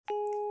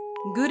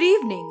Good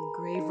evening,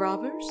 grave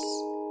robbers.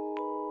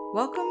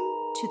 Welcome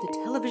to the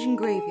television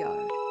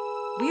graveyard.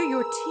 We are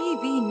your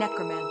TV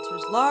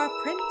necromancers, Laura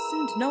Prince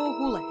and Noah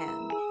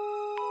Houlihan.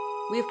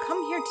 We have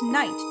come here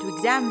tonight to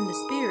examine the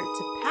spirits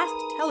of past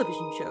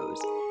television shows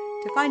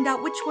to find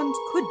out which ones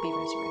could be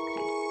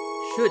resurrected,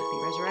 should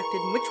be resurrected,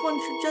 and which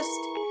ones should just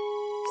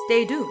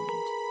stay doomed.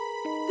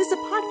 This is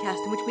a podcast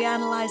in which we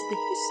analyze the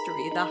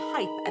history, the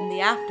hype, and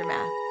the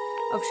aftermath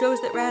of shows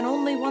that ran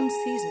only one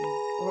season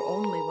or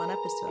only one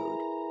episode.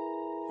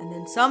 And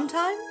then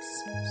sometimes,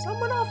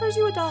 someone offers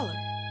you $1,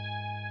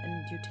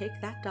 and you take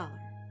that dollar.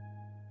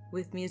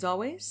 With me, as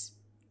always,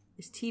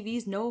 is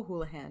TV's Noah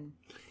Houlihan.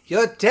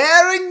 You're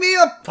tearing me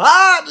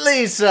apart,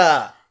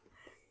 Lisa!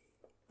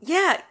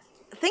 Yeah,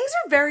 things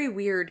are very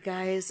weird,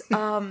 guys.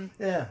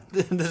 Yeah,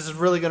 this is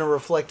really going to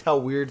reflect how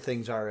weird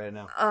things are right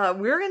now.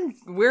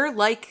 We're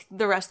like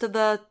the rest of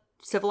the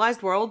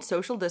civilized world,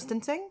 social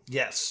distancing.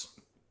 Yes.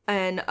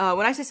 And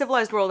when I say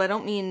civilized world, I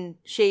don't mean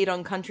shade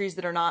on countries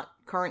that are not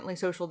currently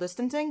social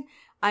distancing.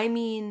 I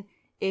mean,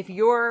 if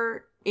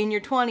you're in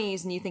your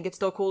 20s and you think it's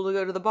still cool to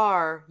go to the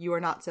bar, you are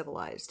not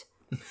civilized.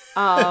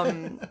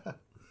 Stop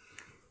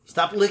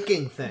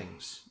licking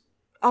things.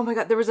 Oh my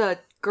god, there was a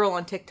girl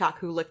on TikTok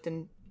who licked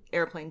an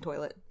airplane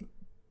toilet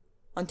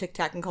on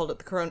TikTok and called it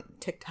the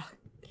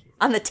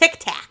on the Tic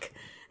Tac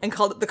and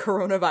called it the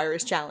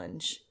coronavirus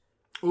challenge.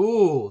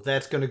 Ooh,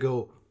 that's gonna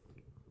go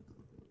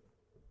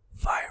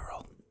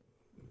viral.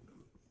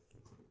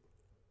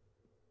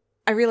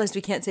 I realized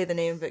we can't say the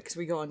name of it because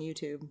we go on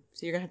YouTube,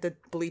 so you're gonna have to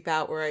bleep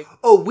out where I.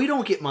 Oh, we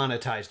don't get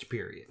monetized.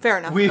 Period. Fair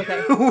enough.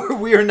 Okay.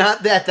 We are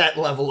not at that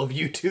level of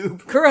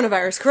YouTube.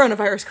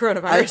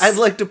 Coronavirus. I'd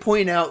like to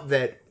point out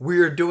that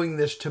we're doing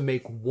this to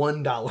make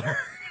 $1.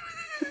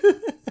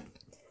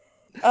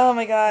 Oh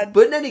my god.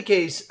 But in any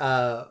case,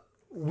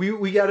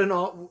 we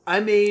got I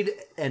made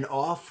an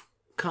off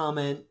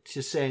comment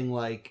just saying,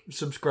 like,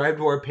 subscribe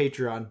to our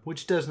Patreon,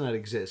 which does not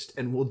exist,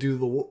 and we'll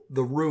do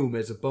the room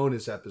as a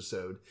bonus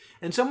episode.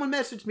 And someone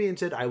messaged me and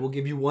said, I will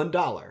give you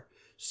 $1.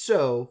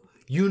 So,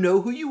 you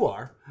know who you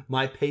are.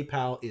 My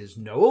PayPal is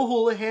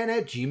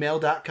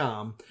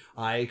noahhoulihan@gmail.com.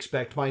 I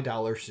expect my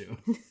dollar soon.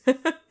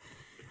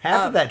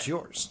 Half of that's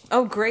yours.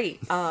 Oh,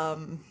 great.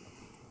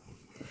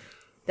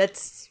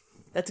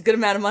 That's a good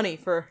amount of money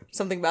for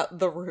something about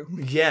The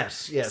Room.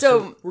 Yes.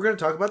 So we're going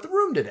to talk about The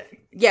Room today.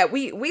 Yeah,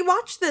 we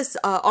watched this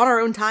on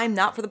our own time,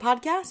 not for the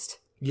podcast.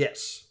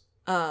 Yes.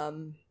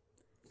 So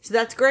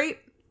that's great.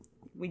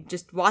 We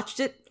just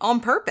watched it on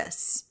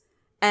purpose.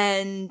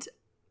 And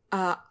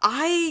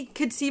I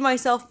could see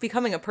myself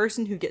becoming a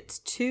person who gets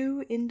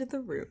too into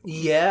The Room.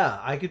 Yeah,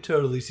 I could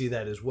totally see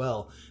that as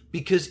well.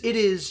 Because it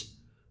is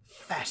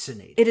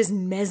fascinating. It is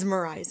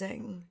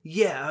mesmerizing.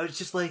 Yeah, I was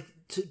just like,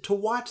 to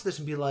watch this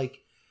and be like,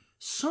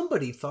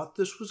 somebody thought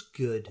this was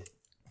good.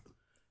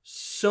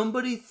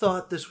 Somebody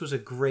thought this was a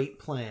great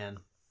plan.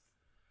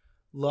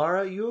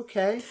 Laura, you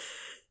okay?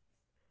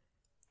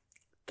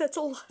 That's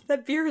a lot.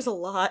 That beer is a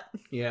lot.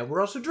 Yeah,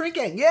 we're also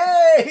drinking.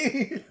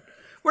 Yay!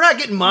 We're not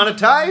getting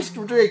monetized.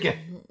 We're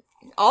drinking.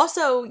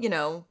 Also,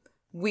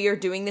 we are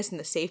doing this in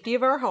the safety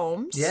of our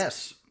homes.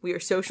 Yes. We are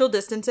social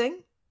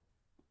distancing.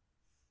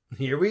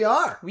 Here we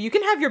are. You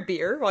can have your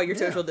beer while you're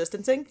social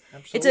distancing.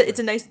 Absolutely. It's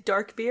a nice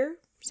dark beer.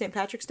 St.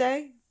 Patrick's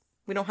Day.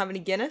 We don't have any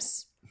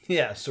Guinness.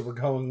 Yeah, so we're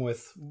going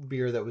with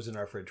beer that was in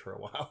our fridge for a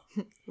while.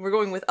 We're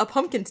going with a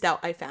pumpkin stout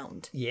I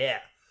found. Yeah.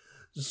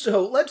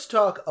 So let's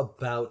talk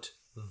about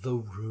The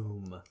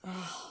Room.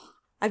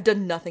 I've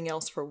done nothing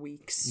else for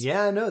weeks.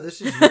 Yeah, I know.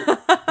 This is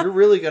you're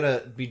really going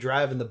to be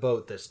driving the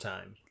boat this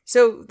time.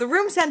 So The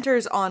Room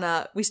centers on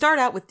we start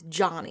out with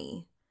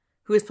Johnny,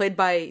 who is played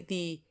by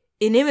the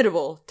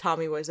inimitable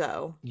Tommy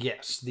Wiseau.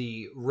 Yes,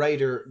 the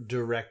writer,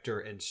 director,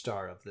 and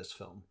star of this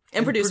film.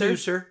 And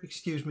producer.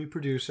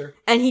 Producer.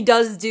 And he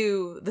does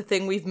do the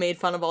thing we've made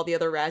fun of all the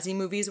other Razzie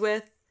movies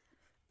with,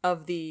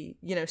 of the,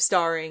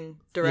 starring,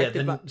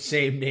 directed by...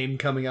 same name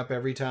coming up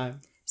every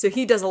time. So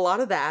he does a lot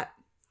of that.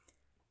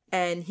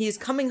 And he's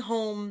coming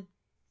home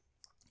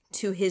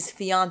to his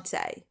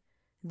fiancée,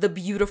 the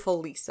beautiful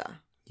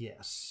Lisa.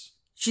 Yes.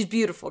 She's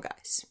beautiful,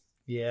 guys.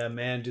 Yeah,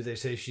 man, do they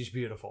say she's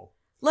beautiful.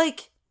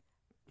 Like,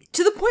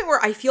 to the point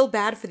where I feel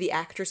bad for the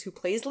actress who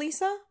plays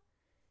Lisa,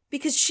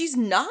 because she's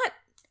not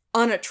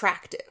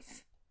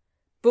unattractive,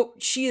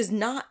 but she is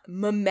not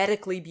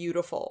mimetically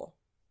beautiful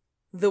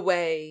the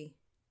way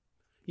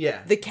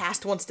the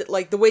cast wants to,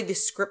 like the way the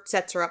script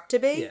sets her up to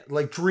be. Yeah,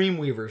 like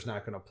Dreamweaver's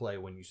not going to play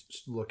when you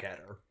look at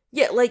her.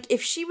 Yeah, like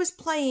if she was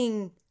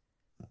playing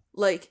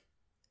like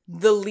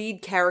the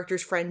lead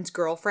character's friend's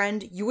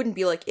girlfriend, you wouldn't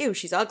be like, ew,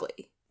 she's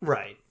ugly.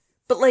 Right.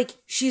 But like,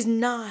 she's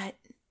not,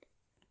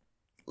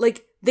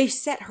 like, they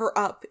set her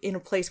up in a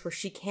place where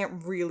she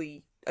can't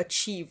really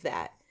achieve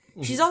that.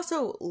 Mm-hmm. She's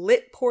also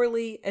lit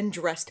poorly and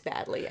dressed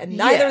badly, and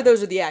neither of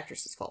those are the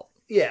actress's fault.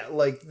 Yeah,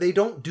 like, they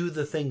don't do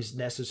the things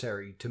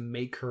necessary to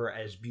make her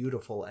as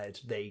beautiful as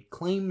they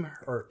claim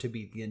her to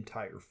be the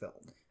entire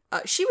film.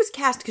 She was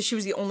cast because she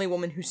was the only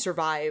woman who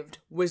survived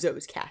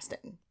Wiseau's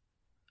casting.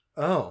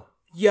 Oh.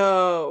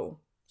 Yo.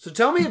 So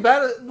tell me a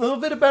little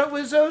bit about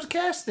Lizzo's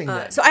casting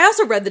then. So I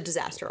also read The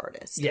Disaster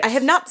Artist. Yes. I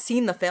have not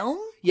seen the film.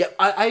 Yeah,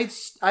 I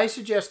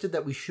suggested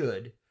that we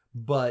should,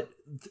 but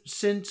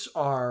since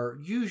our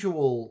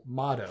usual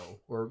motto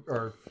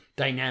or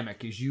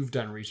dynamic is you've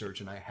done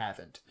research and I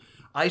haven't,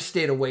 I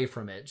stayed away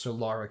from it so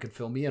Laura could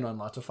fill me in on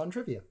lots of fun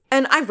trivia.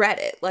 And I read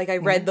it. Like, I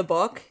read the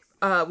book,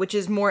 which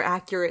is more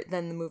accurate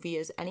than the movie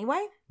is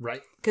anyway.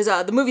 Right. Because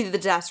the movie The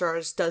Disaster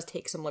Artist does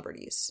take some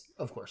liberties.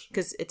 Of course.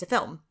 Because it's a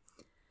film.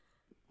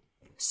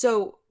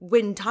 So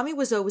when Tommy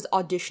Wiseau was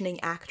auditioning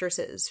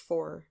actresses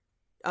for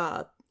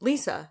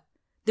Lisa,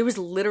 there was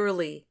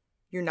literally,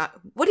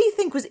 what do you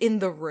think was in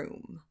the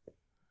room?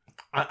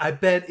 I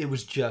bet it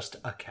was just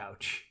a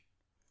couch.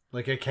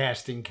 Like a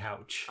casting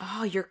couch.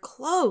 Oh, you're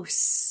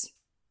close.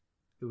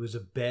 It was a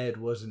bed,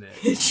 wasn't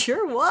it? It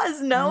sure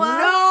was, Noah.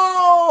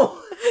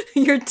 No!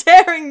 You're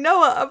tearing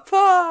Noah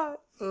apart.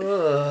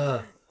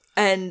 Ugh.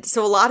 And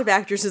so a lot of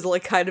actresses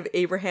like kind of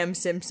Abraham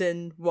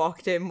Simpson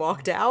walked in,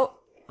 walked out.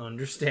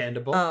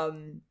 Understandable.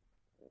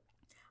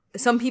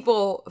 Some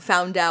people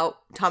found out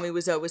Tommy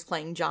Wiseau was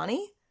playing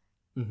Johnny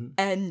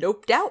and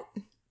noped out.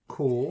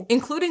 Cool.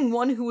 Including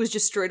one who was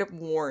just straight up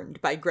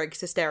warned by Greg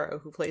Sestero,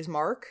 who plays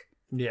Mark.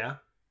 Yeah.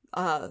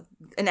 An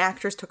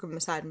actress took him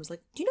aside and was like,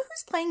 do you know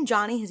who's playing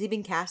Johnny? Has he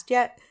been cast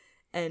yet?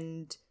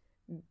 And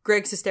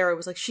Greg Sestero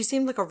was like, she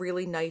seemed like a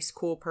really nice,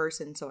 cool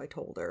person, so I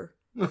told her.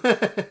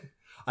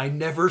 I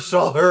never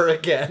saw her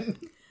again.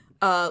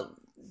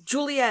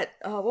 Juliette,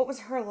 what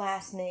was her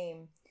last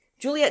name?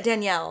 Juliette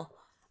Danielle.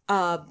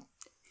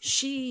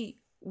 She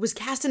was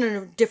cast in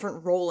a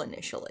different role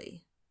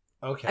initially.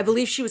 Okay. I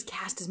believe she was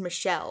cast as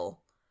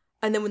Michelle.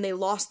 And then when they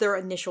lost their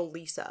initial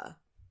Lisa,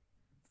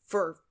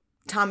 for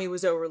Tommy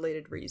Wiseau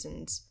related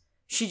reasons,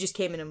 she just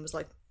came in and was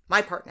like,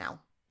 my part now.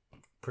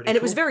 Pretty and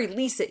cool. it was very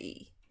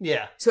Lisa-y.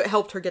 Yeah. So it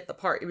helped her get the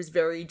part. It was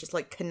very just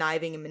like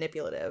conniving and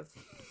manipulative.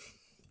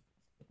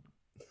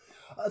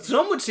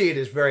 Some would see it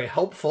as very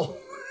helpful,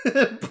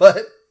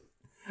 but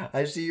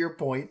I see your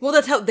point. Well,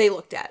 that's how they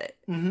looked at it.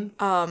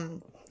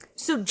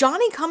 So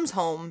Johnny comes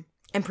home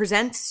and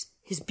presents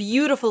his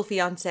beautiful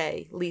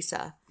fiancée,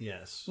 Lisa,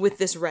 Yes. with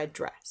this red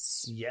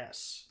dress.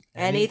 Yes.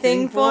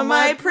 Anything for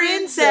my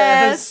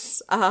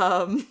princess!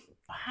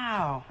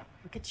 Wow,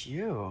 look at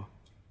you.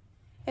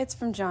 It's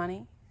from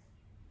Johnny.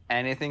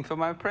 Anything for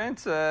my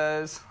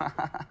princess.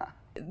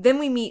 Then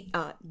we meet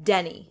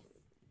Denny.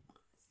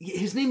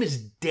 His name is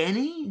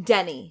Denny?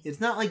 Denny. It's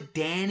not like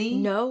Danny?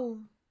 No.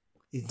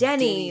 It's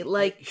Denny,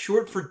 like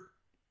short for...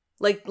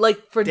 Like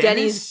for Dennis?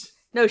 Denny's...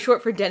 No,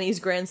 short for Denny's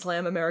Grand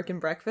Slam American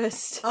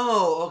Breakfast.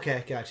 Oh,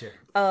 okay, gotcha.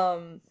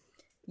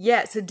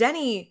 Yeah, so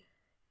Denny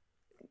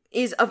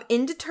is of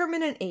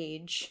indeterminate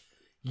age.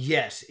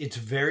 Yes, it's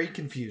very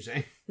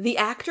confusing. The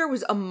actor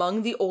was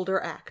among the older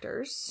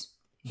actors.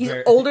 He's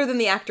Very- older than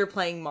the actor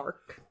playing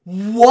Mark.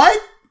 What?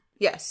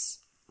 Yes.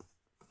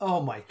 Oh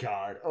my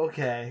god,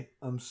 okay.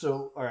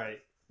 Alright.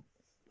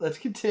 Let's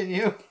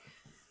continue.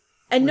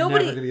 And We're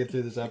nobody... never gonna get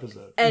through this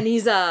episode. And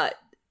he's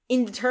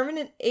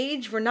indeterminate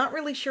age. We're not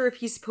really sure if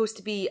he's supposed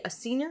to be a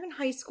senior in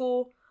high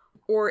school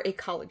or a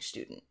college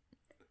student.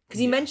 Because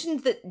he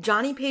mentions that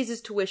Johnny pays his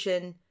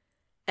tuition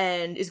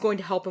and is going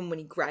to help him when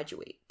he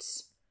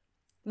graduates.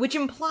 Which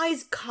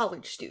implies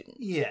college student.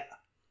 Yeah.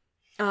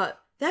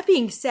 That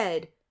being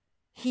said,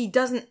 he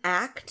doesn't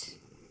act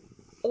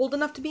old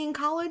enough to be in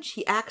college.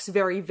 He acts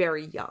very,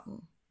 very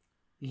young.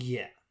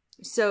 Yeah.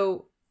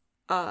 So,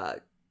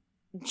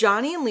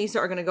 Johnny and Lisa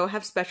are going to go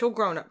have special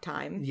grown-up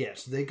time.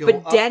 Yes, they go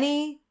But up...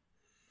 Denny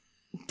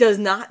does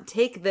not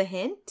take the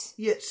hint.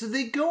 Yeah, so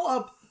they go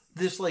up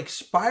this, like,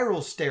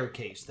 spiral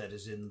staircase that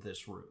is in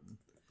this room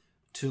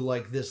to,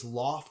 like, this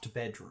loft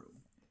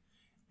bedroom.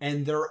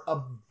 And they're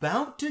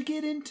about to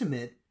get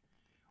intimate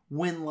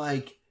when,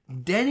 like,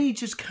 Denny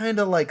just kind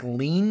of, like,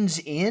 leans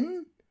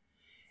in.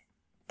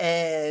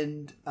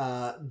 And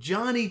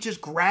Johnny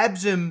just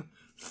grabs him,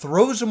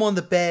 throws him on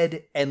the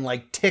bed, and,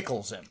 like,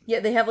 tickles him.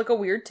 Yeah, they have, like, a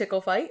weird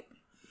tickle fight.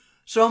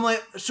 So I'm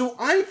like, so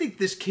I think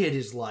this kid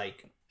is,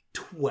 like,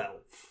 12.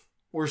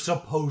 Or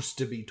supposed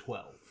to be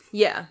 12.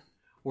 Yeah.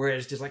 Where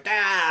it's just like,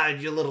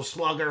 you little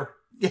slugger.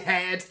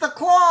 Yeah, it's the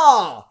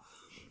claw!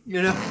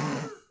 You know?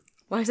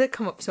 Why does that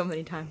come up so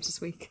many times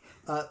this week?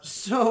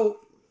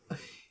 So,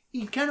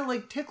 he kind of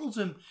like tickles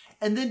him.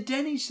 And then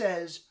Denny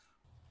says,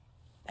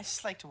 I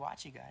just like to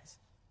watch you guys.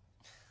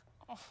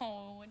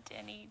 Oh,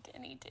 Denny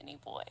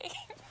boy.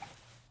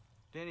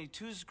 Danny,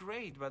 two's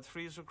great, but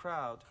three's a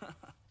crowd.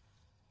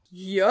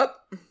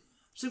 Yup.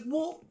 it's like,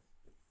 well,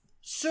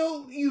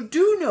 so you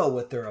do know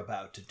what they're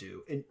about to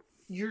do. And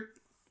you're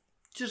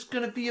just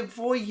going to be a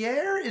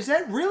voyeur? Is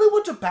that really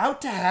what's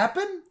about to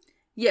happen?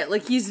 Yeah,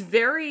 like, he's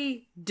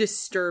very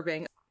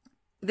disturbing.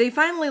 They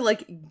finally,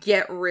 like,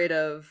 get rid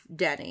of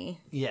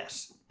Denny.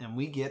 Yes, and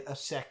we get a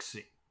sex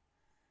scene.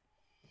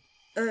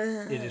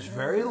 It is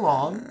very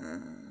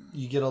long.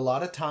 You get a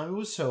lot of time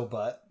with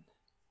Sobutt.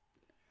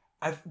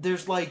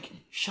 There's, like,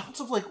 shots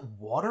of, like,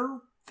 water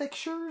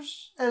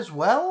fixtures as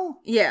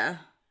well. Yeah.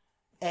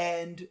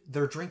 And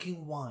they're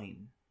drinking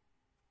wine.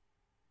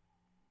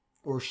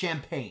 Or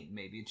champagne,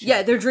 maybe. It's Yeah,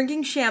 champagne. they're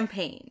drinking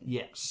champagne.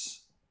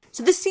 Yes.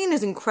 So this scene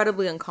is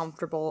incredibly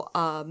uncomfortable.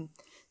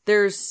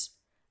 There's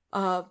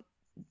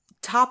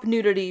top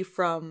nudity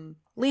from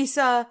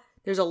Lisa.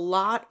 There's a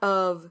lot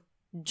of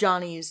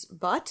Johnny's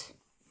butt.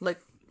 Like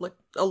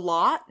a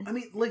lot. I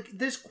mean, like,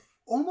 this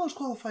almost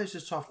qualifies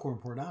as softcore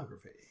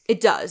pornography.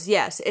 It does,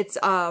 yes. It's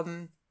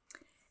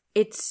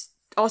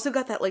also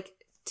got that, like,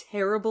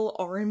 terrible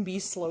R&B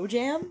slow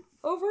jam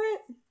over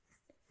it.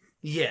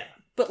 Yeah.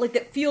 But, like,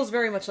 that feels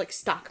very much like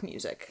stock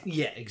music.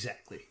 Yeah,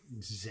 exactly.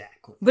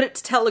 Exactly. But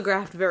it's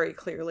telegraphed very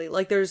clearly.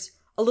 Like, there's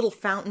a little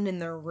fountain in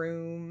their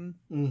room.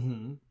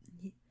 Mm-hmm.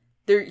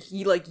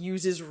 He, like,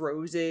 uses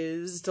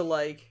roses to,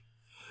 like...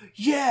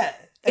 Yeah!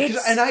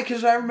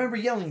 Because I remember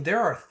yelling,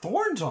 there are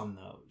thorns on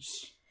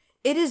those.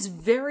 It is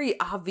very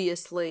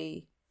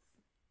obviously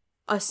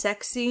a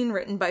sex scene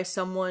written by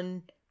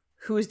someone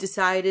who has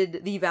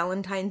decided the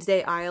Valentine's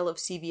Day aisle of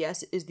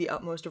CVS is the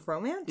utmost of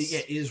romance.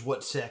 Yeah, is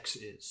what sex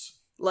is.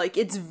 Like,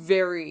 it's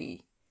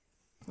very...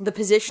 The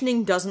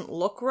positioning doesn't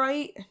look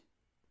right.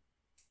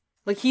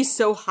 Like, he's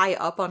so high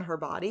up on her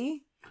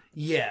body.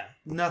 Yeah,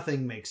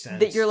 nothing makes sense.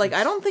 That you're like,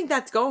 I don't think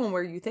that's going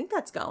where you think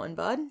that's going,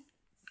 bud.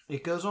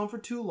 It goes on for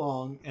too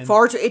long. And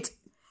Far too...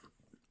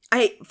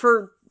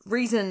 For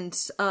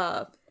reasons,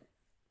 I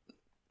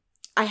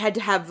had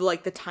to have,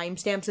 like, the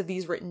timestamps of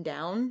these written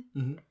down.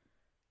 Mm-hmm.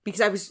 Because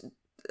I was...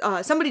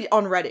 somebody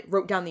on Reddit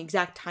wrote down the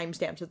exact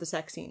timestamps of the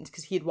sex scenes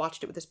because he had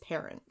watched it with his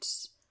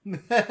parents.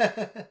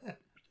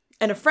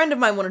 And a friend of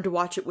mine wanted to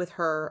watch it with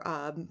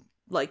her,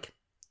 like,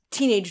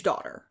 teenage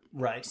daughter.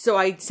 Right. So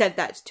I said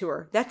that to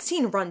her. That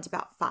scene runs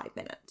about 5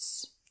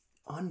 minutes.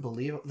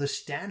 Unbelievable. The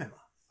stamina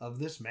of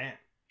this man.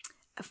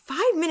 5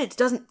 minutes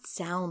doesn't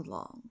sound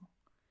long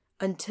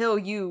until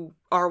you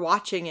are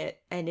watching it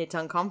and it's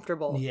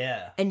uncomfortable.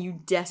 Yeah. And you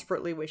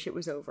desperately wish it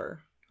was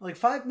over. Like,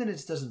 5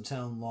 minutes doesn't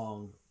sound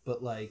long,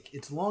 but, like,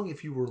 it's long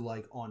if you were,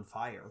 like, on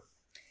fire.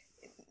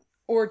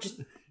 Or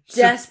just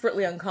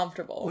desperately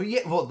uncomfortable. Well,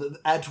 yeah, well,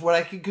 that's what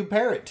I could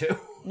compare it to.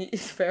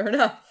 Fair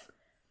enough.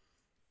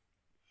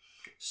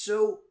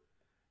 So,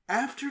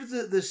 after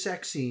the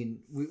sex scene,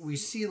 we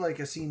see, like,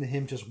 a scene of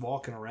him just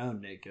walking around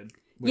naked.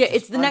 Yeah,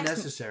 it's the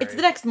unnecessary. It's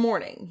the next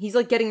morning. He's,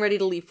 like, getting ready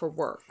to leave for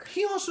work.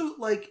 He also,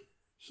 like,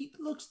 he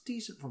looks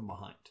decent from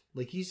behind.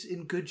 Like, he's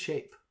in good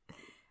shape.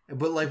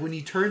 But, like, when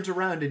he turns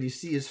around and you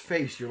see his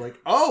face, you're like,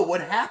 oh,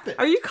 what happened?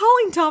 Are you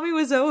calling Tommy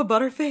Wiseau a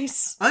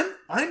butterface?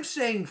 I'm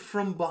saying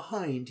from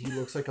behind, he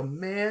looks like a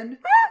man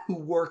who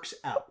works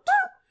out.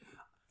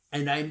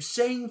 And I'm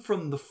saying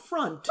from the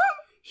front,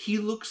 he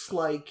looks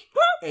like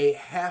a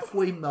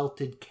halfway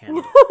melted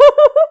candle.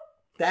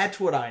 That's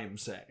what I am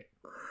saying.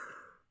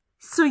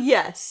 So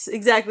yes,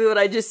 exactly what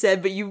I just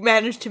said, but you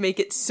managed to make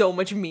it so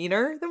much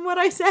meaner than what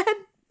I said.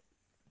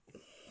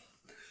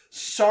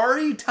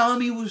 Sorry,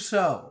 Tommy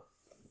Wiseau.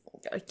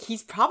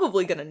 He's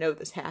probably gonna know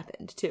this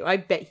happened, too. I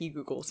bet he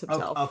Googles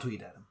himself. I'll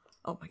tweet at him.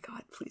 Oh my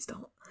god, please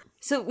don't.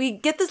 So we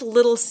get this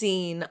little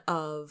scene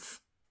of,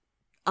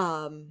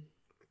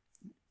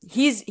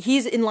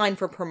 he's in line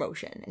for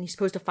promotion, and he's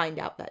supposed to find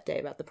out that day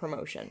about the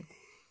promotion.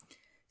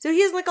 So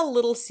he has, like, a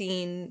little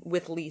scene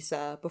with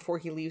Lisa before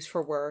he leaves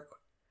for work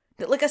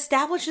that, like,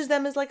 establishes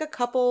them as, like, a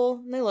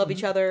couple, and they love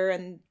each other,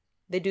 and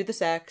they do the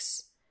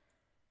sex,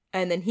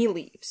 and then he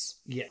leaves.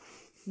 Yeah.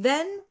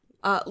 Then,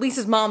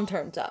 Lisa's mom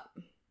turns up.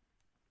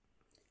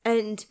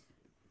 And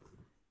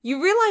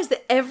you realize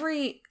that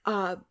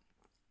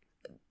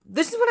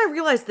this is when I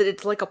realized that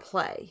it's like a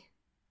play.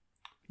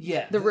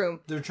 Yeah. The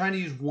room. They're trying to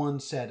use one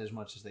set as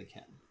much as they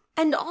can.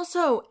 And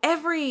also,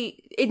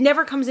 it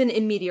never comes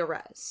in media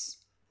res.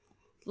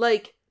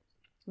 Like,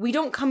 we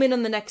don't come in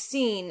on the next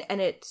scene and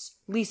it's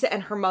Lisa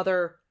and her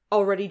mother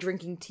already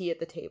drinking tea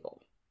at the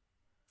table.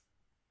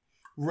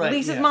 Right.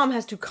 Lisa's yeah. mom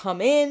has to come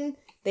in,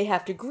 they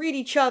have to greet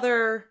each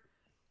other.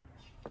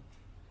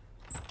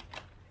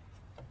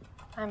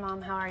 Hi,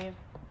 Mom. How are you?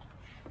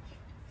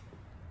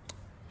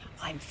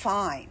 I'm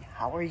fine.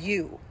 How are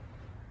you?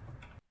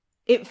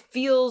 It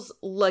feels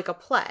like a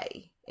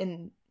play,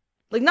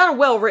 like, not a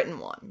well-written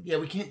one. Yeah,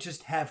 we can't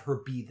just have her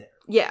be there.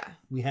 Yeah.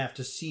 We have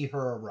to see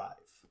her arrive.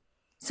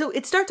 So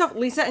it starts off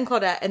Lisa and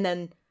Claudette, and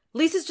then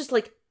Lisa's just,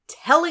 like,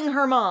 telling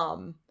her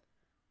mom,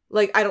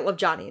 like, I don't love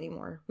Johnny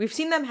anymore. We've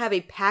seen them have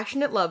a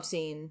passionate love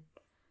scene,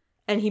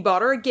 and he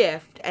bought her a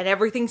gift, and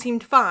everything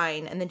seemed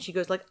fine, and then she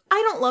goes, like,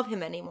 I don't love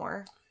him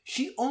anymore.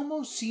 She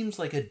almost seems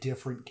like a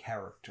different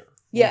character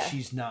Yeah. when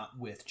she's not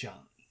with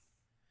Johnny.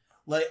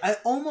 Like, I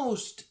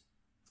almost...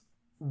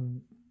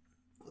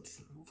 What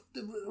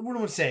do I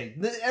want to say?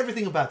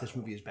 Everything about this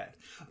movie is bad.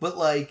 But,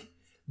 like,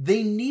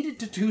 they needed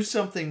to do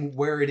something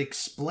where it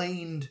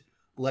explained,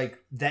 like,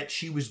 that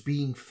she was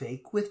being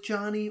fake with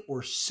Johnny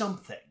or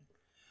something.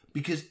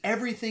 Because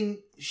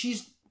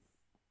she's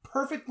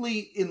perfectly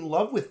in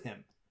love with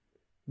him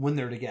when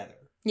they're together.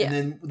 Yeah. And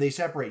then they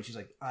separate. She's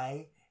like,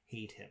 I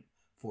hate him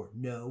for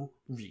no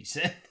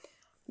reason.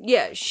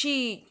 Yeah,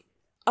 she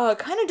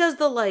kind of does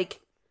the, like,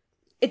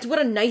 it's what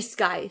a nice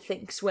guy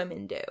thinks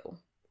women do.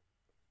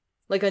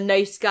 Like, a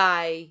nice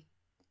guy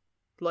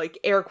like,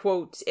 air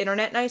quotes,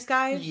 internet nice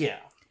guy. Yeah.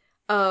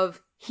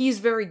 Of, he's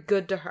very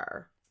good to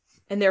her,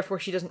 and therefore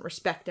she doesn't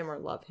respect him or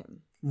love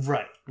him.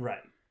 Right.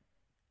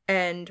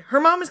 And her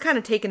mom is kind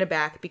of taken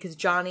aback because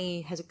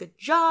Johnny has a good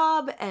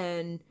job,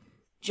 and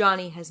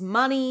Johnny has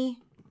money.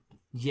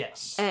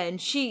 Yes. And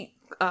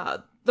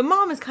the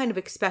mom is kind of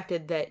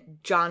expected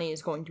that Johnny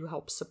is going to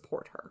help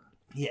support her.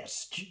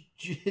 Yes.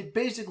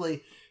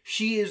 Basically,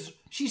 she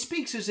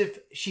speaks as if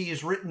she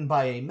is written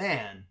by a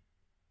man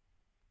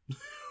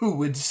who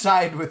would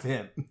side with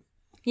him.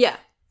 Yeah.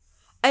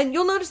 And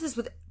you'll notice this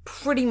with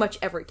pretty much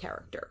every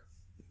character.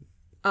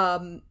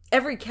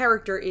 Every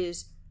character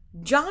is,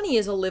 Johnny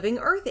is a living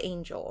Earth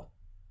angel.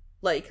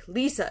 Like,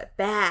 Lisa,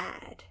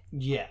 bad.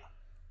 Yeah.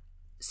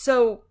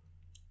 So,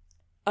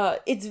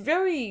 it's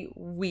very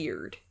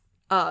weird.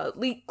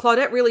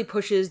 Claudette really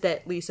pushes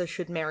that Lisa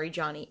should marry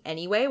Johnny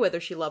anyway, whether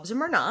she loves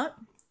him or not.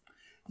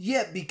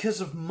 Yeah,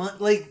 because of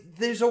like,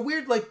 there's a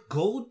weird, like,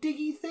 gold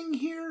diggy thing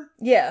here.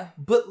 Yeah.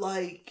 But,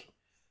 like,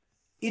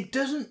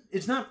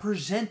 it's not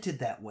presented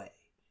that way.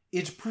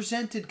 It's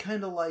presented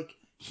kind of like,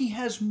 he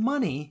has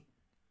money,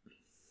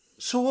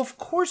 so of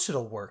course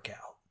it'll work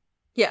out.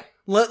 Yeah.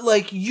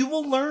 Like, you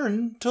will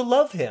learn to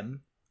love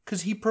him,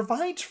 because he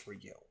provides for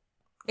you.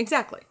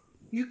 Exactly.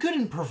 You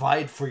couldn't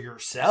provide for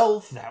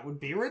yourself. That would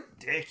be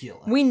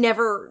ridiculous.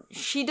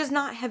 She does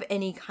not have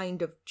any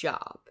kind of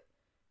job.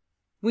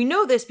 We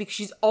know this because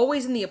she's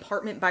always in the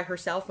apartment by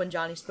herself when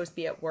Johnny's supposed to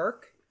be at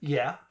work.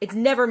 Yeah. It's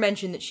never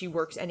mentioned that she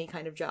works any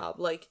kind of job.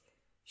 Like,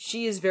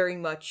 she is very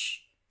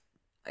much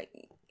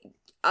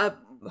a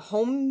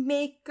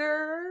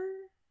homemaker,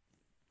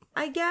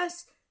 I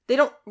guess. They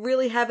don't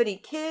really have any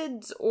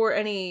kids or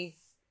any,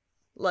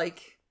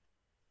 like,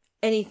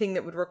 anything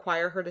that would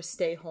require her to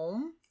stay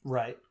home.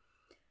 Right.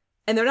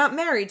 And they're not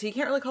married, so you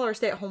can't really call her a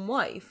stay-at-home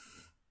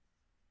wife.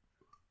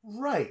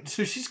 Right.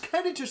 So she's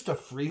kind of just a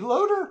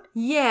freeloader?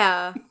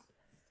 Yeah.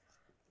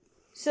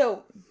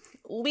 So,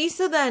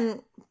 Lisa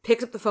then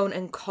picks up the phone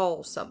and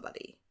calls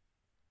somebody.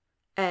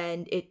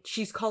 And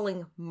she's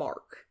calling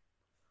Mark.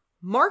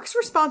 Mark's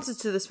responses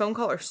to this phone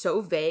call are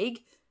so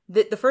vague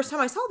that the first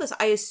time I saw this,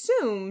 I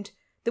assumed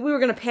that we were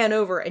going to pan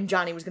over and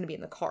Johnny was going to be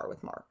in the car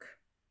with Mark.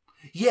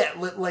 Yeah,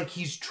 like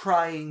he's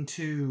trying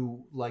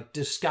to, like,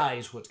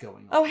 disguise what's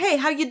going on. Oh, hey,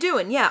 how you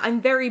doing? Yeah,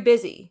 I'm very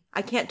busy.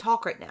 I can't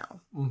talk right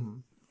now. Mm-hmm.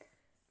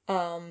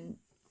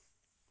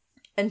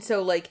 And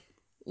so, like,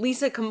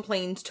 Lisa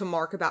complains to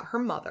Mark about her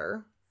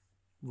mother.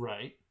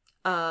 Right.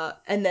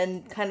 And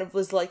then kind of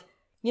was like,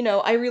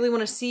 I really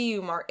want to see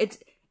you, Mark. It's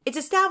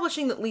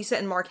establishing that Lisa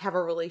and Mark have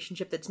a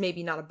relationship that's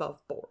maybe not above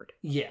board.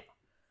 Yeah.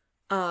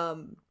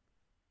 But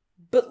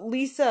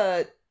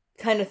Lisa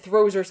kind of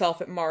throws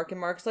herself at Mark, and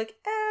Mark's like,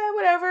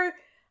 whatever.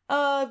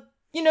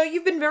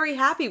 You've been very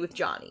happy with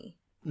Johnny.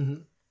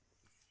 Mm-hmm.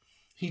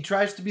 He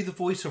tries to be the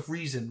voice of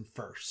reason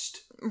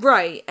first.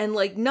 Right, and,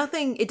 like,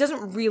 it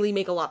doesn't really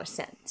make a lot of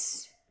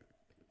sense.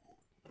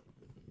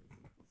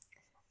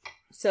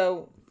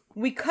 So,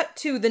 we cut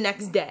to the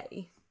next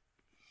day.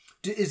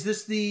 Is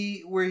this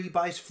where he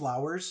buys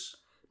flowers?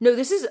 No,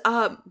 this is,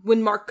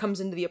 when Mark comes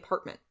into the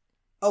apartment.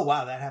 Oh,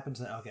 wow, that happens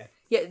then. Okay.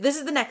 Yeah, this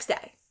is the next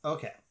day.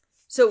 Okay.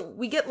 So,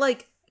 we get,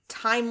 like,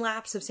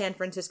 time-lapse of San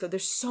Francisco.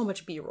 There's so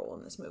much B-roll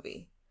in this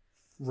movie.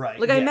 Right.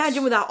 Like, I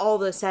imagine without all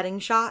the setting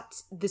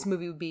shots, this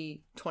movie would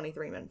be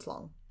 23 minutes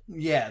long.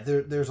 Yeah,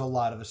 there's a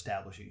lot of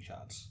establishing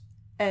shots.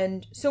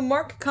 And so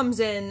Mark comes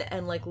in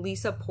and, like,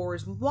 Lisa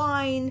pours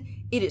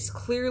wine. It is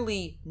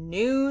clearly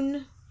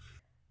noon.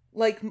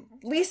 Like,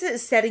 Lisa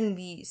is setting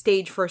the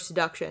stage for a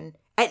seduction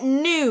at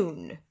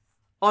noon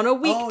on a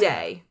weekday. Oh,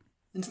 yeah.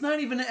 It's not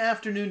even an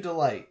afternoon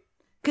delight.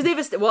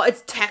 Because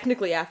it's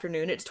technically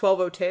afternoon. It's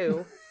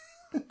 12:02.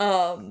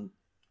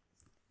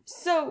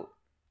 So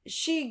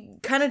she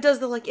kind of does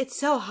the, like, it's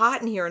so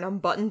hot in here, and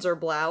unbuttons her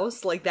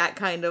blouse. Like, that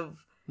kind of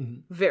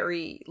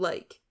very,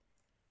 like,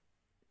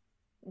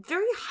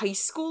 very high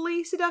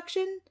school-y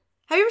seduction.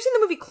 Have you ever seen the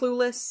movie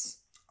Clueless?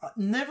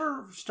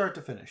 Never start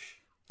to finish.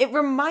 It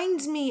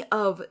reminds me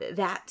of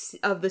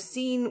the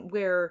scene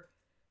where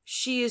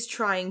she is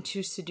trying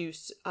to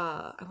seduce,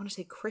 I want to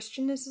say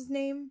Christian is his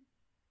name.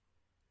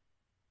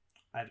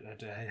 I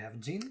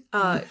haven't seen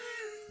it.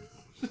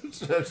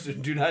 So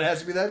do not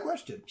ask me that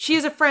question. She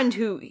has a friend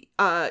who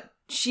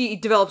she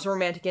develops a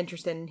romantic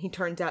interest in, and he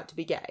turns out to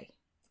be gay.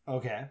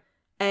 Okay.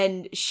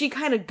 And she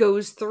kind of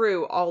goes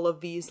through all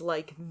of these,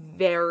 like,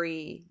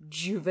 very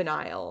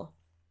juvenile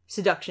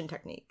seduction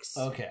techniques.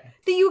 Okay.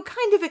 That you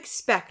kind of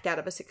expect out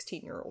of a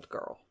 16-year-old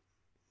girl.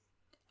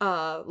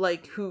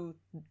 Like, who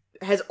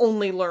has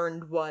only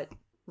learned what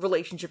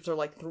relationships are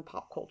like through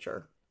pop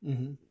culture.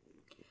 Mm-hmm.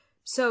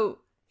 So,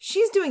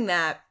 she's doing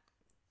that,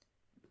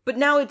 but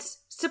now it's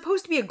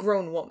supposed to be a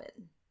grown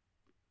woman.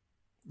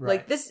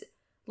 Right. Like,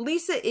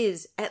 Lisa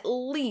is at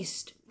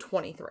least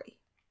 23.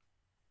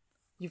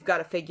 You've got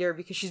to figure,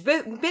 because she's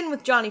been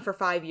with Johnny for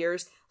 5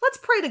 years. Let's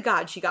pray to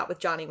God she got with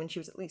Johnny when she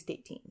was at least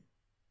 18.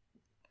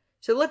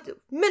 So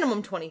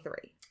minimum 23.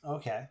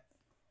 Okay.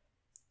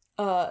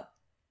 And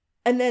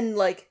then,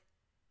 like,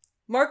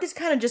 Mark is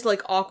kind of just,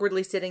 like,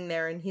 awkwardly sitting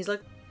there, and he's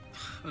like,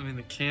 I mean,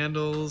 the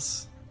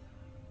candles,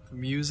 the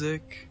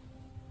music,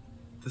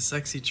 the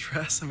sexy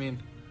dress. I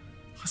mean,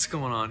 what's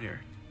going on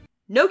here?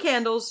 No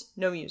candles,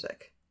 no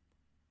music.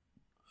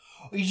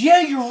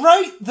 Yeah, you're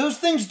right. Those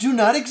things do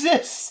not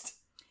exist.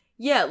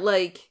 Yeah,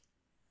 like,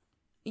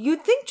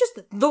 you'd think just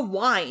the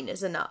wine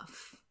is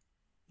enough.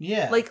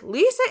 Yeah. Like,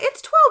 Lisa,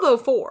 it's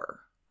 12:04.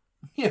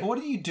 Yeah, what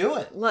are you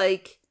doing?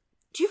 Like,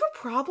 do you have a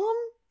problem?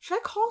 Should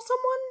I call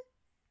someone?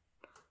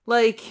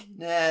 Like...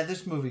 Nah,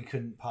 this movie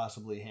couldn't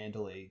possibly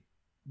handle a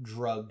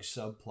drug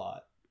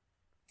subplot.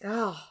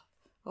 Oh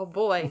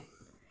boy.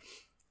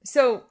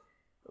 So,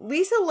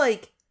 Lisa,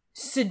 like,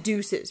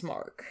 seduces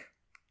Mark.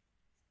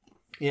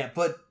 Yeah,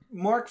 but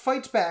Mark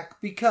fights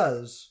back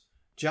because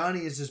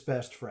Johnny is his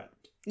best friend.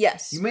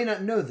 Yes. You may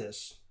not know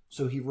this,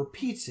 so he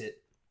repeats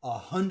it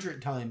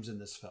 100 times in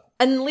this film.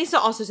 And Lisa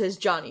also says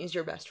Johnny is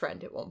your best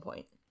friend at one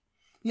point.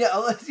 Yeah,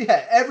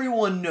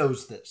 everyone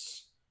knows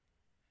this.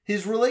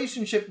 His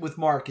relationship with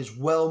Mark is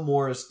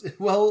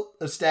well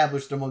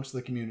established amongst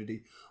the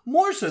community.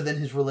 More so than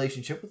his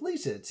relationship with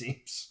Lisa, it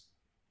seems.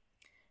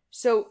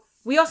 So,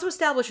 we also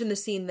establish in the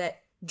scene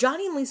that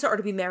Johnny and Lisa are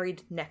to be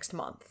married next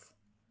month.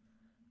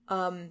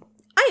 I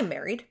am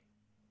married.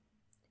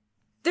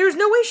 There's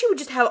no way she would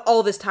just have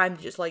all this time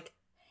to just, like,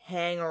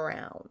 hang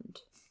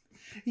around.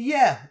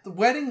 Yeah, the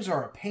weddings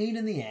are a pain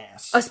in the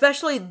ass.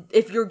 Especially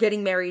if you're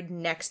getting married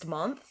next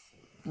month.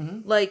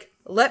 Mm-hmm. Like,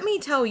 let me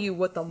tell you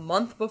what the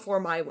month before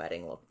my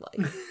wedding looked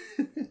like.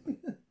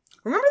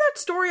 Remember that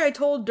story I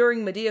told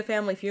during Medea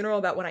family funeral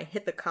about when I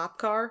hit the cop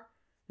car?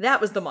 That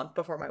was the month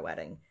before my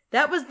wedding.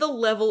 That was the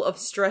level of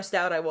stressed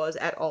out I was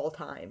at all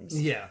times.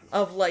 Yeah.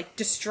 Of, like,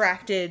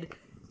 distracted,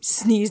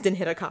 sneezed and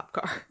hit a cop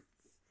car.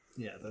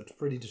 Yeah, that's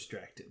pretty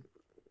distracted.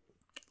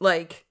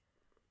 Like,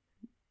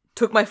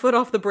 took my foot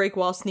off the brake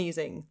while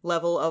sneezing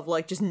level of,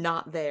 like, just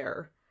not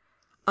there.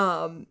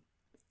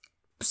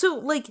 So,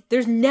 like,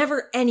 there's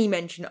never any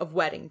mention of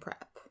wedding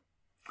prep.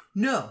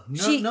 No,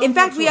 in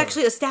fact, we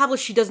actually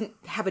established she doesn't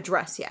have a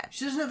dress yet.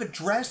 She doesn't have a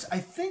dress. I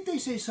think they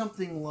say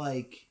something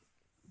like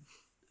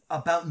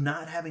about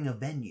not having a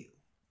venue.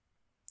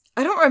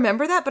 I don't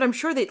remember that, but I'm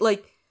sure they,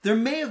 like... There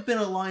may have been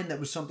a line that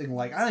was something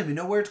like, I don't even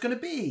know where it's going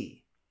to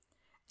be.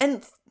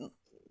 And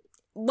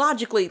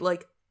logically,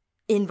 like,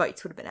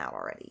 invites would have been out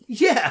already.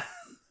 Yeah.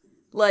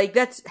 Like,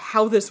 that's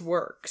how this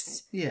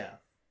works. Yeah.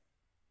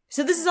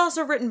 So this is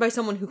also written by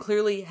someone who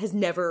clearly has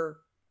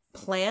never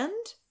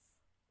planned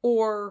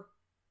or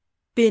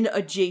been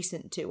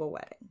adjacent to a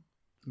wedding.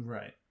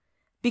 Right.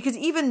 Because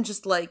even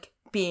just, like,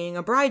 being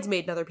a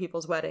bridesmaid in other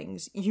people's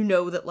weddings, you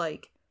know that,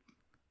 like,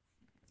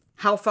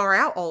 how far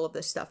out all of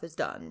this stuff is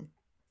done.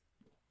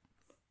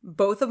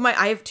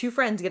 I have two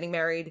friends getting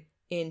married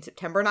in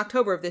September and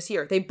October of this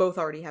year. They both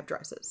already have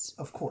dresses.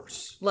 Of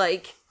course.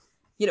 Like,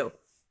 you know,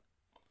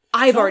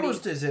 It's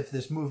almost as if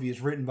this movie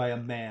is written by a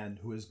man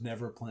who has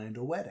never planned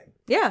a wedding.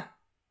 Yeah.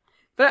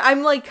 But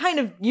I'm, like, kind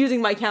of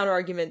using my counter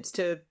arguments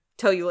to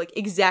tell you, like,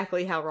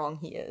 exactly how wrong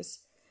he is.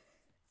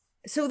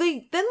 So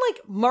then,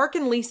 like, Mark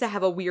and Lisa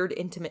have a weird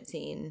intimate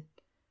scene.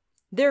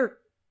 They're,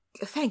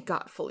 thank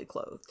God, fully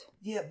clothed.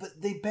 Yeah,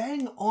 but they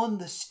bang on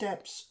the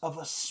steps of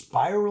a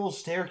spiral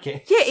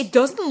staircase. Yeah, it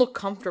doesn't look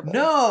comfortable.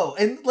 No,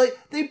 and, like,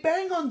 they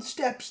bang on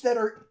steps that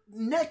are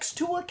next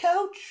to a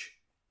couch.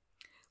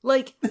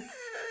 Like,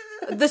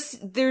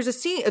 there's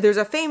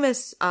a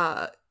famous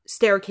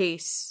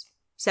staircase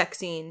sex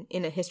scene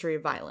in A History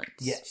of Violence.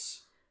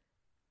 Yes.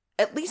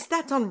 At least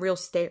that's on real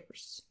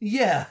stairs.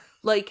 Yeah.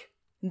 Like,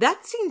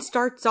 that scene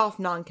starts off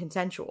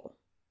non-consensual.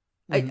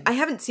 Mm-hmm. I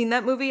haven't seen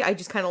that movie. I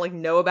just kind of, like,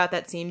 know about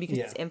that scene because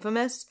it's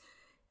infamous.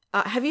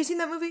 Have you seen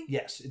that movie?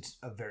 Yes, it's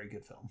a very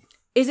good film.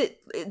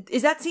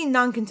 Is that scene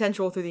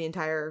non-consensual through the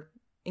entire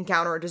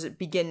encounter, or does it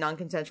begin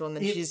non-consensual and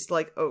then she's,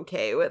 like,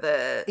 okay with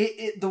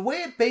it? The way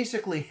it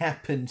basically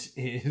happened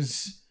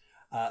is...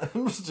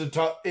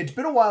 it's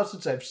been a while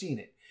since I've seen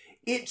it.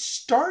 It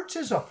starts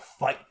as a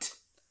fight.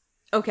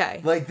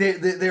 Okay. Like,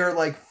 they're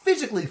like,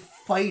 physically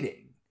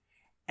fighting.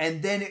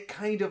 And then it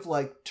kind of,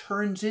 like,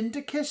 turns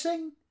into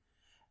kissing.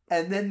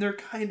 And then they're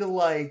kind of,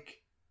 like,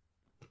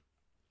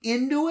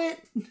 into it.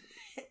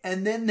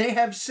 And then they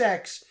have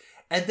sex.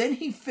 And then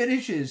he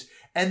finishes.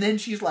 And then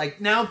she's like,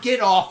 now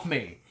get off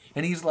me.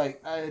 And he's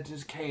like, I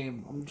just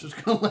came. I'm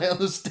just going to lay on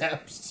the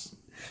steps.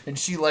 And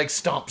she, like,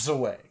 stomps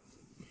away.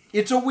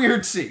 It's a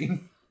weird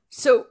scene.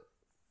 So,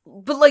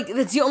 but, like,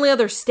 that's the only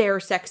other stair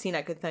sex scene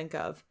I could think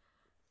of.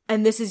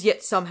 And this is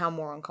yet somehow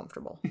more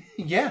uncomfortable.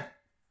 Yeah.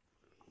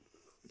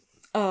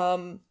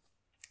 And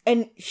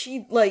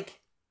she, like,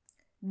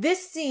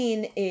 this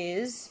scene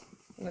is,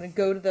 I'm gonna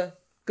go to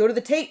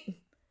the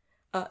tape.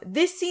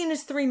 This scene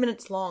is 3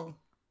 minutes long.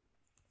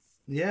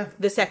 Yeah.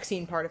 The sex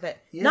scene part of it.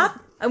 Yeah.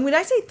 And when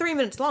I say 3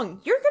 minutes long,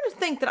 you're gonna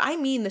think that I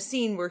mean the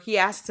scene where he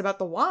asks about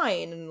the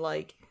wine and,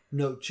 like...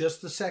 No,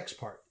 just the sex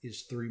part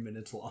is 3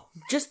 minutes long.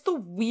 Just the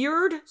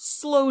weird,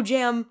 slow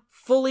jam,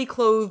 fully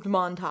clothed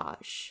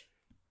montage.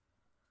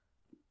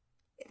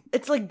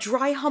 It's like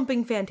dry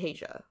humping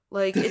Fantasia.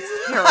 Like, it's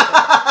terrible.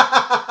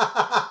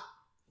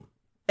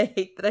 I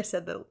hate that I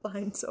said that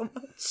line so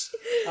much.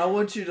 I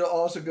want you to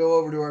also go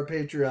over to our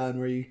Patreon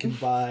where you can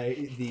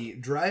buy the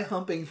Dry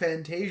Humping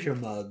Fantasia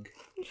mug.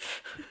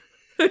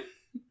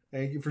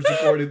 Thank you for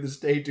supporting the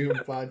Stay Tuned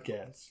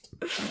podcast.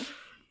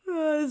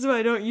 That's why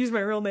I don't use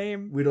my real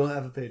name. We don't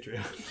have a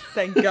Patreon.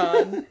 Thank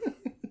God.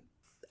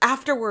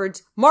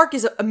 Afterwards, Mark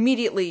is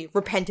immediately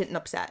repentant and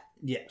upset.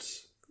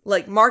 Yes.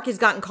 Like, Mark has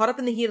gotten caught up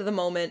in the heat of the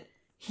moment.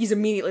 He's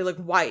immediately like,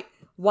 why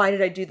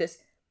did I do this?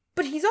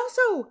 But he's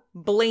also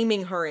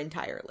blaming her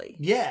entirely.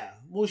 Yeah.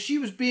 Well, she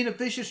was being a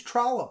vicious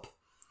trollop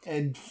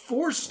and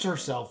forced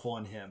herself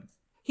on him.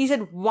 He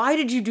said, why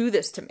did you do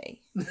this to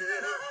me?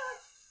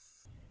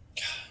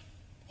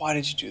 Why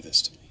did you do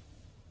this to me?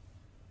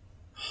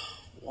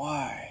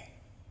 Why?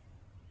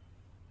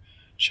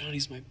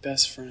 Johnny's my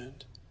best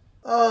friend.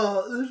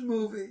 Oh, this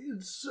movie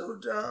is so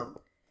dumb.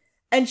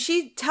 And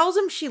she tells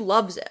him she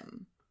loves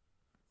him.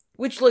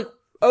 Which, like,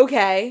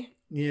 okay.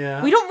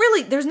 Yeah.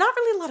 There's not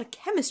really a lot of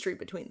chemistry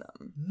between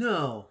them.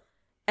 No.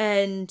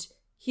 And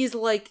he's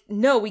like,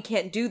 no, we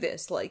can't do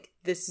this. Like,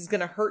 this is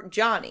gonna hurt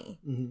Johnny.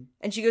 Mm-hmm.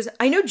 And she goes,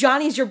 I know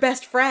Johnny's your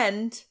best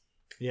friend.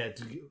 Yeah,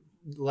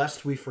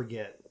 lest we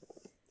forget.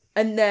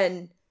 And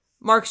then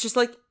Mark's just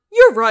like,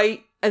 you're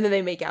right. And then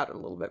they make out a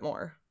little bit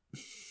more.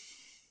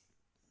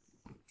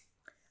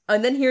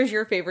 And then here's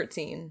your favorite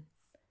scene.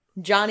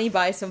 Johnny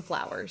buys some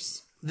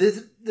flowers.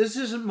 This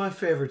isn't my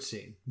favorite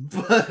scene,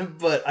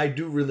 but I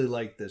do really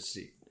like this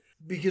scene.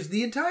 Because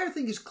the entire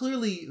thing is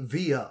clearly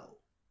VO.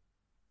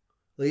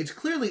 Like, it's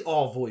clearly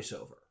all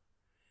voiceover.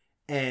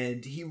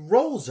 And he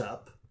rolls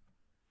up,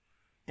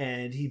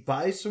 and he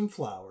buys some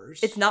flowers.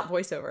 It's not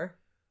voiceover.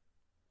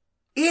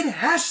 It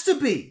has to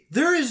be!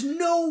 There is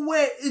no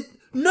way...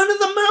 none of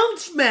the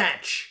mounts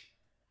match!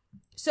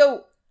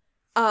 So,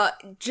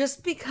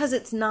 just because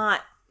it's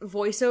not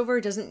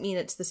voiceover doesn't mean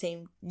it's the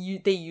same.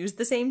 They use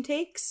the same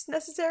takes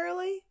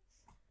necessarily.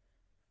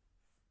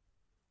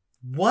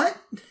 What?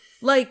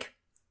 Like,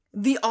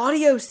 the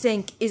audio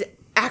sync is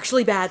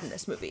actually bad in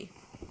this movie.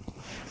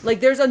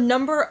 Like, there's a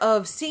number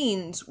of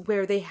scenes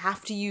where they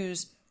have to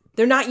use...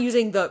 They're not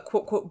using the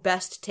quote-quote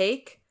best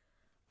take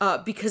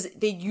because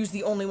they use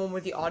the only one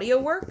where the audio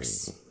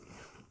works.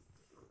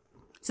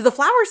 So the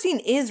flower scene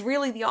is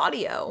really the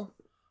audio.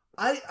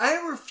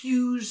 I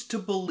refuse to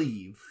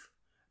believe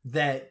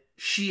that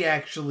she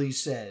actually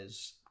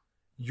says,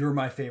 "You're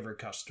my favorite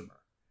customer."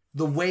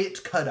 The way it's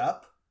cut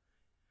up,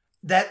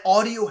 that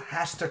audio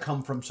has to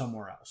come from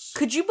somewhere else.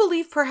 Could you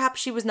believe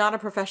perhaps she was not a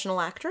professional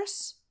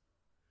actress?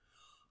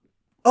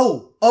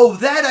 Oh,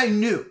 that I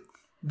knew.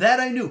 That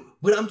I knew.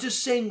 But I'm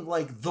just saying,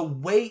 like, the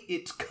way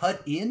it's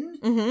cut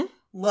in,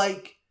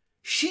 like,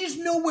 she's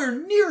nowhere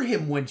near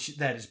him when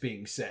that is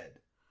being said.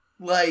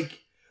 Like,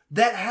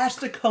 that has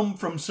to come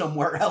from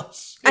somewhere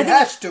else. It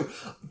has to.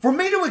 For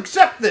me to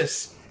accept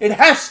this, it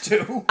has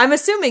to. I'm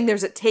assuming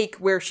there's a take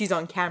where she's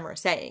on camera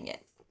saying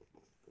it.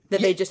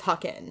 That they just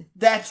huck in.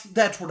 That's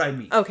what I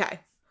mean. Okay.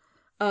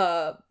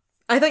 I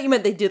thought you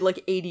meant they did,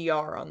 like,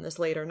 ADR on this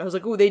later. And I was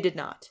like, oh, they did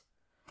not.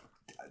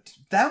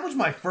 That was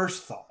my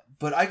first thought.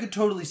 But I could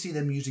totally see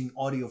them using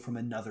audio from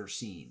another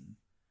scene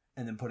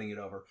and then putting it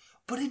over.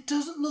 But it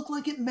doesn't look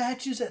like it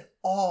matches at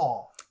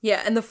all.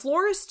 Yeah, and the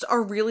florists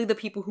are really the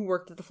people who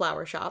worked at the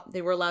flower shop.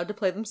 They were allowed to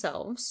play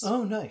themselves.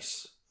 Oh,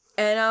 nice.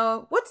 And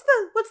what's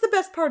the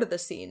best part of the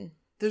scene?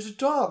 There's a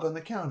dog on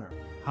the counter.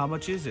 How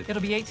much is it?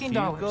 It'll be $18. Here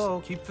you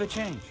go. Keep the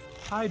change.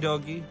 Hi,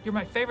 doggy. You're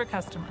my favorite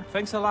customer.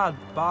 Thanks a lot.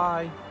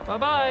 Bye.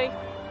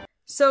 Bye-bye.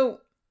 So,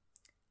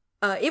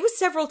 it was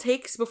several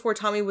takes before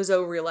Tommy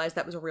Wiseau realized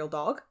that was a real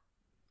dog.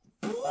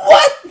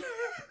 What?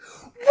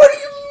 What do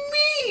you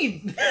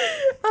mean?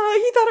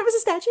 He thought it was a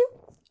statue.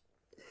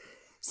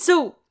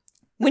 So,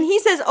 when he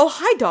says, "Oh,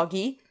 hi,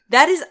 doggy,"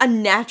 that is a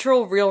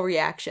natural, real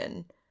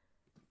reaction.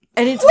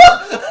 And it's...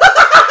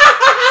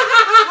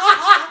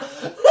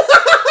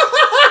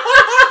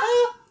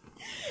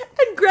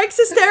 And Greg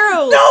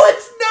Sestero... No,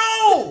 it's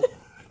no!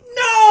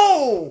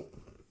 No!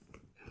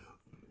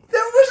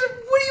 That wasn't...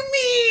 What do you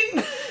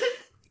mean?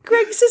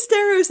 Greg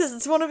Sestero says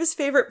it's one of his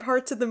favorite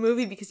parts of the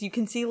movie because you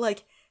can see,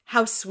 like,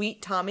 how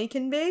sweet Tommy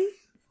can be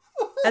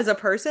as a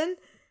person.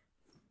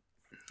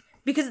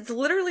 Because it's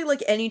literally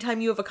like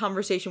anytime you have a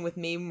conversation with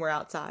me when we're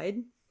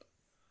outside.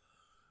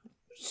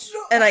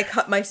 And I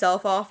cut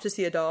myself off to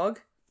see a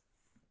dog.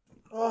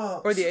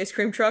 Or the ice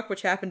cream truck,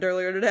 which happened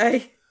earlier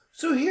today.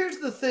 So here's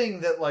the thing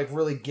that, like,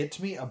 really gets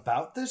me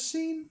about this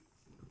scene.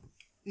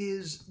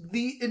 Is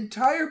the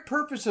entire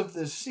purpose of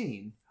this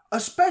scene,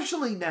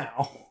 especially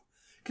now,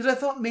 because I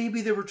thought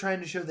maybe they were trying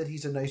to show that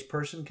he's a nice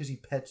person because he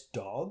pets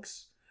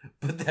dogs.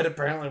 But that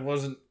apparently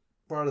wasn't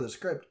part of the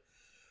script.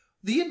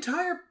 The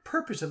entire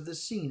purpose of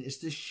this scene is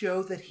to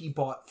show that he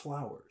bought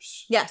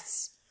flowers.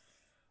 Yes.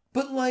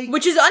 But, like...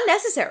 Which is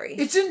unnecessary.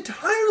 It's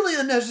entirely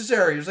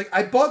unnecessary. It's like,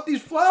 I bought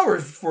these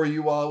flowers for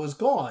you while I was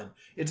gone.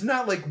 It's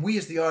not like we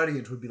as the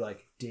audience would be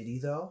like, did he,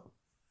 though?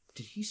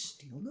 Did he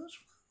steal those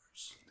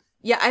flowers?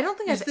 Yeah, I don't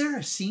think Is there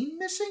a scene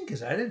missing?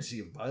 Because I didn't see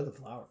him buy the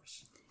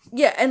flowers.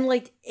 Yeah, and,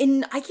 like,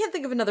 I can't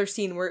think of another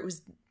scene where it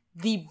was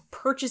the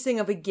purchasing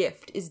of a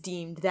gift is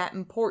deemed that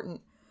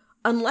important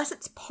unless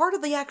it's part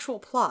of the actual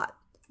plot.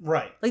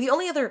 Right. Like, the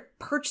only other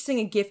purchasing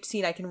a gift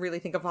scene I can really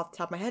think of off the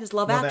top of my head is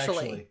Love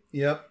Actually.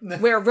 Yep.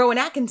 Where Rowan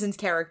Atkinson's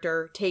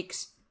character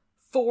takes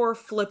 4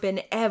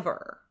 flippin'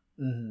 ever.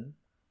 Mm-hmm.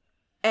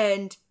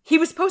 And he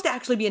was supposed to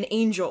actually be an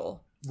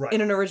angel Right.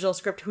 in an original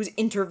script who's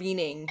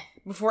intervening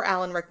before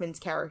Alan Rickman's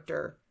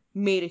character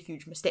made a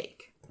huge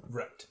mistake.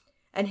 Right.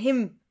 And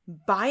him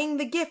buying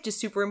the gift is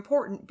super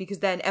important because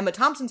then Emma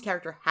Thompson's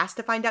character has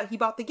to find out he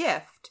bought the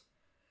gift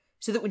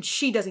so that when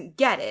she doesn't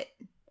get it,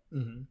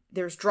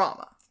 there's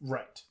drama.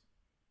 Right.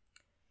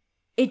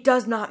 It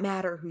does not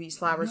matter who these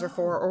flowers are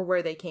for or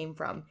where they came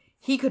from.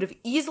 He could have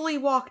easily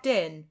walked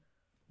in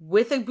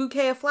with a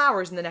bouquet of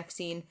flowers in the next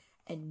scene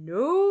and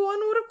no one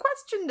would have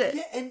questioned it.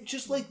 Yeah, and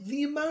just like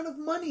the amount of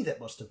money that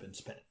must have been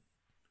spent.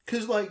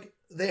 Because, like,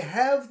 they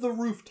have the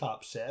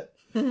rooftop set,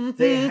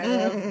 they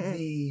have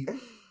the...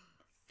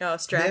 Oh,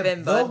 strap they have in,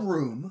 the bud.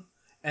 room,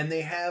 and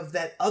they have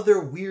that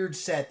other weird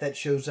set that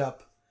shows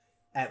up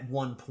at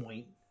one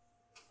point.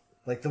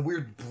 Like the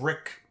weird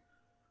brick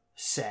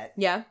set.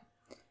 Yeah.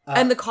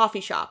 And the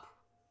coffee shop.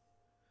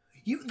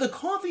 The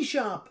coffee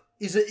shop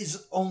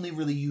is only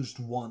really used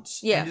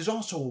once. Yeah. And there's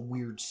also a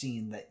weird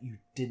scene that you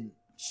didn't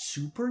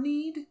super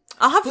need.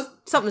 I'll have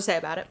something to say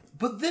about it.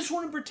 But this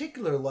one in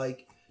particular,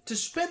 like, to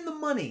spend the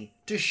money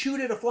to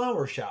shoot at a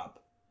flower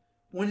shop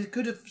when it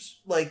could have,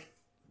 like,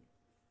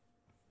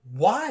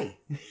 why?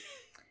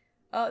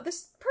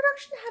 This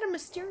production had a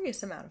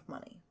mysterious amount of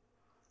money.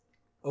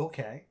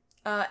 Okay.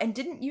 And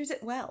didn't use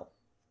it well.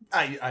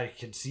 I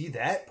can see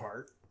that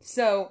part.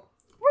 So,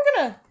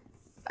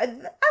 I'm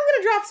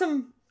gonna drop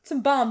some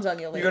bombs on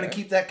you later. You're gonna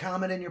keep that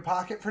comment in your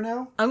pocket for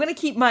now? I'm gonna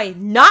keep my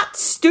not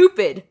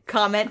stupid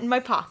comment in my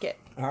pocket.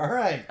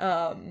 Alright.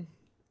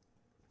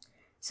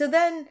 So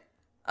then,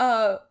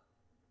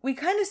 we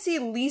kind of see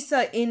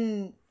Lisa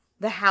in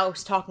the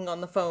house talking on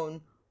the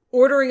phone,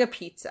 ordering a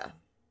pizza.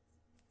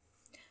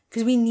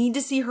 Because we need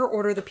to see her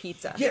order the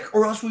pizza. Yeah,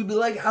 or else we'd be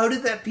like, how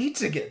did that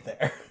pizza get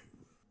there?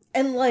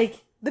 And,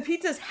 like, the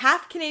pizza's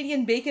half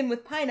Canadian bacon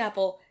with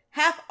pineapple,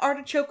 half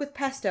artichoke with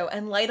pesto,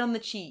 and light on the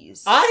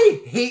cheese.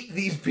 I hate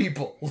these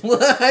people.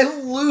 I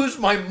lose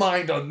my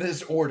mind on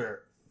this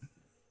order.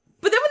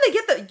 But then when they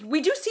get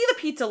we do see the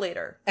pizza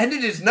later. And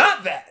it is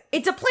not that.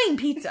 It's a plain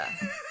pizza.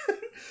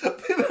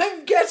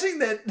 I'm guessing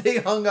that they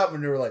hung up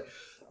and they were like,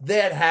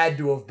 that had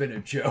to have been a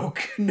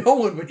joke. No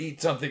one would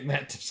eat something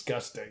that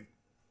disgusting.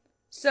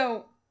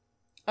 So,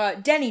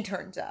 Denny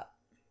turns up.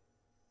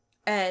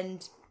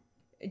 And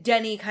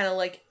Denny kind of,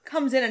 like,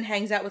 comes in and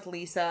hangs out with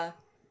Lisa.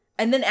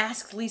 And then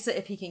asks Lisa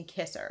if he can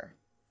kiss her.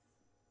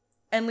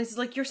 And Lisa's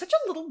like, you're such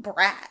a little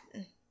brat.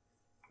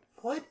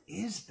 What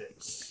is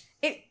this?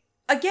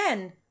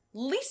 Again,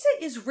 Lisa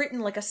is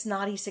written like a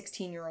snotty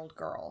 16-year-old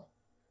girl.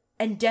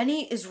 And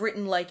Denny is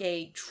written like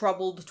a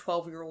troubled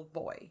 12-year-old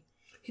boy.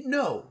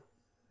 No.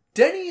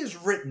 Denny is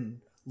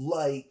written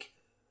like...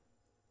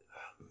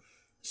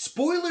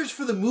 Spoilers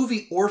for the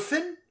movie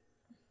Orphan?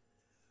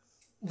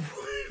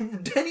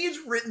 Denny is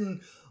written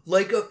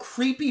like a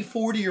creepy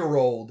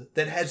 40-year-old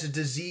that has a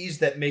disease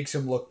that makes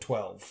him look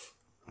 12.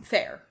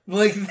 Fair.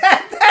 Like,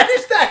 that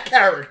is that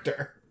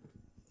character.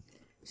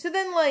 So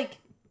then, like,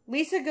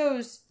 Lisa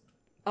goes,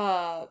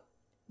 Johnny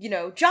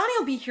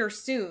will be here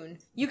soon.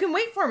 You can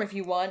wait for him if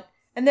you want.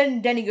 And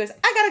then Denny goes,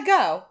 I gotta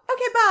go.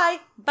 Okay, bye.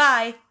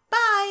 Bye.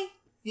 Bye.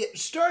 Yeah,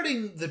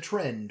 starting the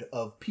trend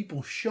of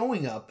people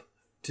showing up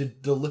to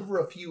deliver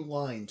a few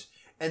lines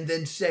and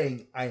then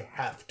saying, I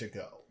have to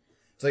go.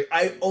 It's like,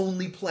 I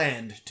only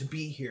planned to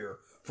be here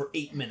for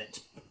 8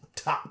 minutes.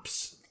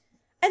 Tops.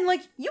 And,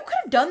 like, you could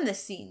have done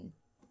this scene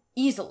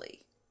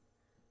easily.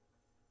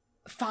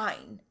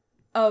 Fine.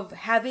 Of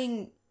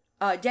having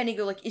Denny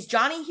go, like, is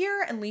Johnny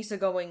here? And Lisa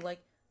going,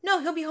 like, no,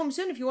 he'll be home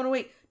soon if you want to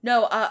wait.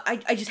 No,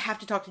 I just have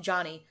to talk to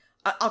Johnny.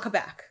 I'll come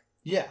back.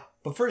 Yeah,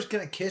 but first, can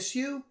I kiss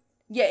you?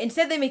 Yeah,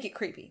 instead they make it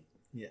creepy.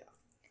 Yeah.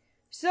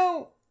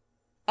 So,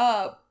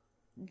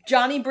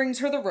 Johnny brings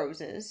her the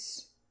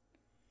roses,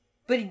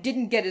 but he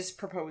didn't get his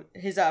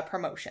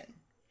promotion.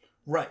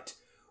 Right.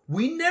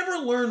 We never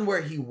learn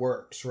where he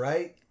works,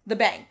 right? The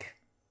bank.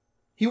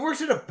 He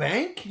works at a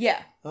bank?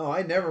 Yeah. Oh,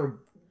 I never...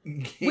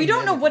 We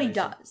don't know what he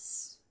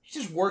does. He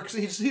just works.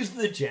 He's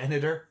the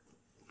janitor.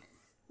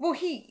 Well,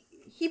 he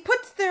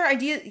puts their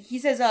idea... He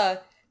says,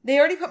 they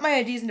already put my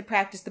ideas into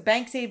practice. The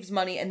bank saves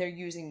money and they're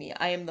using me.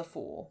 I am the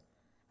fool.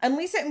 And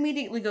Lisa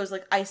immediately goes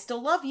like, I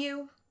still love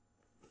you.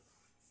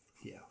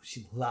 Yeah,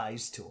 she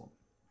lies to him.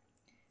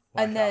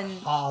 And then... a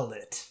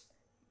harlot.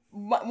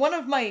 One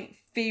of my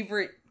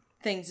favorite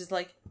things is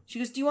like, she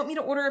goes, do you want me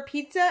to order a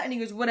pizza? And he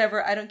goes,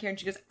 whatever, I don't care. And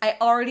she goes, I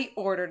already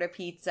ordered a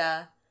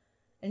pizza.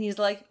 And he's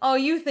like, oh,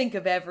 you think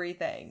of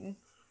everything.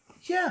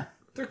 Yeah,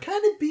 they're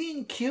kind of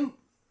being cute.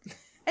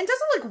 And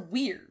doesn't look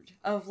weird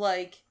of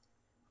like,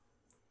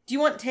 do you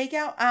want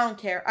takeout? I don't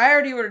care. I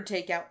already ordered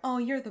takeout. Oh,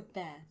 you're the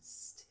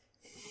best.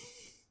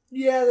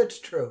 Yeah, that's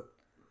true.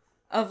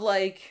 Of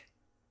like,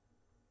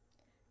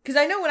 because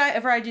I know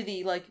whenever I do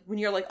the, like, when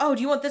you're like, oh,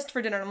 do you want this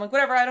for dinner? And I'm like,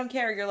 whatever, I don't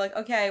care. You're like,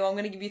 okay, well, I'm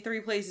going to give you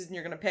 3 places and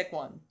you're going to pick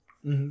one.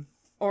 Mm-hmm.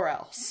 Or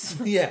else.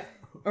 Yeah.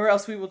 Or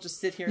else we will just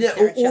sit here and Yeah,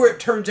 stare at each or other. it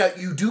turns out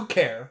you do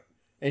care,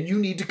 and you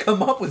need to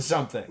come up with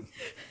something.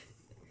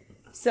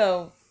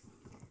 So,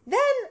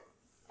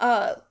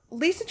 then,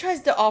 Lisa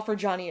tries to offer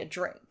Johnny a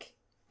drink.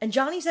 And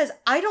Johnny says,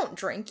 I don't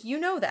drink, you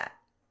know that.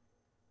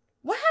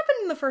 What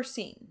happened in the first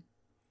scene?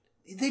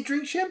 They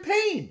drink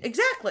champagne.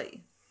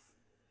 Exactly.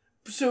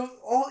 So,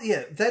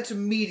 that's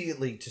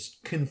immediately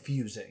just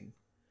confusing.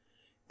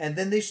 And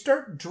then they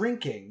start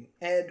drinking,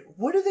 and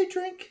what do they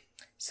drink?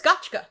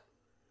 Scotchka.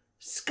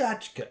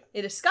 Scotchka.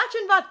 It is scotch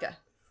and vodka.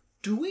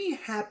 Do we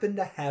happen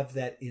to have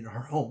that in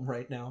our home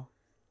right now?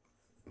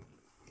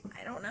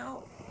 I don't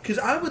know. Because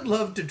I would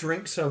love to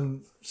drink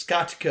some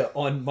Scotchka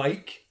on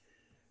mic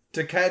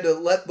to kind of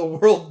let the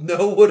world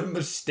know what a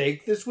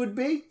mistake this would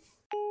be.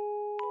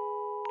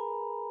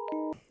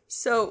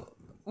 So,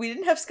 we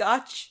didn't have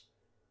scotch,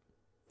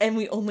 and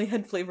we only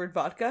had flavored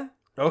vodka.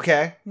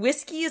 Okay.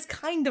 Whiskey is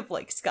kind of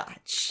like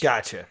scotch.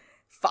 Gotcha.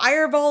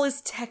 Fireball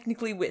is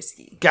technically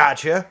whiskey.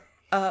 Gotcha.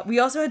 We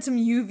also had some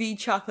UV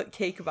chocolate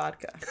cake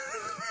vodka.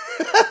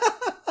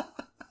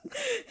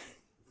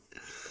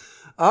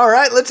 All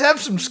right, let's have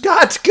some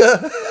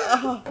Scotchka.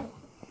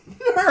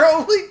 Our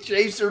only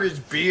chaser is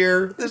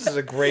beer. This is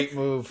a great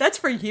move. That's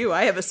for you.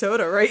 I have a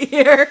soda right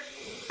here.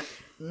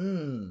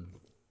 To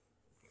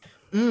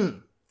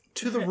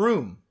the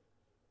room.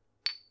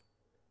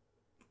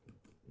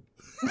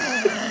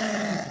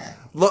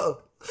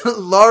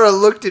 Laura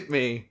looked at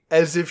me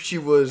as if she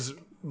was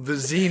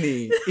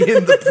Vizzini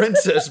in The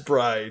Princess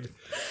Bride,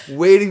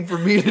 waiting for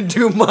me to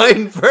do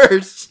mine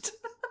first.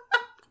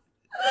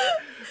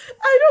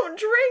 I don't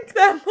drink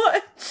that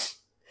much.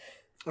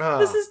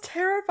 This is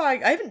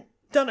terrifying. I haven't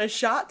done a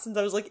shot since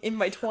I was like in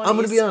my 20s. I'm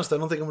going to be honest, I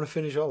don't think I'm going to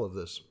finish all of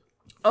this.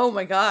 Oh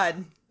my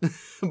god.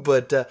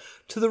 But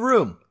to the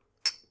room.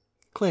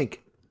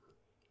 Clink.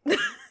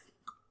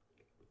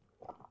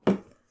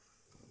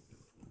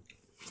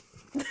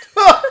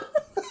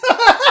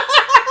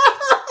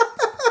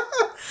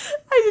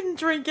 I didn't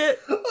drink it.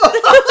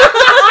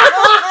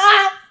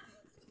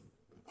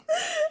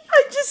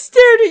 I just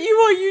stared at you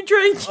while you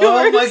drank yours.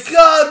 Oh my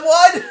god,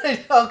 what?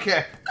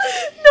 Okay.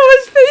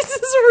 Noah's face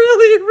is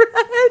really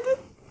red.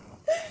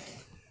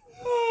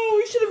 Oh,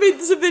 we should have made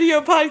this a video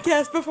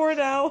podcast before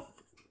now.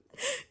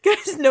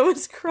 Guys,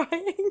 Noah's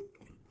crying.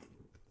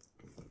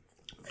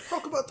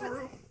 Talk about the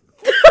room.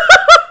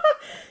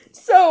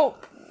 So,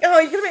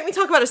 you're gonna make me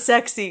talk about a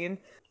sex scene.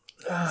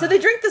 So they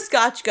drink the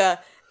scotchka,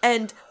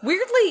 and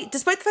weirdly,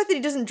 despite the fact that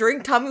he doesn't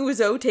drink, Tommy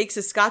Wiseau takes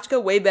his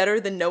scotchka way better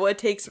than Noah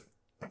takes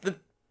the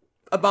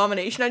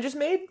abomination I just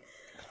made.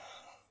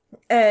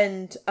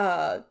 And,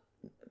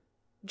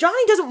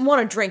 Johnny doesn't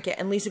want to drink it,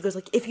 and Lisa goes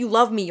like, if you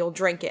love me, you'll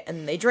drink it,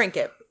 and they drink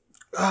it.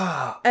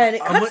 And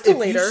it cuts to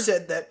later. If you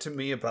said that to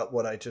me about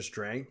what I just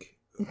drank,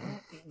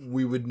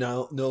 we would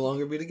no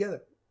longer be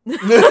together. Do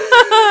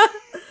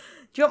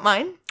you want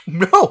mine?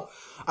 No,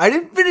 I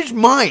didn't finish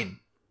mine.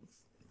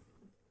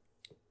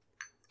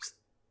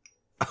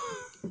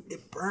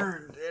 It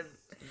burned.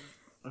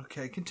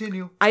 Okay,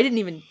 continue. I didn't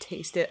even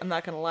taste it. I'm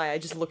not gonna lie. I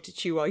just looked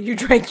at you while you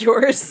drank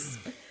yours.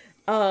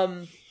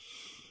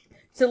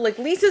 So, like,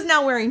 Lisa's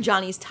now wearing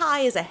Johnny's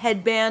tie as a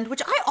headband,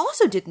 which I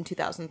also did in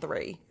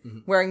 2003.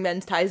 Wearing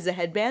men's ties as a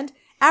headband.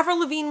 Avril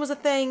Lavigne was a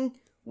thing.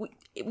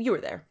 You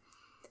were there.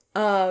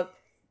 And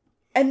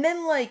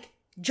then, like,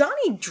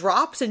 Johnny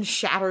drops and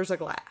shatters a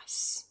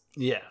glass.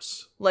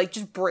 Yes. Like,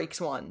 just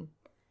breaks one.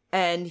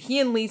 And he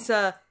and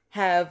Lisa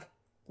have,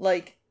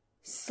 like,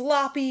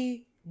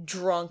 sloppy,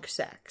 drunk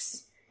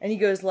sex. And he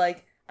goes,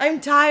 like,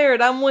 I'm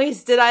tired, I'm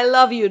wasted, I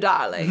love you,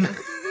 darling.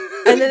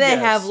 And then they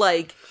have,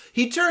 like...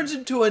 He turns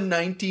into a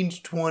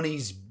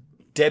 1920s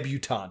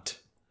debutante.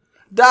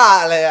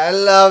 Darling, I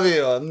love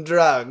you, I'm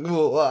drunk.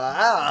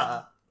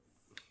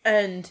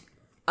 And,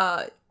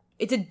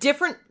 it's a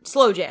different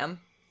slow jam.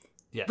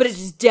 Yes. But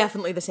it's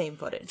definitely the same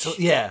footage. So,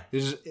 yeah.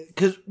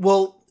 Because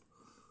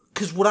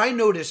what I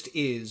noticed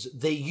is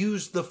they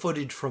used the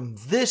footage from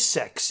this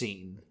sex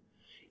scene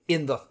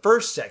in the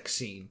first sex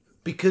scene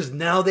because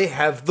now they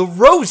have the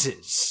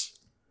roses.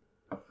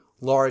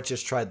 Laura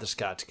just tried the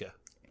Scotchka.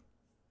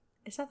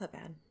 It's not that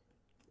bad.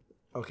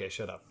 Okay,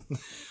 shut up.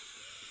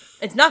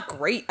 It's not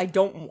great. I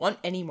don't want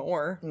any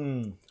more.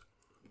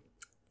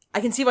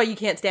 I can see why you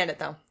can't stand it,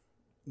 though.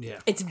 Yeah.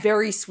 It's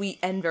very sweet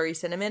and very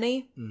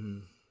cinnamony.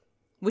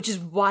 Which is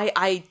why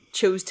I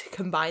chose to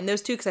combine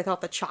those two, because I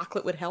thought the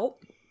chocolate would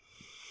help.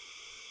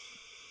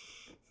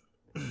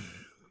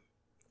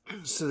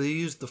 So they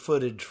used the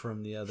footage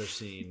from the other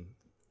scene,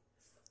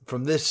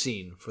 from this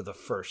scene, for the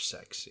first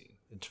sex scene.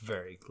 It's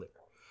very clear.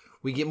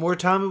 We get more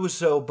Tommy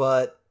Wiseau,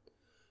 but...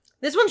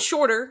 This one's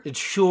shorter. It's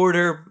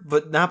shorter,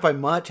 but not by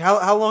much.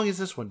 How long is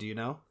this one, do you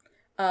know?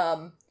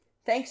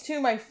 Thanks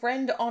to my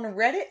friend on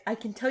Reddit, I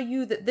can tell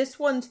you that this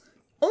one's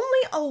only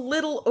a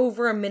little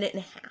over a minute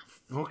and a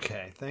half.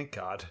 Okay, thank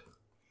God.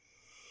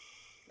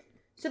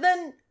 So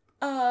then,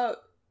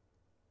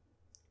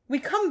 we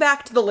come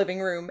back to the living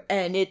room,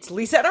 and it's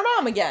Lisa and her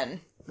mom again.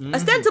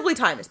 Ostensibly,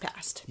 time has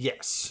passed.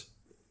 Yes.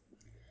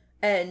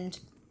 And,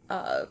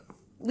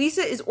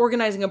 Lisa is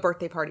organizing a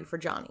birthday party for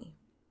Johnny.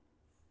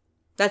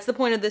 That's the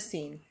point of this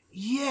scene.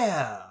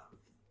 Yeah.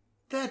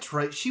 That's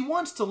right. She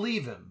wants to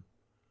leave him.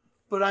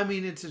 But I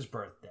mean, it's his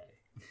birthday.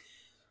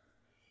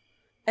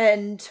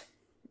 And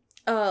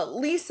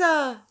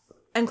Lisa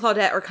and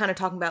Claudette are kind of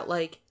talking about,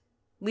 like,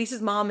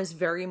 Lisa's mom is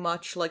very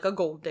much like a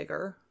gold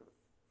digger.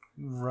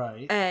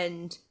 Right.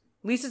 And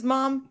Lisa's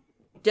mom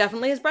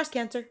definitely has breast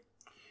cancer.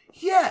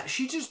 Yeah,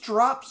 she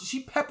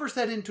peppers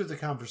that into the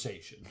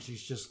conversation.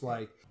 She's just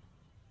like,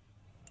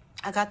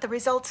 I got the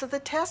results of the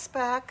test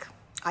back.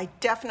 I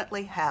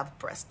definitely have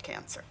breast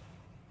cancer.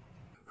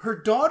 her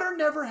daughter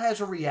never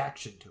has a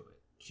reaction to it.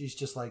 She's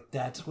just like,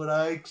 that's what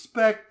I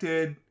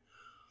expected.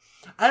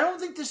 I don't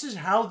think this is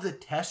how the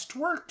test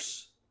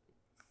works.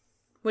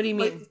 What do you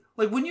mean?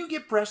 Like when you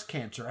get breast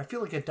cancer, I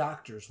feel like a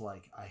doctor's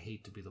like, I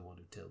hate to be the one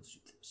who tells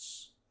you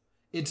this.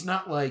 It's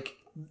not like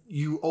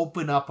you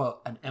open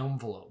up an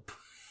envelope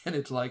and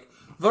it's like,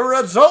 the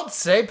results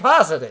say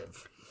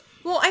positive.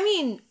 Well, I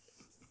mean,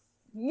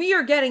 we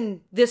are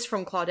getting this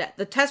from Claudette.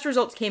 The test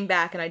results came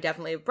back and I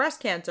definitely have breast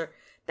cancer.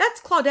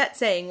 That's Claudette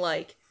saying,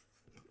 like,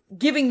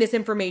 giving this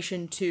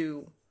information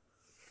to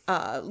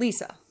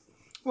Lisa.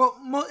 Well,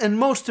 and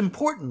most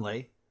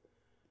importantly,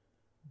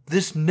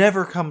 this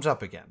never comes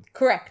up again.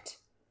 Correct.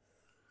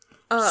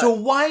 So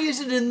why is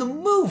it in the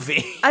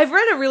movie? I've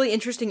read a really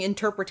interesting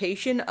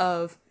interpretation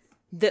of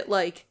that,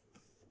 like,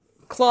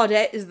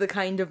 Claudette is the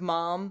kind of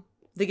mom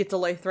that gets a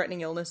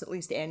life-threatening illness at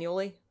least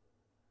annually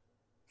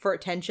for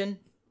attention.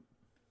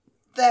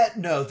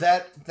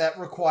 That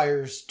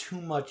requires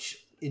too much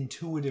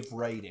intuitive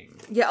writing.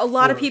 Yeah, a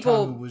lot of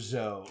people Tommy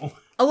Wiseau.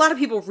 A lot of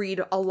people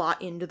read a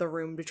lot into The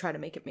Room to try to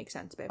make it make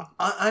sense, babe.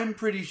 I'm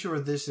pretty sure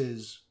this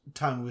is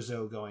Tommy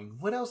Wiseau going,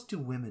 what else do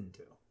women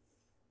do?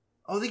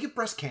 Oh, they get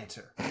breast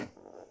cancer.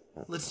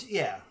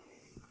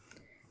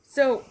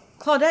 So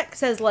Claudette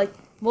says, like,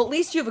 well, at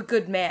least you have a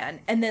good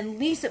man. And then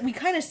Lisa, we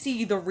kind of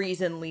see the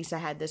reason Lisa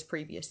had this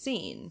previous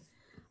scene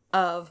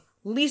of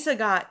Lisa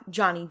got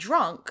Johnny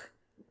drunk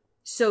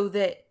so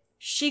that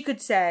she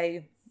could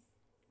say,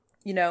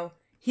 you know,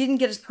 he didn't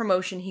get his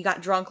promotion. He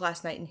got drunk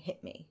last night and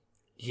hit me.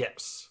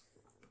 Yes.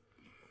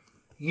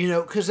 You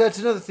know, because that's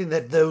another thing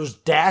that those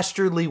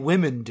dastardly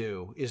women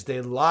do, is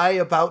they lie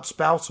about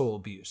spousal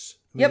abuse.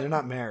 I mean, They're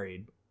not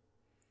married.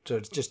 So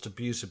it's just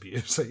abuse,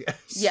 I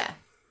guess. Yeah.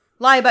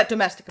 Lie about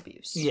domestic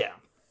abuse. Yeah.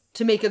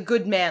 To make a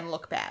good man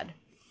look bad.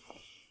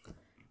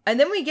 And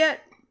then we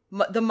get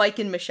the Mike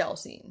and Michelle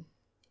scene.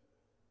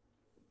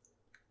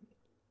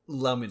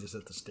 Allow me to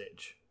set the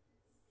stage.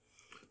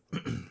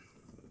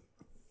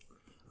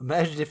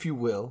 Imagine, if you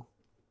will,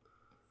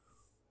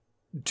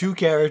 two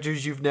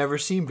characters you've never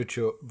seen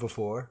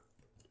before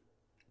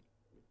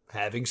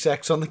having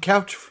sex on the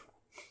couch.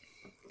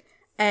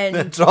 And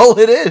that's all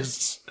it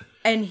is.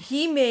 And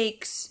he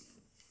makes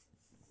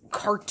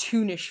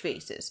cartoonish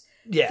faces.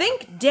 Yeah.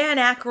 Think Dan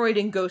Aykroyd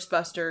in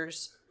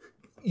Ghostbusters.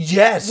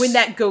 Yes. When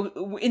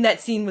in that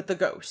scene with the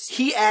ghost.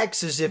 He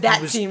acts as if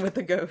scene with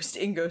the ghost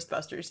in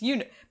Ghostbusters.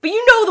 But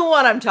you know the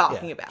one I'm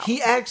talking about.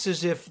 He acts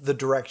as if the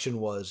direction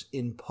was,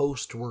 in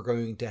post, we're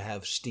going to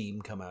have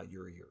steam come out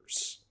your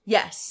ears.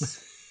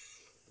 Yes.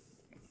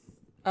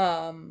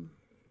 And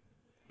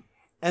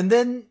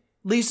then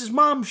Lisa's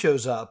mom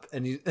shows up,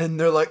 and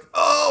they're like,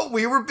 oh,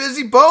 we were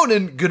busy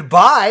boning,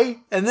 goodbye.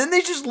 And then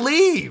they just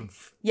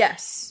leave.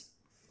 Yes.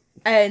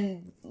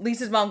 And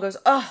Lisa's mom goes,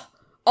 oh,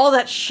 all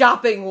that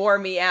shopping wore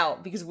me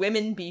out, because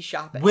women be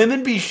shopping.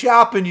 Women be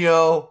shopping,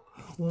 yo.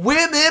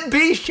 Women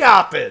be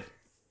shopping.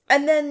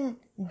 And then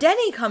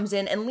Denny comes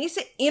in, and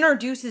Lisa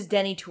introduces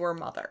Denny to her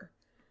mother.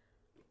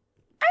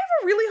 I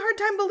have a really hard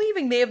time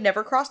believing they have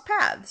never crossed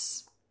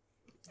paths.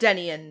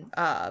 Denny and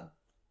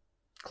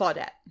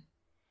Claudette.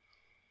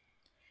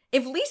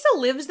 If Lisa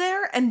lives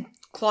there and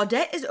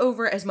Claudette is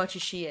over as much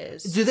as she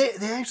is... Do they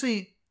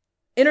actually...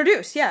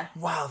 Introduce, yeah.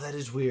 Wow, that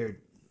is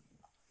weird.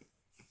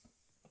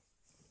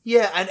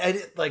 Yeah,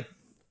 I like,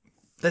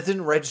 that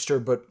didn't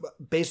register, but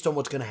based on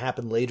what's going to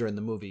happen later in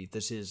the movie,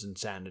 this is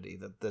insanity,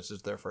 that this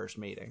is their first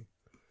meeting.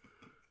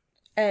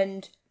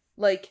 And,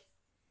 like,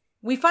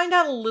 we find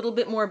out a little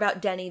bit more about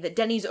Denny, that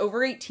Denny's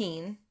over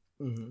 18,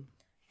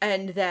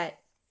 and that,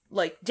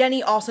 like,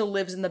 Denny also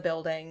lives in the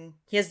building,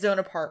 he has his own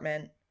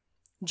apartment,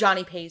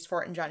 Johnny pays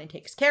for it, and Johnny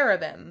takes care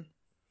of him,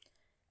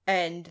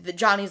 and that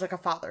Johnny's like a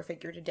father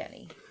figure to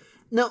Denny.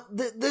 Now,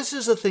 this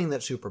is a thing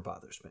that super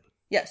bothers me.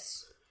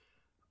 Yes.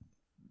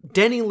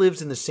 Denny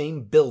lives in the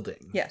same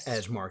building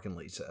as Mark and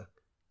Lisa.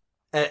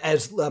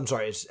 As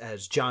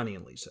Johnny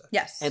and Lisa.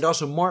 Yes. And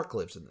also Mark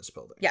lives in this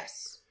building.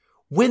 Yes.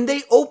 When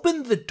they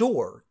open the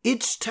door,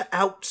 it's to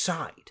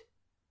outside.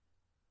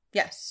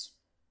 Yes.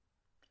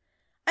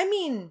 I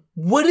mean...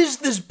 What is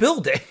this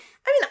building?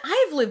 I mean,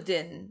 I've lived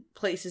in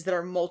places that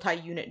are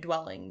multi-unit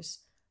dwellings,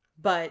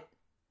 but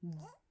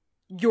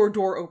your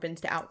door opens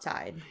to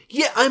outside.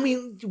 Yeah, I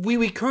mean,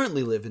 we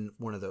currently live in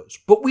one of those,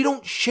 but we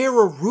don't share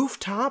a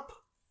rooftop.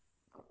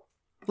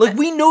 Like,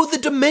 we know the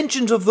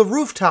dimensions of the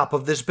rooftop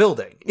of this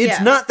building. It's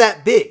not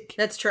that big.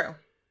 That's true.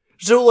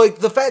 So, like,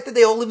 the fact that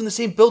they all live in the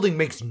same building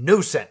makes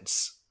no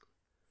sense.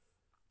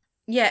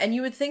 Yeah, and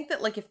you would think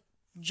that, like, if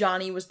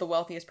Johnny was the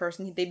wealthiest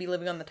person, they'd be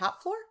living on the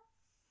top floor?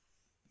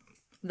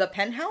 The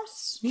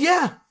penthouse?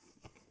 Yeah.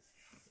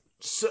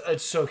 So,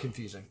 it's so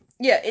confusing.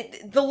 Yeah,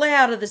 the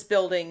layout of this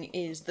building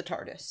is the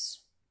TARDIS.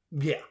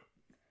 Yeah.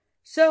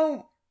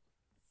 So,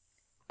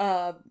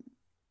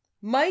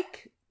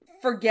 Mike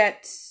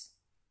forgets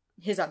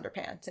his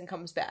underpants and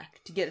comes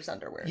back to get his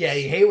underwear. Yeah,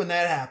 you hate when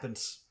that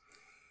happens.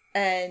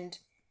 And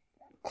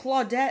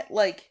Claudette,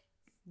 like,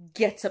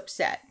 gets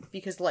upset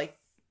because, like,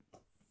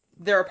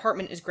 their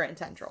apartment is Grand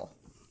Central.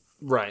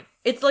 Right.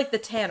 It's like the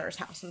Tanner's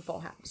house in Full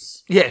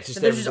House. Yeah, it's just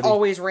so there's just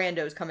always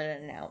randos coming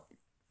in and out.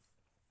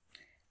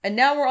 And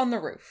now we're on the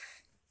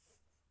roof.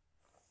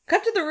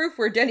 Cut to the roof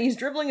where Denny's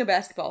dribbling a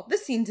basketball.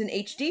 This scene's in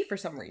HD for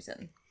some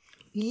reason.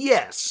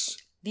 Yes.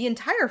 The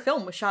entire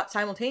film was shot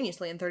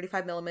simultaneously in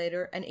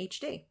 35mm and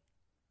HD.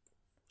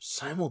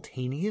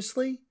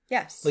 Simultaneously?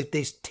 Yes. Like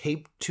they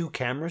taped two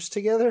cameras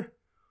together?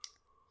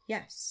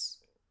 Yes.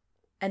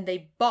 And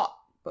they bought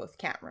both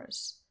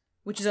cameras,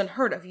 which is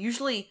unheard of.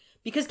 Usually,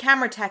 because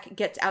camera tech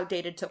gets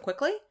outdated so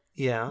quickly,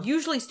 Yeah.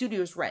 usually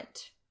studios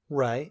rent.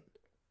 Right.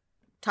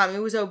 Tommy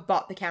Wiseau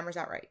bought the cameras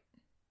outright.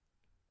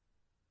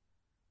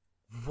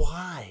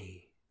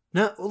 Why?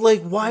 No,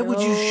 like, why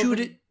would you shoot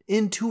it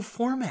in two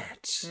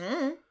formats?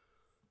 Mm.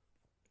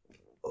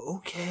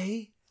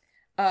 Okay.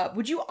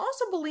 Would you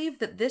also believe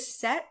that the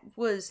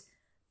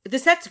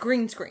set's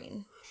green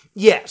screen?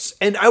 Yes,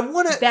 and I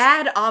want to...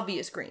 Bad,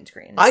 obvious green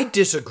screen. I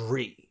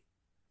disagree.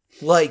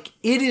 Like,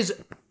 it is...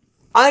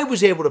 I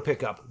was able to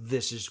pick up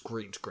this is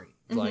green screen.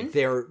 Mm-hmm. Like,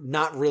 they're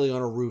not really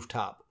on a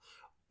rooftop.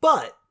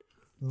 But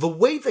the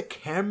way the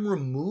camera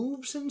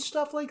moves and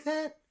stuff like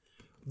that,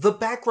 the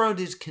background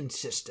is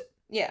consistent.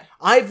 Yeah.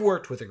 I've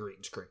worked with a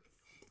green screen.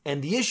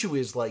 And the issue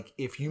is, like,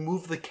 if you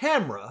move the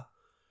camera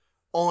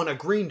on a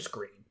green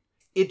screen,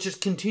 it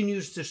just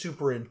continues to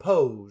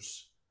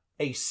superimpose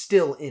a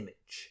still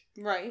image.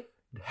 Right.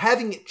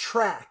 Having it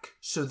track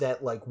so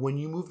that, like, when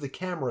you move the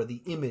camera,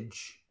 the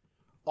image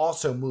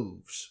also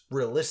moves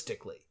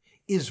realistically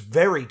is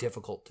very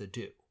difficult to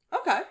do.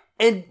 Okay.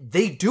 And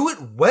they do it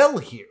well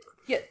here.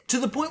 Yeah. To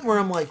the point where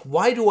I'm like,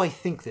 why do I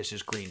think this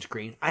is green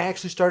screen? I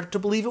actually started to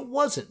believe it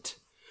wasn't.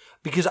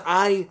 Because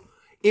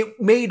it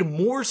made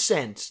more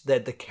sense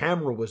that the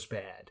camera was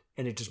bad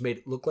and it just made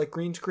it look like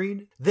green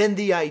screen than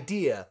the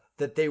idea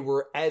that they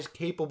were as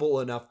capable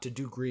enough to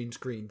do green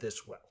screen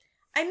this well.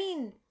 I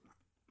mean,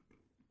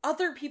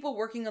 other people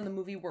working on the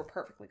movie were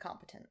perfectly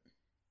competent.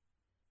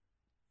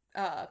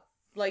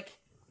 Like,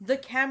 the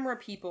camera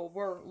people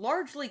were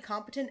largely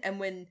competent, and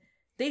when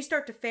they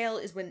start to fail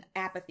is when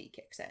apathy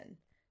kicks in.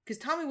 Because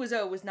Tommy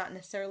Wiseau was not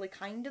necessarily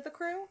kind to the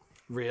crew.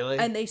 Really?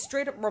 And they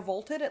straight up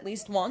revolted at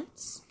least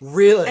once.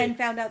 Really? And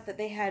found out that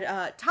they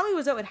had, Tommy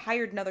Wiseau had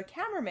hired another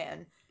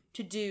cameraman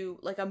to do,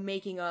 like, a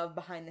making of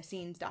behind the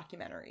scenes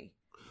documentary.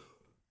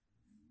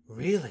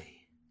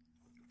 Really?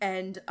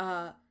 And,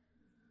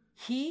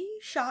 he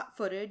shot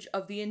footage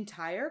of the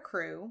entire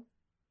crew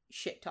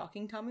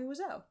shit-talking Tommy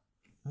Wiseau.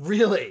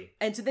 Really?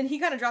 And so then he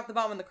kind of dropped the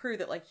bomb on the crew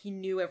that, like, he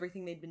knew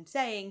everything they'd been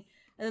saying,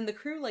 and then the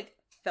crew, like,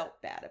 felt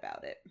bad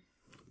about it.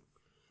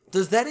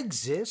 Does that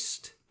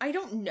exist? I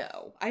don't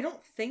know. I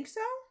don't think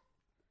so.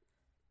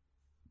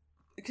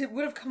 Because it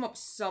would have come up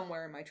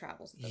somewhere in my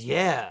travels.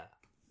 Yeah.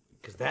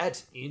 Because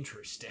that's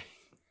interesting.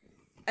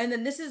 And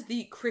then this is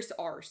the Chris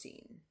R.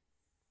 scene.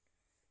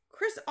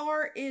 Chris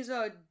R. is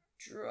a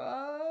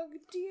drug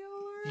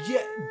dealer?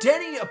 Yeah,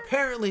 Denny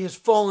apparently has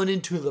fallen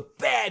into the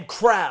bad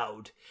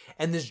crowd,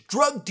 and this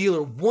drug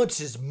dealer wants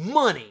his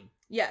money.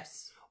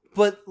 Yes.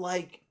 But,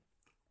 like,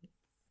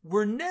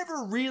 we're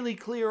never really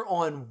clear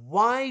on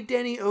why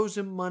Denny owes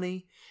him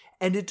money,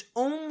 and it's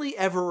only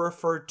ever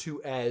referred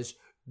to as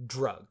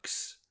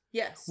drugs.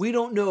 Yes. We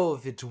don't know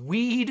if it's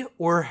weed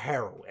or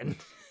heroin.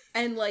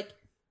 And, like,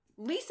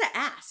 Lisa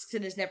asks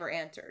and is never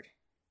answered.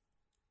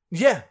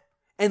 Yeah.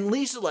 And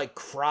Lisa, like,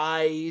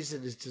 cries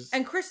and is just...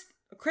 And Chris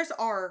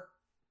R.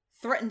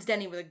 threatens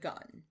Denny with a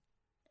gun.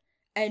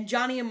 And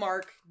Johnny and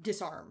Mark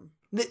disarm.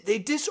 They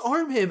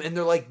disarm him and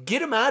they're like,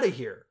 get him out of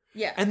here.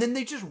 Yeah. And then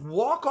they just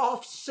walk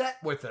off set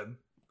with him.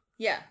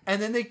 Yeah.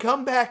 And then they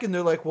come back and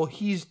they're like, well,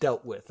 he's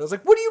dealt with. I was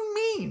like, what do you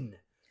mean?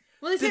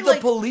 Well, did the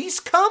police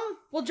come?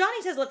 Well,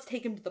 Johnny says, let's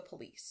take him to the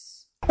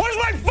police. Where's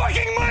my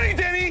fucking money,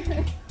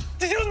 Denny?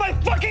 Did you lose my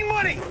fucking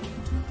money?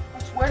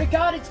 Swear to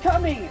God, it's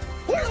coming.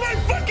 Where's my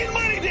fucking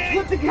money, Danny?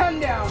 Put the gun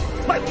down.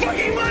 My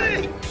fucking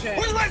money!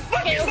 Where's my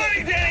fucking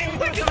money, Danny?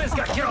 Look at this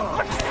guy. Get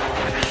on.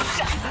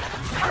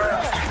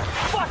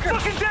 Fucker.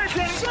 Fucking dead,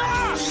 Danny. Shut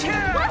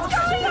up. What's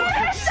going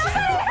on?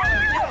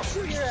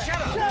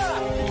 Shut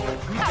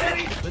up.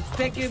 Danny. Let's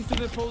take him to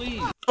the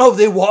police. Oh,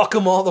 they walk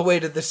him all the way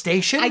to the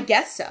station? I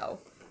guess so.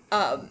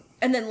 And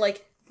then,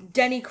 like,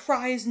 Denny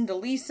cries into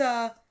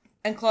Lisa,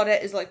 and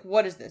Claudette is like,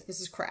 what is this? This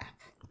is crap.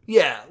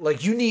 Yeah,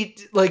 like, you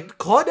need... Like,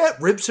 Claudette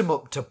rips him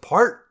up to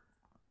part.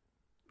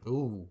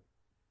 Ooh.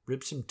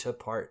 Rips him to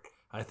part.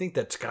 I think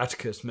that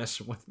Scotchka's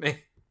messing with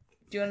me.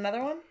 Do you want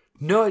another one?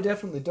 No, I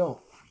definitely don't.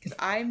 Because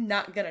I'm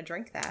not going to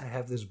drink that. I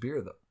have this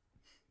beer, though.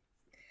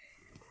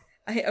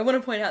 I want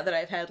to point out that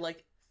I've had,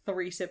 like,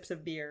 3 sips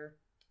of beer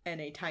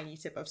and a tiny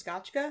sip of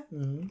scotchka.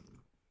 Mm-hmm.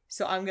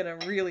 So I'm gonna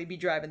really be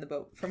driving the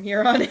boat from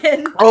here on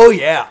in. Oh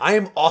yeah, I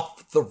am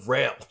off the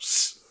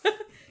rails.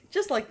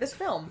 Just like this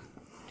film.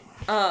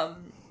 I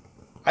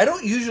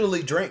don't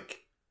usually drink.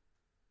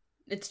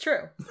 It's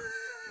true.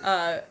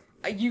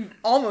 You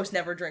almost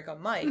never drink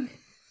on mic.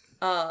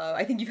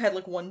 I think you've had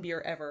like one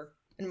beer ever,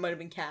 and it might have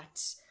been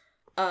Cat's.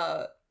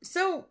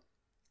 So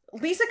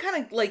Lisa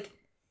kind of like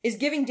is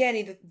giving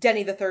Denny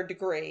the third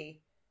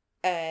degree,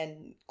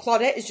 and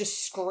Claudette is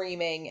just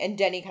screaming, and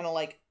Denny kind of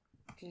like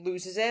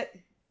loses it,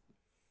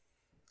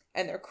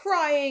 and they're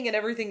crying and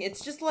everything.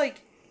 It's just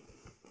like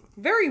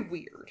very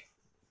weird.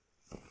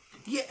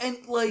 Yeah,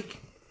 and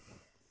like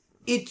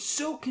it's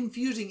so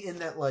confusing in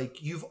that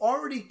like you've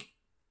already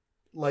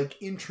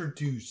like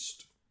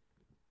introduced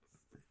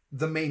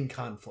the main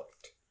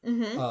conflict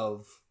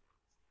of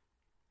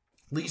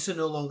Lisa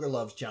no longer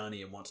loves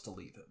Johnny and wants to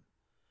leave him.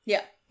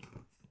 Yeah.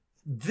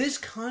 This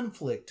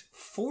conflict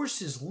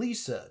forces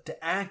Lisa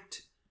to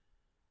act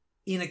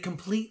in a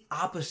complete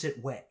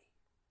opposite way.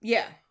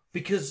 Yeah.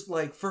 Because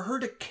like for her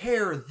to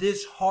care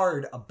this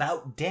hard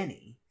about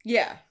Denny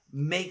Yeah.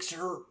 makes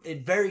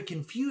it very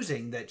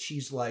confusing that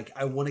she's like,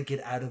 I want to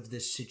get out of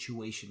this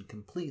situation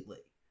completely.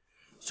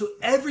 So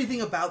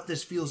everything about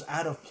this feels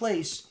out of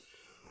place,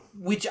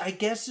 which I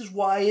guess is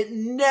why it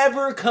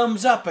never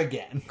comes up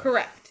again.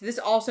 Correct. This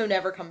also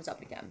never comes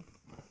up again.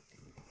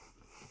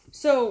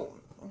 So,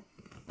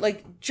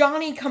 like,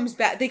 Johnny comes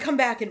back. They come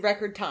back in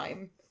record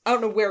time. I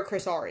don't know where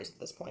Chris R is at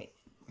this point.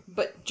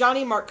 But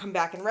Johnny and Mark come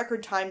back in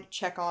record time to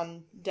check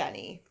on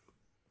Denny.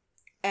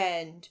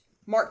 And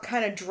Mark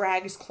kind of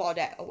drags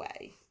Claudette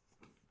away.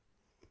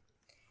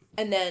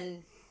 And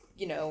then,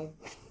 you know,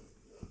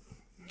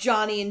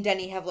 Johnny and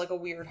Denny have like a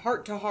weird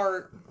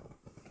heart-to-heart.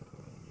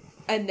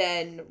 And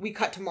then we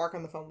cut to Mark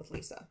on the phone with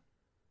Lisa.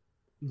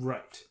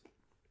 Right.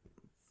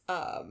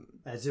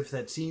 As if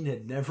that scene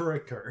had never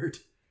occurred.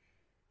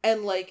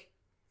 And like,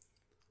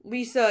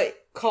 Lisa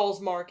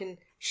calls Mark and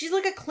she's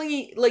like a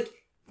clingy, like,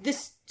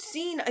 this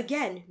scene,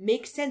 again,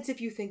 makes sense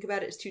if you think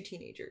about it as two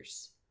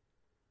teenagers.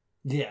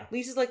 Yeah.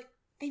 Lisa's like,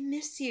 I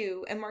miss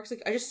you. And Mark's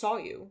like, I just saw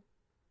you.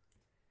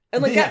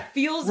 And like, Yeah. that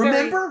feels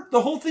Remember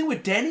the whole thing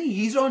with Denny?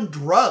 He's on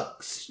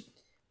drugs.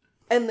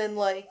 And then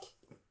like,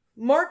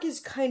 Mark is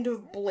kind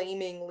of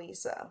blaming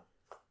Lisa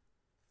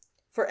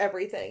for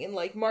everything. And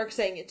like, Mark's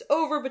saying it's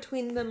over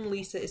between them.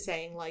 Lisa is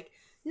saying like,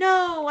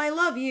 no, I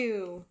love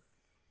you.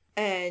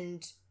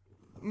 And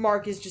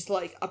Mark is just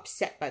like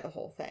upset by the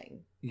whole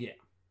thing. Yeah.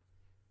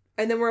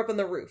 And then we're up on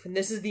the roof, and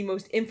this is the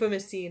most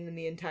infamous scene in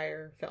the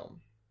entire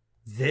film.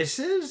 This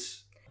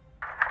is?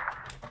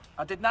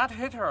 I did not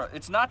hit her.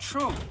 It's not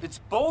true. It's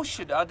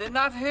bullshit. I did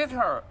not hit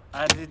her.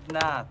 I did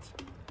not.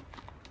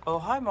 Oh,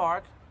 hi,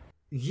 Mark.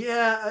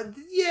 Yeah,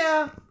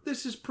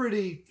 this is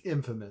pretty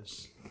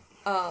infamous.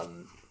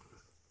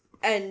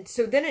 And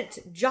so then it's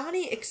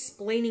Johnny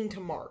explaining to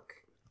Mark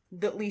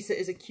that Lisa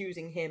is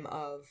accusing him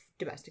of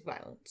domestic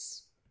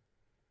violence.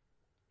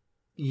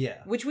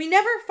 Yeah. Which we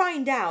never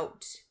find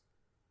out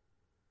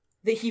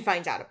that he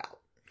finds out about.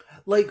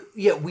 Like,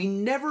 yeah, we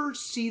never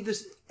see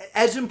this.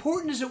 As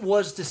important as it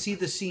was to see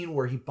the scene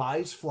where he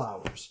buys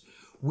flowers,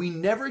 we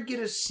never get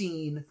a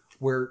scene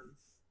where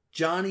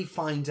Johnny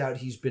finds out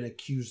he's been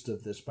accused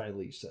of this by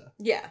Lisa.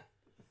 Yeah.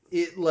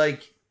 It,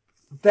 like,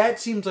 that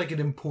seems like an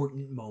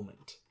important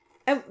moment.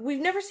 And we've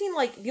never seen,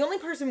 like, the only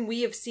person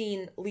we have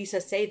seen Lisa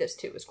say this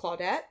to is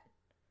Claudette.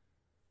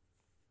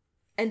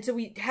 And so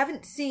we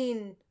haven't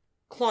seen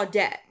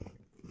Claudette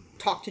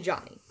talk to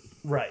Johnny.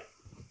 Right.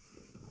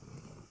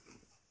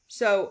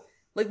 So,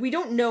 like, we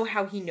don't know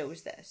how he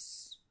knows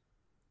this.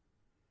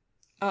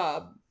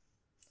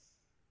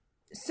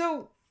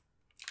 So,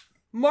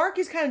 Mark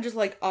is kind of just,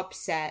 like,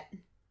 upset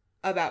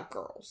about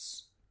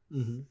girls.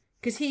 Mm-hmm.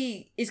 Because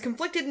he is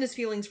conflicted in his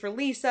feelings for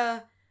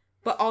Lisa,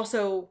 but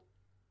also,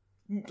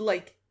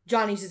 like,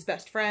 Johnny's his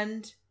best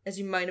friend, as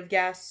you might have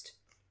guessed.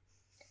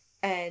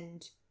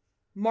 And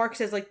Mark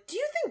says, like, do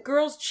you think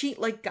girls cheat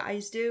like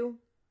guys do?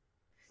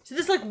 So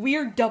this, like,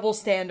 weird double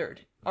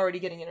standard already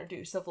getting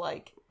introduced of,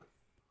 like,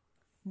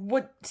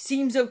 what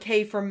seems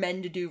okay for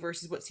men to do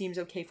versus what seems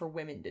okay for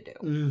women to do.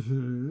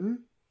 Mm-hmm.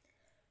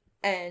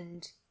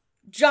 And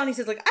Johnny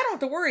says, like, I don't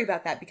have to worry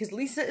about that because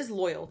Lisa is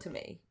loyal to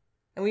me.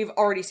 And we've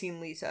already seen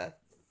Lisa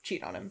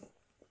cheat on him.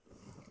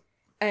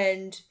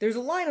 And there's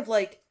a line of,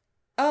 like,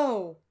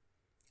 oh,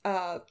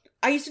 I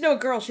used to know a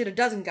girl, she had a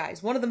dozen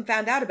guys. One of them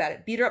found out about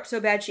it, beat her up so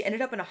bad she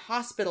ended up in a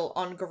hospital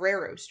on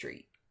Guerrero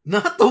Street.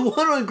 Not the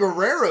one on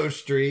Guerrero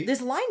Street.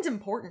 This line's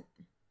important.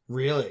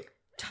 Really?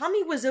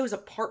 Tommy Wiseau's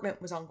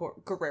apartment was on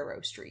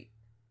Guerrero Street.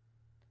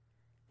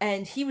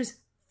 And he was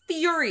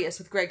furious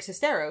with Greg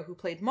Sestero, who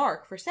played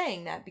Mark, for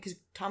saying that, because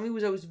Tommy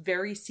Wiseau was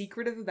very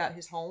secretive about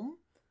his home.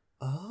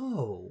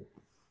 Oh.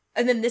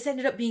 And then this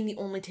ended up being the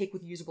only take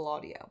with usable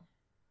audio.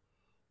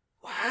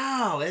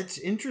 Wow, that's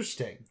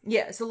interesting.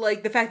 Yeah, so,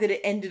 like, the fact that it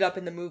ended up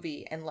in the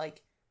movie, and,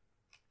 like,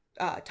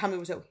 Tommy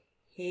Wiseau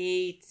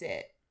hates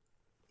it.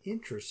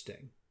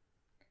 Interesting.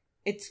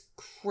 It's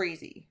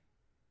crazy.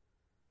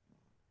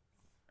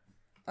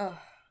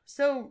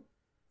 So,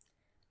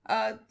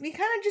 we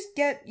kind of just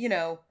get,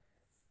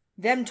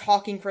 them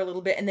talking for a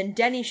little bit, and then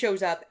Denny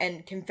shows up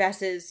and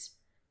confesses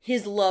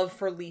his love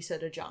for Lisa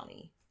to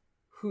Johnny,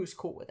 who's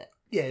cool with it.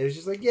 Yeah, it was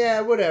just like, yeah,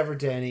 whatever,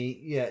 Denny.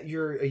 Yeah,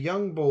 you're a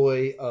young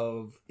boy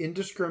of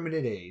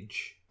indiscriminate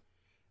age,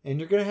 and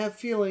you're going to have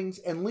feelings,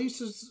 and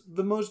Lisa's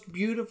the most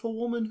beautiful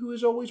woman who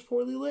is always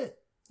poorly lit.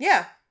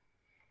 Yeah.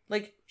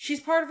 Like, she's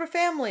part of a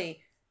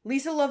family.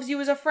 Lisa loves you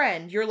as a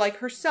friend. You're like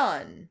her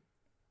son.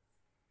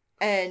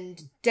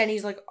 And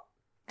Denny's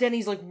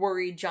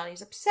worried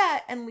Johnny's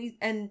upset, and you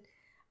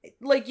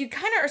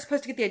kind of are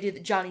supposed to get the idea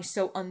that Johnny's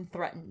so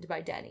unthreatened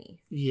by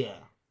Denny. Yeah.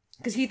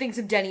 Because he thinks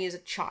of Denny as a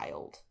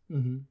child.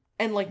 Mm-hmm.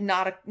 And,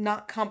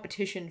 not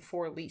competition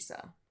for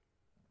Lisa.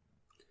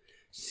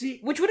 See,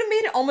 which would have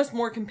made it almost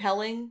more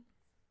compelling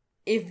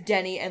if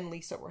Denny and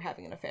Lisa were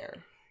having an affair.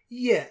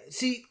 Yeah,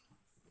 see,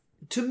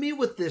 to me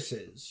what this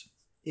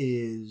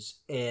is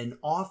an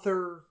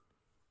author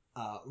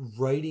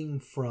writing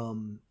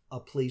from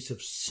a place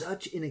of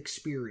such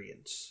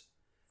inexperience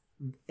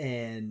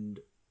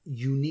and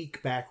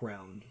unique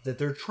background that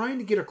they're trying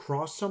to get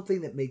across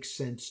something that makes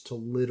sense to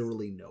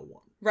literally no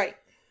one. Right.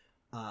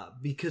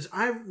 Because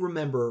I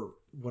remember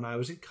when I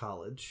was in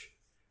college,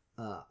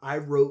 I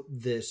wrote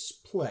this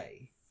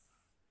play.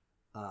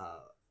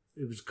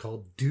 It was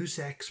called Deus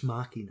Ex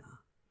Machina.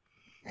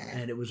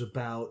 And it was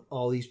about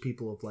all these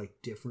people of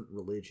different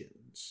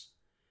religions.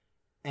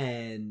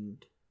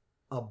 And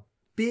a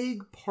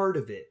big part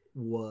of it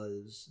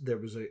was there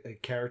was a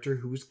character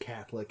who was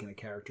Catholic and a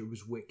character who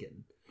was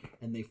Wiccan.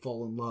 And they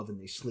fall in love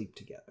and they sleep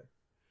together.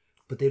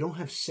 But they don't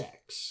have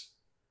sex.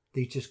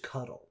 They just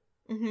cuddle.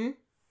 Mm-hmm.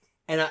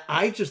 And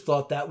I just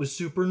thought that was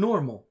super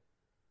normal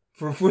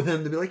for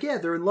them to be like, yeah,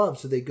 they're in love.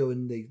 So they go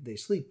and they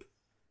sleep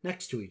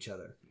next to each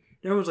other.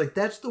 And everyone's like,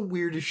 that's the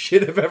weirdest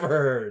shit I've ever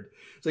heard.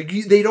 It's like,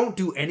 they don't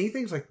do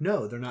anything? It's like,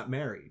 no, they're not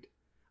married.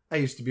 I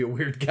used to be a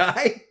weird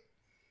guy.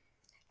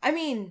 I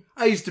mean...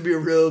 I used to be a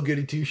real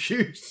goody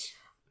two-shoes.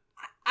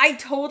 I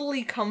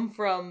totally come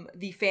from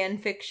the fan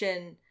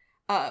fiction...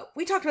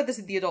 we talked about this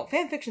at the adult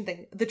fan fiction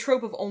thing. The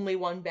trope of only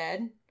one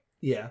bed.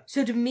 Yeah.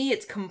 So to me,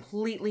 it's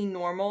completely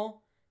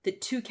normal that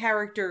two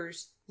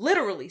characters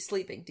literally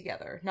sleeping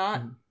together,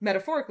 not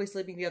metaphorically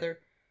sleeping together,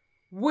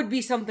 would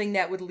be something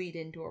that would lead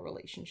into a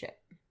relationship.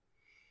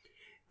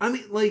 I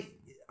mean,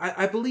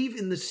 I believe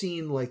in the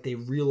scene, they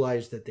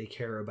realize that they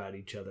care about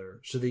each other,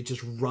 so they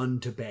just run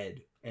to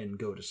bed and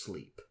go to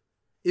sleep.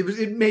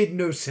 It made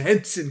no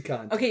sense in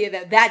context. Okay,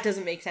 yeah, that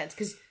doesn't make sense,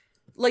 because,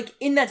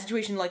 in that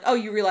situation,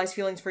 you realize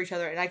feelings for each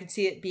other, and I can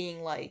see it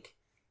being,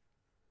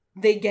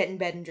 they get in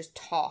bed and just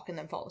talk and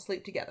then fall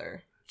asleep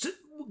together.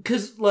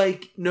 Because,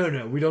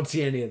 no, we don't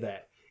see any of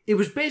that. It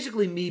was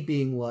basically me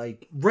being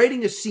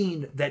writing a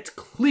scene that's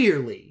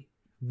clearly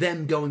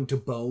them going to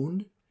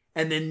bone,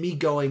 and then me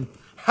going,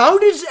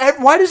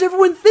 why does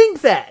everyone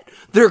think that?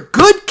 They're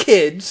good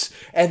kids,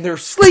 and they're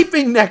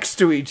sleeping next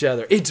to each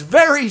other. It's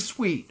very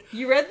sweet.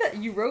 You read that?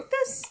 You wrote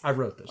this? I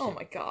wrote this. Oh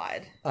my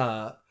god.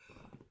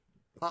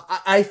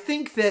 I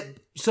think that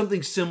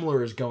something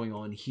similar is going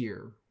on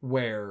here,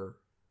 where,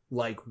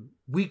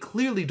 we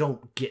clearly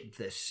don't get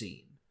this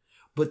scene.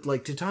 But,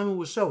 to Tama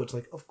Wiseau, it's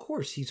of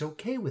course he's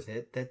okay with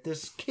it that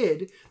this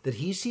kid that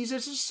he sees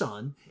as his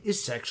son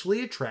is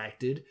sexually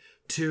attracted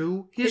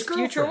to his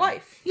girlfriend. Future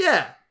wife.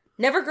 Yeah.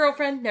 Never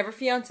girlfriend, never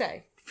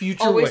fiancé.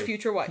 Always wife.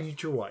 Future wife.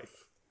 Future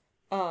wife.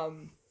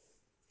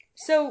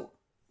 So,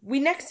 we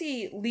next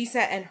see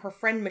Lisa and her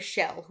friend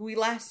Michelle, who we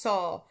last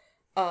saw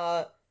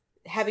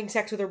having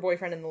sex with her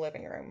boyfriend in the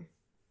living room.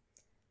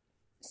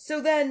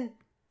 So then,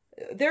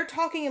 they're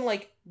talking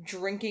and,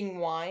 drinking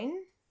wine.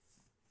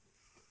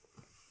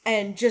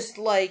 And just,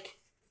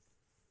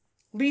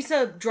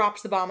 Lisa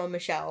drops the bomb on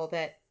Michelle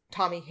that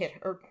Tommy hit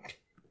her.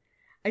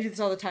 I do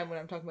this all the time when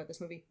I'm talking about this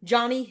movie.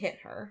 Johnny hit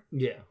her.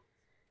 Yeah.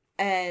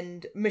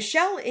 And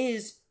Michelle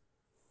is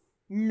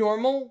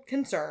normal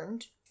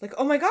concerned.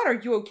 Oh my god, are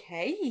you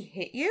okay? He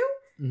hit you?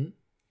 Mm-hmm.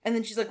 And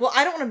then she's like, well,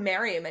 I don't want to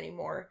marry him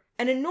anymore.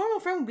 And a normal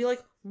friend would be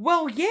like,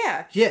 well,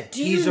 yeah. Yeah,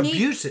 he's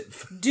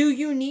abusive. Do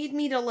you need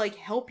me to,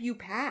 help you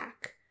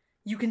pack?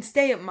 You can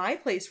stay at my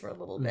place for a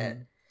little bit.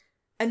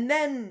 And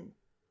then...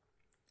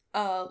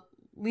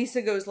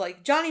 Lisa goes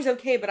Johnny's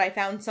okay, but I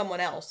found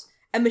someone else.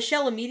 And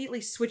Michelle immediately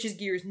switches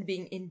gears into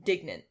being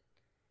indignant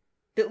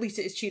that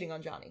Lisa is cheating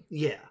on Johnny.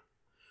 Yeah.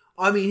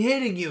 I mean,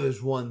 hitting you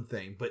is one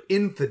thing, but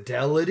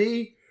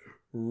infidelity?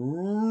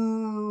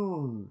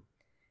 Ooh.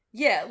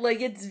 Yeah,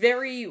 it's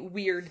very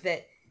weird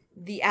that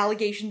the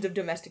allegations of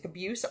domestic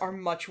abuse are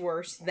much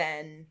worse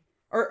than,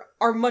 or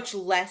are much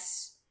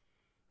less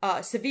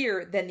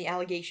severe than the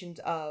allegations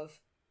of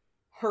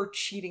her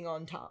cheating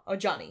on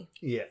Johnny.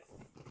 Yeah.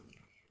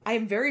 I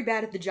am very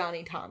bad at the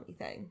Johnny-Tommy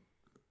thing.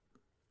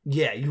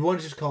 Yeah, you want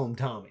to just call him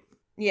Tommy.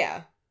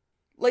 Yeah.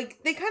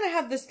 They kind of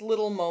have this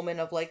little moment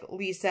of,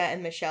 Lisa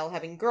and Michelle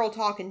having girl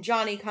talk, and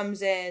Johnny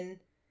comes in,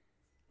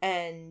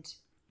 and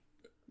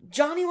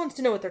Johnny wants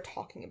to know what they're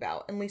talking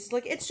about. And Lisa's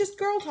like, it's just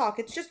girl talk,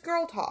 it's just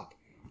girl talk.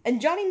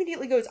 And Johnny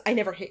immediately goes, I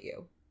never hit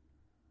you.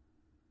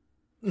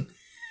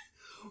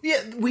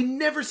 Yeah, we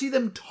never see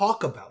them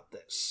talk about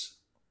this.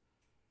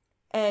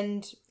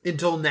 And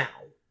until now.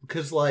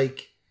 Because,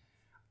 like,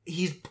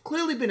 he's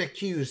clearly been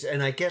accused,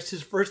 and I guess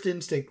his first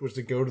instinct was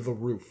to go to the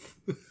roof.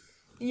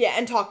 yeah,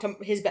 and talk to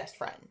his best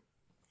friend.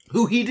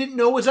 Who he didn't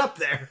know was up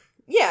there.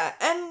 Yeah,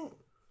 and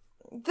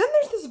then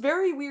there's this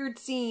very weird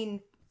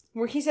scene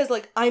where he says,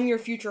 like, I'm your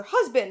future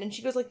husband, and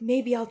she goes, like,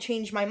 maybe I'll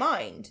change my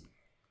mind.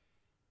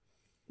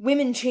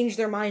 Women change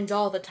their minds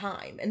all the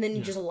time. And then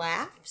he just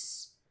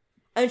laughs.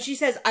 And she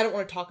says, I don't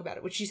want to talk about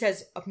it, which she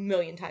says a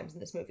million times in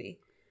this movie.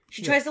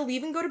 She tries to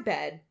leave and go to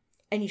bed,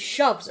 and he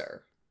shoves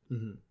her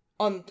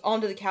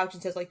onto the couch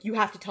and says, like, you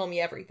have to tell me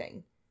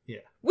everything. Yeah.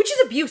 Which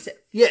is abusive.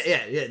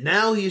 Yeah.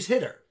 Now he's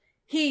hit her.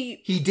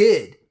 He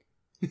did.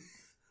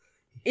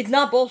 It's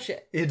not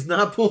bullshit. It's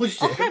not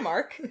bullshit. Oh, hi,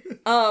 Mark.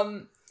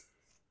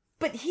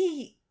 But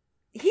he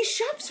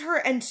shoves her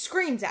and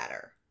screams at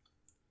her.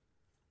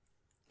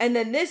 And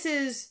then this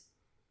is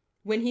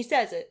when he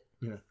says it.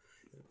 Yeah.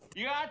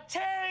 You are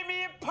tearing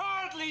me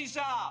apart,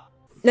 Lisa!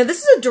 Now,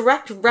 this is a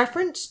direct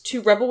reference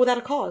to Rebel Without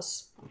a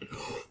Cause.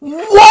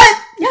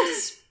 What?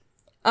 Yes.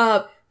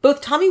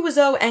 Both Tommy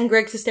Wiseau and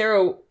Greg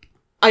Sestero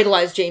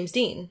idolized James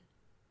Dean.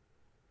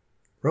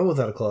 Rebel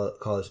Without a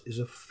Cause is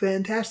a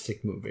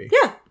fantastic movie.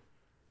 Yeah.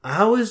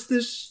 How is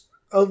this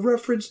a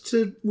reference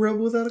to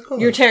Rebel Without a Cause?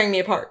 You're tearing me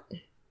apart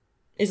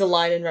is a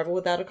line in Rebel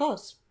Without a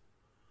Cause.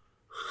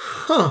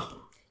 Huh.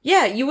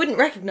 Yeah, you wouldn't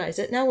recognize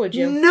it, now would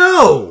you?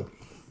 No!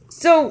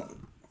 So,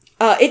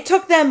 it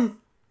took them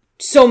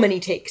so many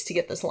takes to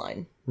get this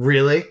line.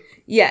 Really?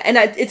 Yeah, and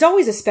it's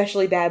always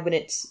especially bad when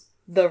it's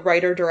the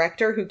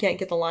writer-director who can't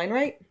get the line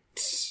right.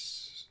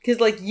 Because,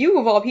 like, you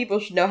of all people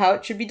should know how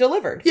it should be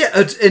delivered.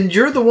 Yeah, and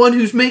you're the one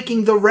who's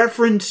making the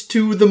reference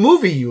to the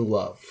movie you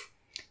love.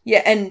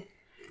 Yeah, and...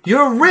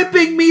 You're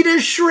ripping me to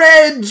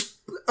shreds,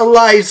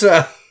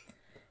 Eliza!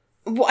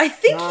 Well, I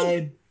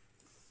think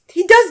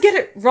he does get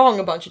it wrong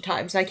a bunch of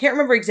times. And I can't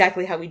remember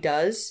exactly how he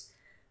does,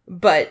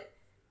 but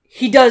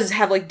he does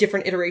have, like,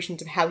 different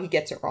iterations of how he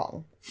gets it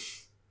wrong.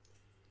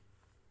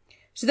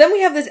 So then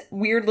we have this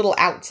weird little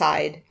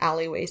outside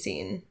alleyway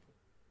scene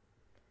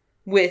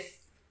with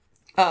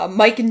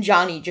Mike and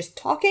Johnny just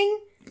talking,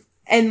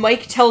 and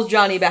Mike tells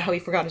Johnny about how he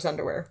forgot his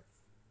underwear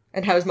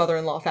and how his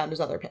mother-in-law found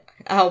his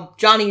how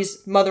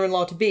Johnny's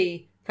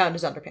mother-in-law-to-be found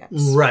his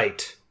underpants.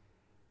 Right.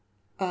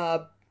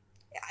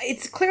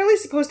 It's clearly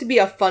supposed to be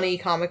a funny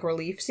comic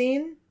relief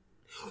scene.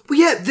 Well,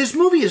 yeah, this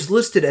movie is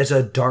listed as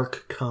a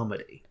dark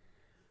comedy.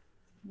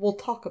 We'll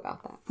talk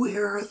about that.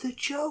 Where are the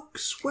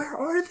jokes? Where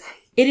are they?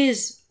 It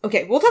is...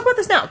 Okay, we'll talk about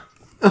this now.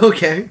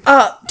 Okay.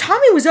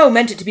 Tommy Wiseau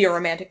meant it to be a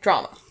romantic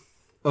drama.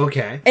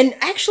 Okay. And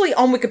actually,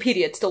 on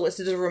Wikipedia, it's still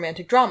listed as a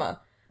romantic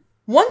drama.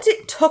 Once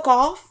it took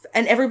off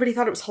and everybody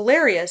thought it was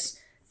hilarious,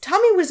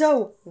 Tommy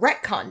Wiseau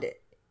retconned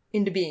it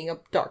into being a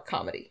dark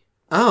comedy.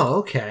 Oh,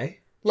 okay.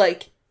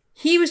 Like,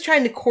 he was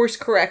trying to course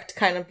correct,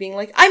 kind of being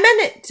like, I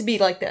meant it to be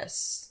like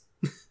this.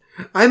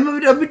 I'm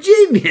a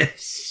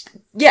genius.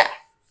 Yeah.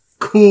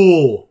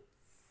 Cool.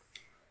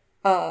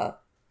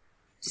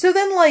 So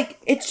then,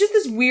 like, it's just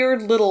this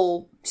weird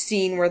little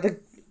scene where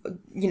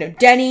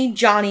Denny,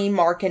 Johnny,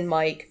 Mark, and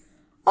Mike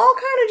all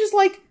kind of just,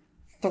 like,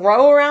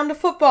 throw around a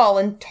football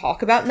and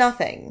talk about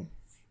nothing.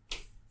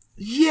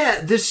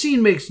 Yeah, this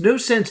scene makes no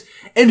sense.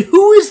 And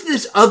who is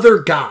this other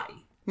guy?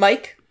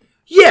 Mike?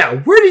 Yeah,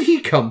 where did he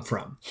come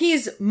from?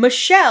 He's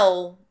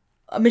Michelle.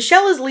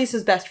 Michelle is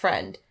Lisa's best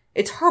friend.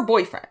 It's her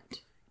boyfriend.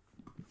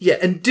 Yeah,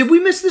 and did we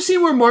miss the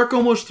scene where Mark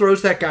almost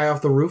throws that guy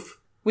off the roof?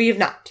 We have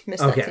not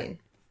missed that scene.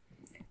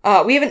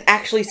 We haven't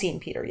actually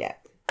seen Peter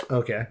yet.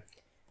 Okay.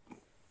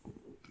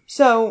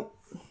 So,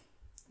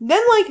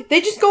 then, like, they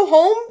just go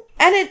home,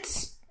 and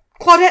it's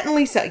Claudette and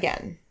Lisa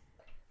again.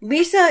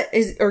 Claudette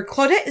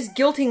is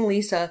guilting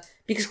Lisa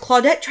because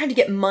Claudette tried to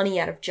get money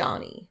out of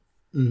Johnny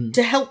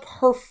to help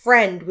her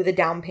friend with a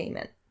down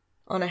payment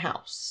on a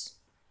house.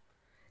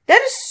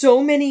 That is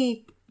so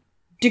many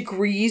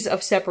degrees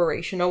of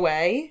separation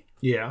away.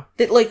 Yeah.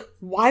 That, like,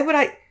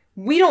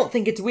 we don't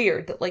think it's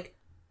weird that, like,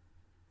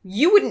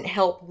 you wouldn't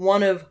help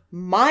one of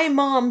my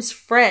mom's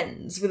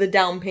friends with a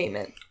down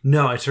payment.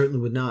 No, I certainly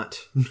would not.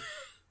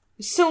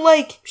 So,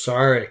 like...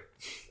 Sorry.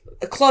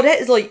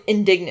 Claudette is, like,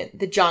 indignant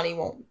that Johnny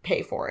won't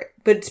pay for it.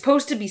 But it's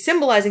supposed to be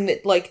symbolizing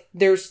that, like,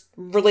 there's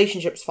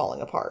relationships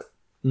falling apart.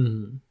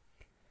 Mm-hmm.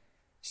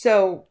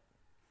 So,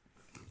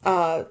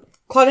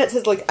 Claudette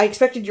says, like, I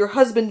expected your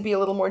husband to be a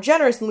little more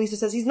generous, and Lisa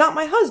says, he's not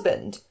my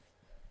husband.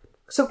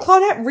 So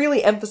Claudette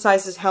really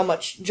emphasizes how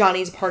much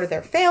Johnny's a part of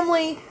their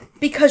family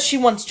because she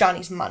wants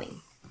Johnny's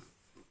money.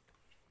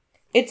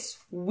 It's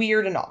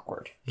weird and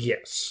awkward.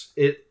 Yes.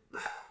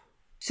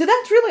 So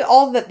that's really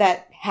all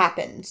that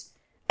happens.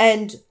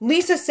 And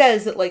Lisa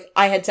says that, like,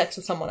 I had sex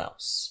with someone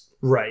else.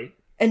 Right.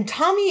 And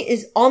Tommy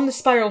is on the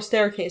spiral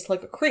staircase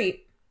like a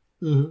creep,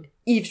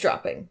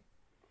 eavesdropping.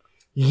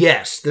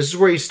 Yes, this is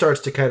where he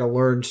starts to kind of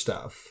learn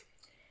stuff.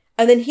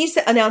 And then he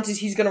announces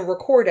he's going to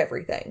record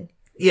everything.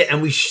 Yeah,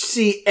 and we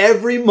see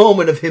every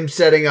moment of him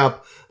setting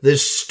up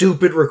this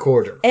stupid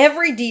recorder.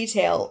 Every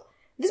detail.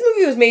 This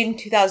movie was made in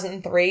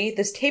 2003.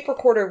 This tape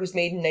recorder was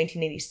made in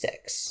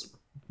 1986.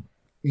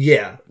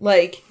 Yeah.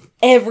 Like,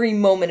 every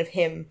moment of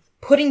him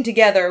putting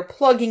together,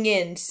 plugging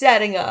in,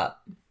 setting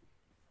up.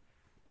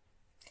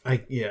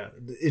 Yeah.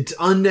 It's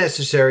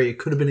unnecessary. It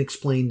could have been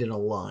explained in a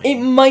line. It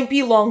might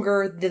be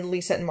longer than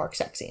Lisa and Mark's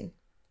sex scene.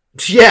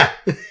 Yeah.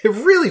 It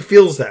really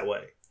feels that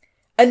way.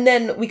 And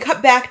then we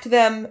cut back to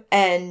them,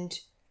 and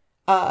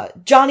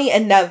Johnny,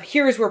 and now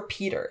here's where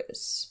Peter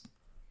is.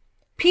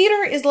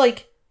 Peter is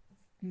like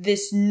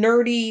this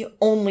nerdy,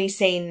 only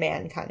sane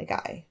man kind of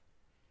guy.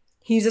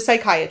 He's a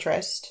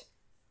psychiatrist.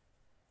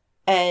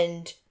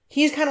 And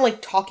he's kind of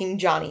like talking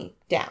Johnny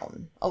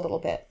down a little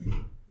bit.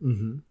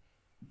 Mm-hmm.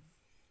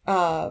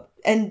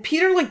 And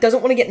Peter like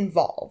doesn't want to get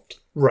involved.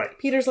 Right.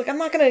 Peter's like, I'm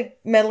not going to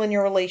meddle in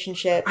your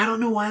relationship. I don't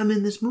know why I'm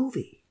in this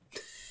movie.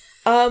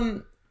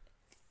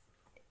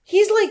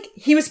 He's like,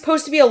 he was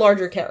supposed to be a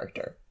larger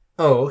character.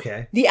 Oh,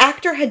 okay. The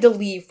actor had to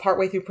leave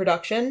partway through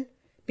production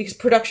because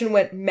production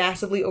went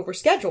massively over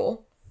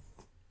schedule,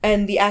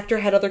 and the actor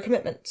had other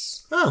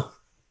commitments. Oh.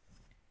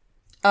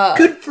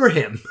 Good for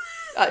him.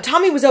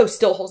 Tommy Wiseau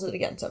still holds it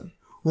against him.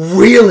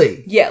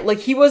 Really? Yeah, like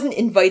he wasn't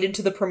invited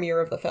to the premiere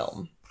of the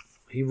film.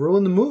 He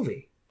ruined the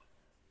movie.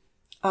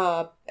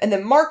 And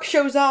then Mark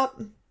shows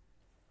up,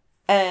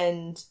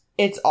 and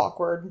it's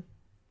awkward.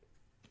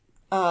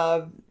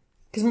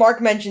 Because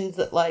Mark mentions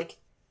that, like,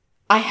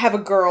 I have a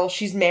girl,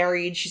 she's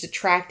married, she's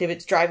attractive,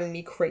 it's driving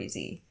me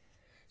crazy.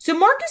 So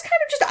Mark is kind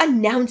of just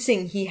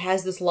announcing he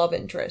has this love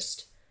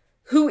interest,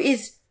 who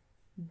is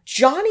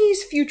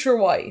Johnny's future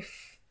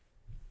wife.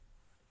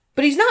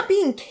 But he's not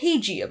being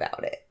cagey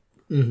about it.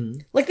 Mm-hmm.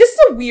 Like, this is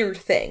a weird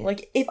thing.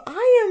 Like, if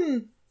I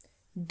am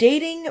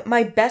dating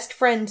my best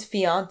friend's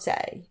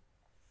fiance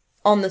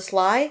on the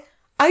sly,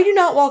 I do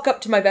not walk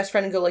up to my best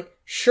friend and go like,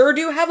 sure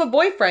do have a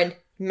boyfriend,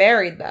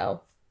 married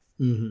though.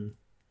 Mm-hmm.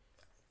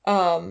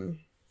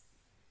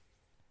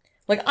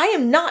 Like, I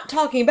am not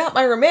talking about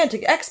my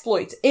romantic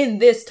exploits in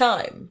this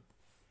time.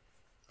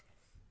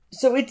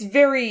 So it's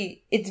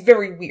very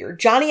weird.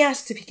 Johnny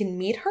asks if he can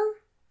meet her.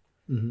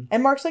 Mm-hmm.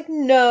 And Mark's like,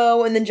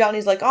 no. And then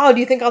Johnny's like, oh, do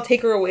you think I'll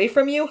take her away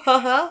from you?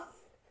 Haha.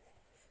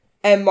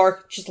 And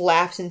Mark just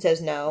laughs and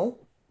says no.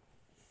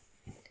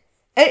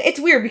 And it's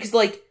weird because,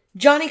 like,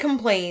 Johnny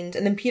complains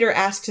and then Peter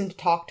asks him to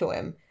talk to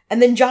him.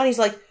 And then Johnny's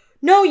like,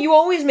 no, you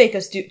always make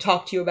us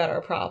talk to you about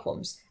our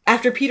problems.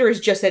 After Peter has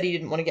just said he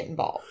didn't want to get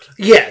involved.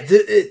 Yeah,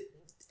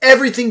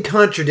 everything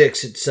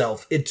contradicts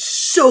itself. It's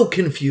so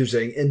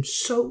confusing and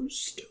so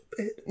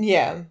stupid.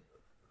 Yeah.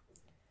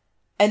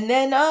 And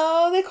then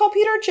they call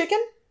Peter a chicken.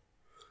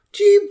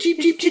 Cheep, cheep,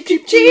 cheep, cheep,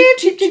 cheep, Cheep,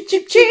 cheep, cheep,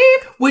 cheep,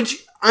 cheep.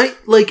 Which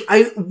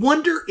I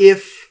wonder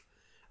if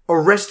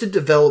Arrested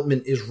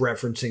Development is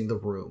referencing The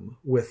Room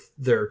with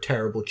their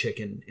terrible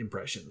chicken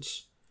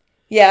impressions.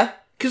 Yeah.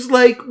 'Cause,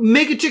 like,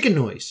 make a chicken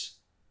noise.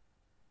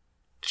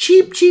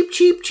 Cheep, cheep,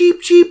 cheep,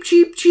 cheep, cheep,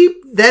 cheep,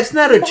 cheep. That's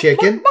not a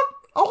chicken.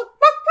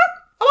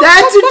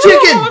 That's a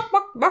chicken!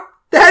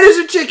 That is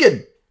a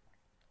chicken!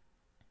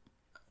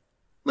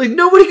 Like,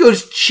 nobody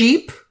goes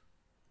cheap.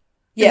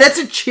 Yeah. That's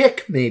a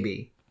chick,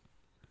 maybe.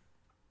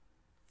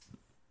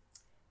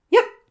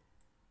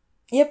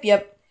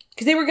 Yep.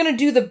 Because they were going to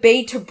do the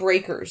Beta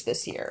Breakers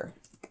this year.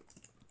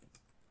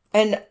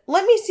 And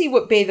let me see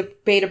what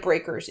Beta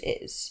Breakers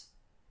is.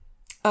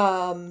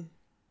 Beta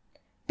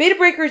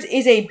Breakers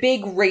is a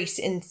big race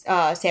in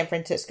San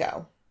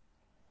Francisco.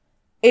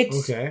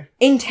 It's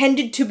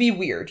intended to be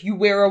weird. You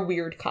wear a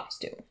weird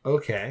costume.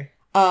 Okay.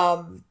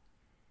 But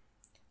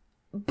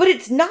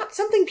it's not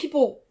something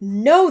people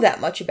know that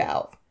much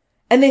about.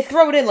 And they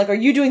throw it in like, are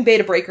you doing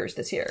Beta Breakers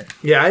this year?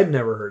 Yeah, I'd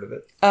never heard of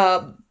it.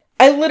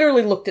 I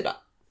literally looked it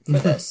up for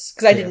this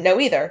because I didn't know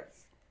either.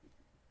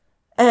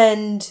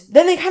 And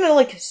then they kind of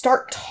like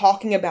start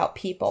talking about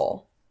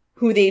people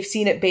who they've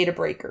seen at Beta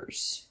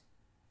Breakers.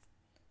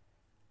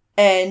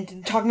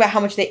 And talking about how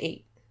much they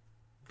ate.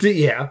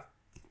 Yeah.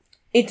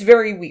 It's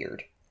very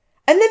weird.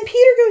 And then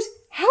Peter goes,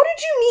 how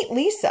did you meet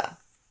Lisa?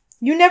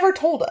 You never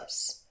told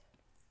us.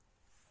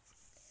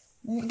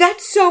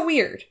 That's so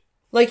weird.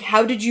 Like,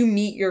 how did you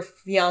meet your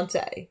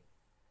fiance?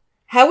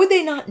 How would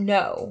they not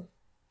know?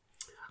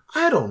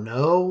 I don't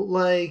know.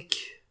 Like,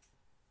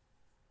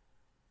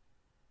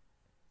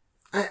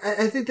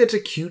 I think that's a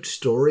cute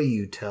story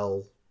you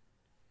tell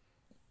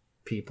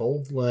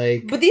people.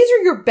 Like, but these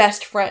are your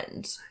best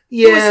friends.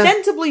 Yeah. Who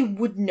ostensibly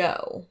would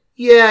know.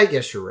 Yeah, I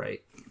guess you're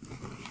right.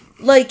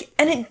 Like,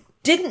 and it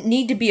didn't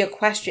need to be a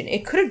question.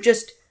 It could have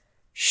just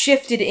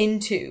shifted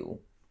into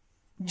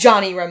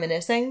Johnny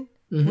reminiscing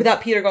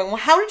without Peter going, well,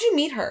 how did you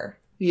meet her?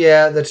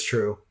 Yeah, that's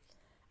true.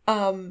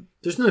 Um,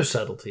 There's no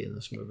subtlety in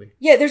this movie.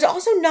 Yeah, there's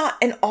also not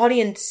an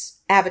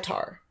audience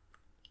avatar.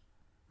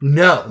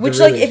 No. Which,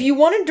 really like, if you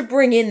wanted to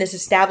bring in this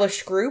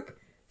established group,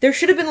 there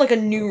should have been, like, a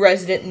new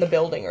resident in the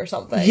building or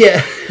something.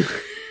 Yeah.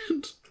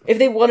 If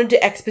they wanted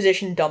to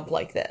exposition dump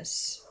like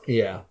this.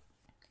 Yeah.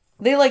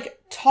 They, like,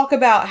 talk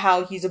about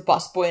how he's a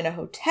busboy in a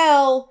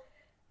hotel,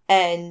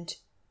 and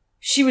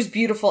she was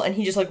beautiful, and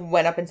he just, like,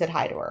 went up and said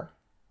hi to her.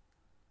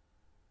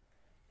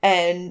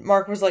 And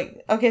Mark was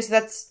like, okay,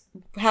 so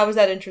how is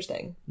that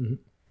interesting? Mm-hmm.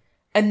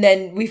 And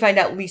then we find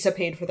out Lisa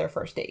paid for their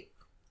first date.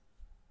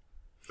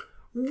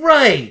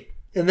 Right.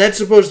 And that's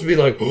supposed to be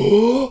like,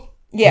 oh,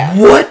 yeah.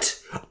 What?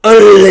 A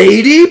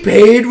lady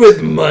paid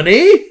with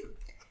money?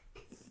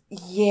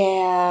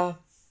 Yeah.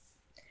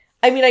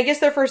 I mean, I guess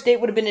their first date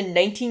would have been in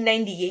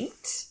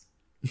 1998.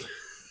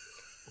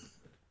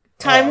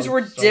 Times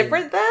were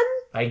different then?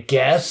 I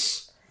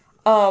guess.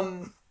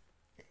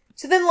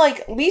 So then,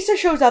 like, Lisa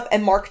shows up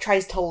and Mark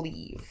tries to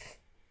leave.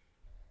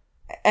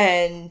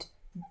 And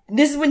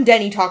this is when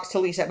Denny talks to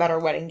Lisa about her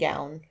wedding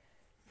gown.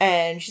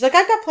 And she's like,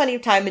 I've got plenty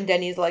of time. And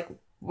Denny's like,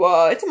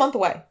 well, it's a month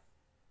away.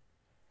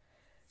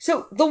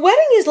 So the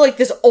wedding is like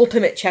this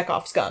ultimate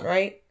Chekhov's gun,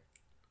 right?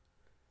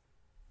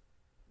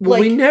 Well,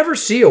 we never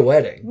see a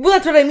wedding. Well,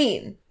 that's what I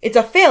mean. It's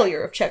a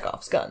failure of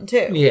Chekhov's gun,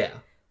 too. Yeah.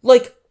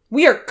 Like,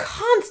 we are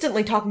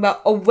constantly talking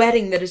about a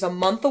wedding that is a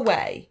month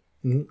away.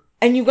 Mm-hmm.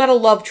 And you got a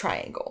love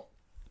triangle.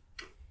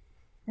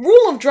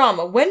 Rule of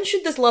drama. When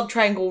should this love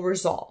triangle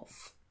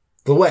resolve?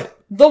 The wedding.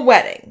 The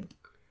wedding.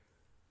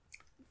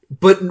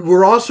 But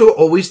we're also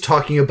always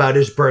talking about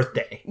his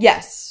birthday.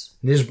 Yes.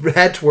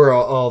 That's where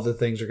all the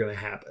things are going to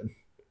happen.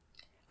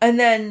 And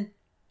then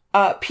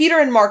Peter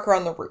and Mark are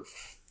on the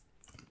roof.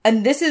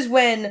 And this is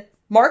when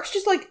Mark's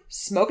just like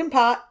smoking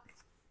pot.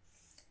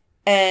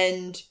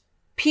 And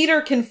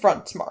Peter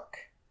confronts Mark.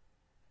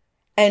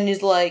 And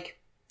is like,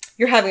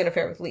 you're having an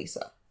affair with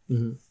Lisa.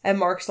 Mm-hmm. And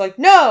Mark's like,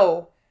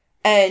 no.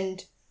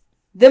 And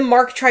then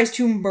Mark tries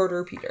to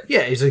murder Peter.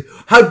 Yeah, he's like,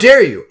 how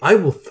dare you? I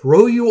will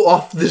throw you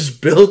off this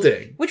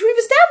building. Which we've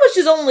established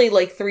is only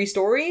like 3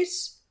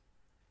 stories.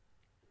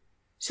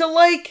 So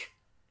like...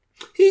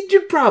 He'd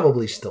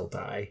probably still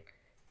die.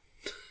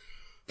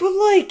 But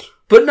like...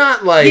 But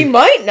not like... He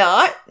might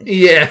not.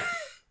 Yeah.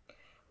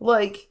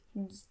 Like,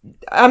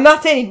 I'm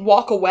not saying he'd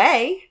walk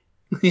away.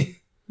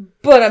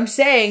 But I'm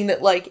saying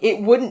that like,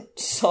 it wouldn't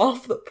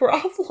solve the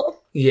problem.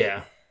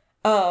 Yeah.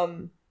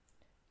 And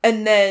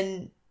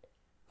then...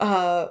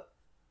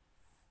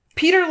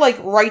 Peter,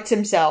 like, writes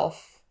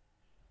himself,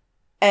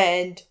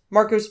 and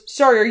Mark goes,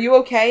 sorry, are you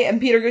okay?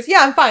 And Peter goes, yeah,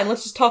 I'm fine,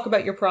 let's just talk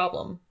about your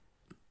problem.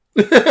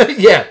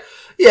 Yeah,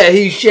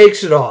 he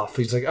shakes it off.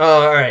 He's like,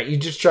 oh, alright, you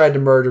just tried to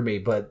murder me,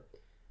 but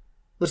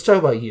let's talk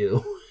about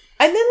you.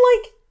 And then,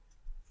 like,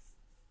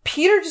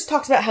 Peter just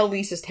talks about how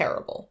Lisa's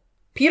terrible.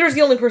 Peter's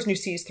the only person who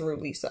sees through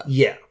Lisa.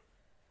 Yeah.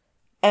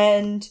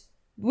 And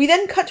we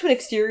then cut to an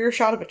exterior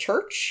shot of a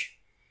church.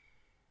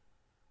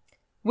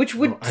 Which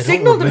would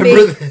signal to me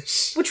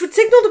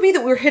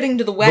that we're heading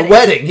to the wedding. The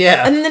wedding,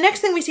 yeah. And then the next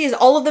thing we see is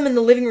all of them in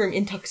the living room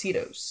in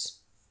tuxedos.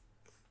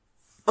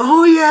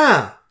 Oh,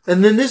 yeah.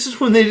 And then this is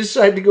when they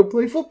decide to go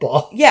play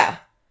football. Yeah.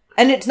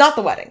 And it's not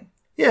the wedding.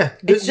 Yeah.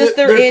 It's just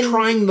they're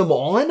trying them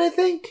on, I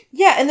think.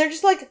 Yeah, and they're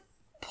just like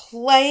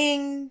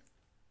playing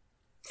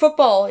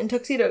football in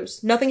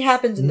tuxedos. Nothing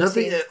happens in the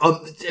scene.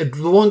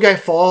 The one guy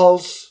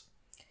falls.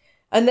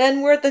 And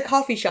then we're at the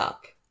coffee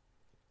shop.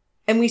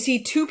 And we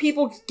see 2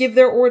 people give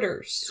their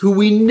orders. Who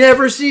we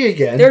never see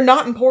again. They're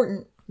not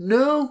important.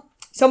 No.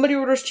 Somebody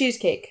orders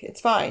cheesecake. It's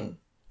fine.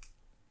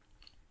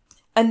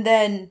 And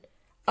then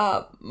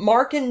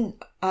Mark and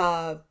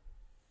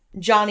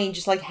Johnny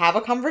just like have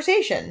a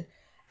conversation.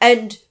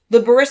 And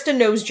the barista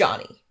knows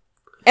Johnny.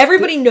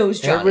 Everybody knows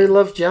Johnny. Everybody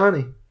loves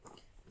Johnny.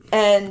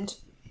 And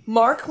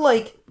Mark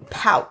like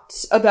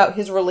pouts about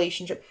his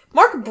relationship.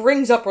 Mark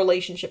brings up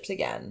relationships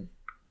again.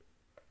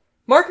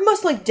 Mark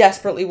must, like,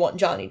 desperately want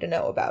Johnny to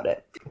know about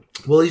it.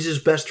 Well, he's his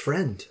best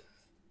friend.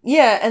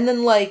 Yeah, and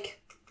then,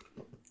 like...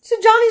 So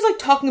Johnny's, like,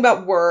 talking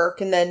about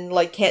work, and then,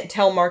 like, can't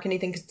tell Mark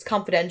anything because it's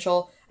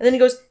confidential. And then he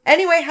goes,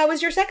 anyway, how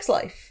is your sex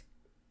life?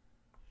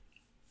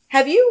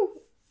 Have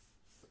you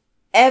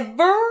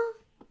ever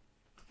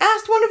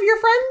asked one of your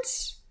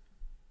friends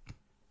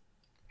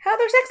how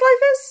their sex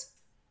life is?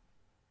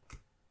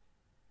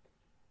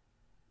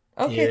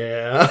 Okay.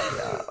 Yeah.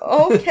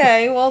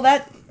 Okay, well,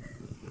 that...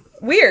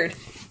 Weird.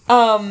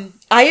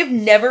 I have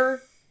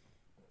never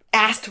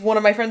asked one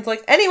of my friends,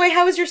 like, anyway,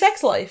 how is your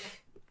sex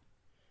life?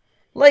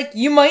 Like,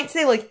 you might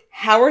say, like,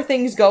 how are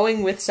things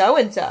going with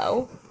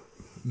so-and-so?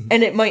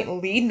 And it might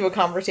lead into a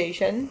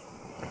conversation.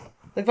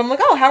 Like, if I'm like,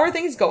 oh, how are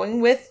things going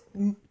with,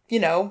 you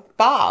know,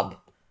 Bob?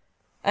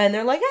 And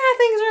they're like,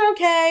 things are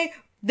okay.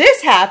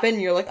 This happened.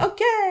 You're like,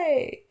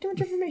 okay, too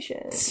much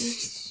information.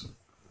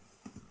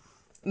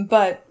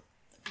 But,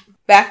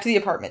 back to the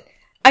apartment.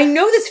 I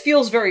know this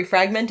feels very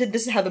fragmented.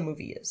 This is how the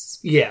movie is.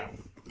 Yeah.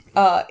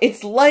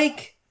 It's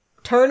like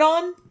Turn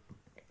On,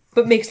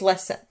 but makes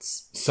less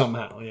sense.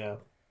 Somehow, yeah.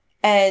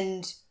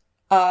 And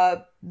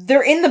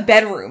they're in the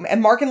bedroom,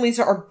 and Mark and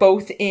Lisa are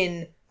both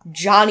in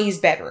Johnny's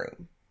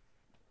bedroom.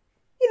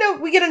 You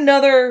know, we get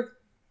another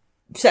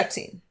sex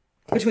scene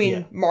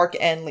between Mark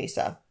and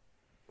Lisa.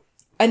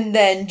 And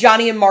then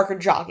Johnny and Mark are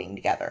jogging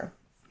together.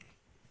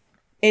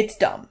 It's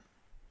dumb.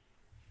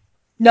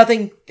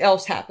 Nothing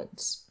else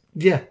happens.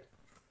 Yeah.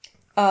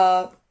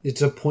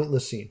 It's a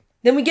pointless scene.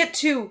 Then we get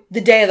to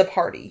the day of the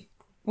party,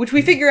 which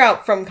we figure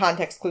out from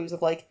context clues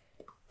of, like,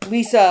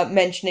 Lisa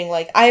mentioning,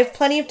 like, I have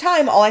plenty of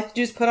time. All I have to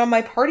do is put on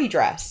my party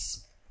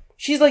dress.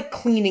 She's, like,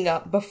 cleaning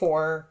up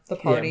before the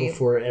party. Yeah,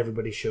 before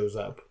everybody shows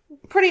up.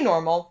 Pretty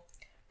normal.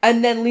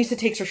 And then Lisa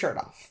takes her shirt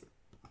off.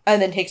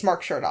 And then takes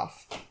Mark's shirt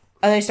off.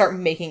 And they start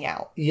making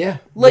out. Yeah.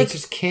 Like, they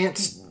just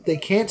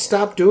can't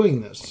stop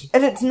doing this.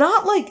 And it's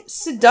not, like,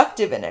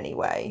 seductive in any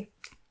way.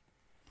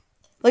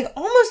 Like,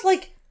 almost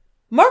like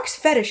Mark's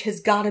fetish has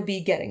got to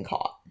be getting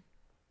caught.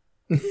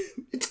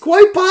 It's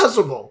quite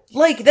possible.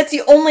 Like, that's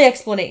the only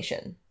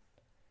explanation.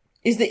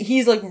 Is that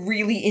he's, like,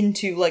 really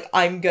into, like,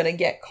 I'm gonna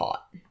get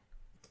caught.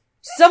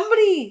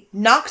 Somebody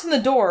knocks on the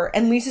door,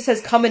 and Lisa says,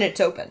 come in, it's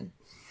open.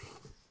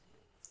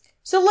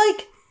 So,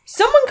 like,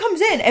 someone comes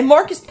in, and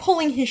Mark is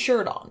pulling his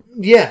shirt on.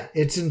 Yeah,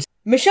 it's insane.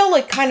 Michelle,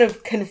 like, kind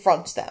of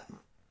confronts them.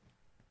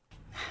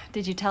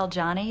 Did you tell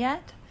Johnny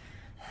yet?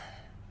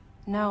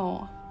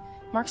 No.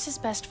 Mark's his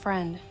best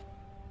friend.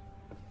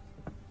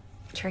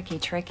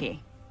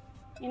 Tricky.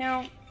 You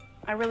know,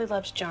 I really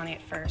loved Johnny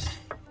at first.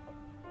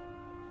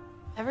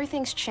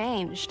 Everything's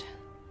changed.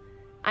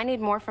 I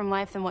need more from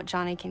life than what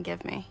Johnny can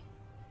give me.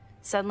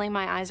 Suddenly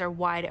my eyes are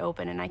wide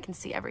open and I can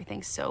see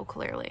everything so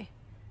clearly.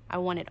 I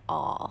want it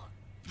all.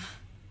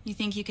 You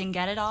think you can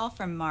get it all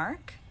from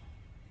Mark?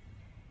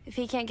 If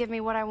he can't give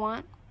me what I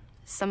want,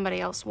 somebody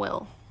else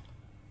will.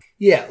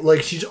 Yeah,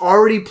 like she's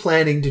already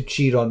planning to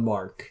cheat on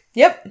Mark.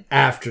 Yep.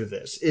 After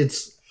this.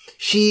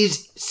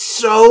 She's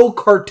so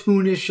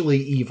cartoonishly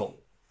evil.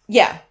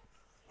 Yeah.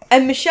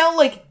 And Michelle,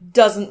 like,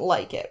 doesn't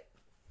like it.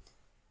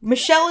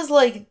 Michelle is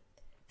like...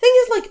 Thing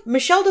is, like,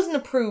 Michelle doesn't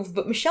approve,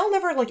 but Michelle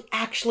never, like,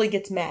 actually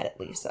gets mad at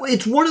Lisa.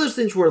 It's one of those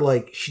things where,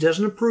 like, she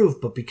doesn't approve,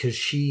 but because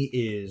she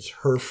is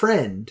her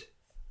friend,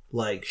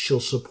 like, she'll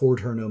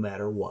support her no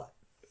matter what.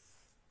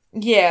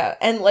 Yeah,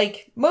 and,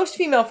 like, most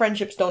female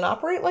friendships don't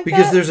operate like that.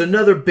 Because there's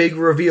another big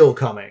reveal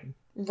coming.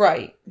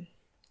 Right.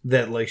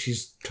 That, like,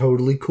 she's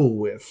totally cool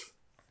with.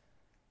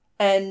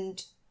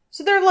 And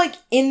so they're, like,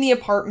 in the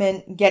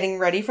apartment getting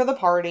ready for the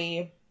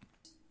party.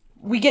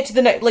 We get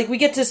to we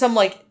get to some,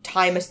 like,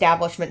 time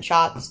establishment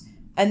shots.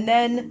 And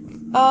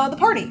then, the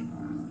party.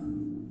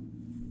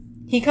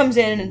 He comes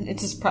in and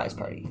it's a surprise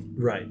party.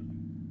 Right.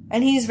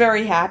 And he's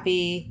very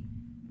happy.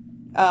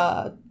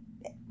 You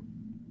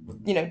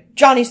know,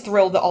 Johnny's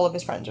thrilled that all of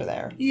his friends are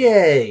there.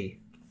 Yay!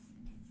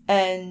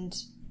 And,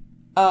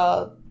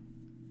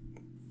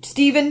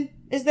 Steven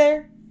is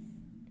there.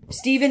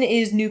 Steven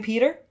is new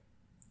Peter.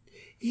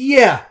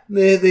 Yeah,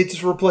 they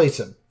just replace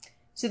him.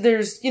 So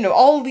there's, you know,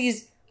 all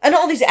these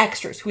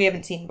extras who we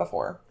haven't seen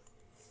before.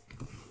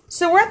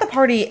 So we're at the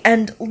party,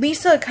 and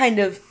Lisa kind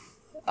of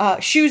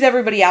shoos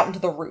everybody out into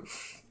the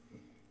roof.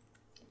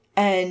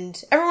 And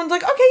everyone's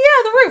like, okay,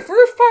 yeah, the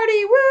roof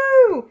party,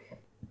 woo!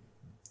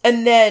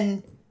 And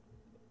then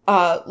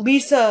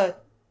Lisa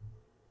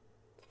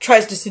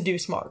tries to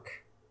seduce Mark.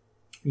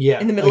 Yeah,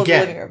 in the middle of the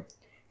living room.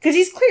 Because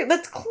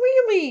that's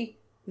clearly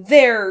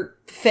their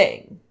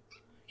thing.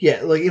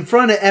 Yeah, like in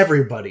front of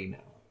everybody now.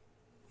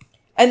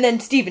 And then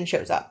Steven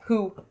shows up,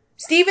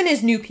 Steven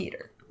is new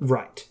Peter.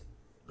 Right.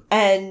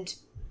 And,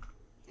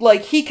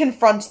 like, he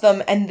confronts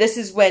them, and this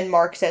is when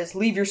Mark says,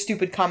 leave your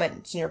stupid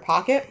comments in your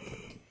pocket.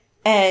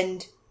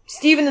 And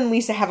Steven and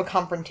Lisa have a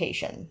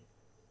confrontation.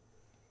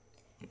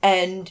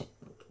 And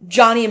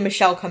Johnny and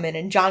Michelle come in,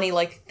 and Johnny,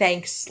 like,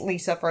 thanks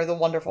Lisa for the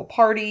wonderful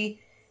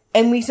party.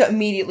 And Lisa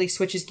immediately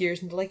switches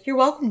gears into, like, you're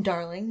welcome,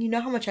 darling. You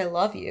know how much I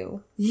love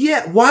you.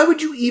 Yeah, why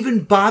would you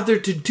even bother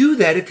to do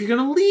that if you're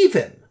gonna leave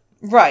him?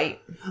 Right.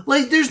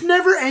 Like, there's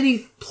never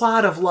any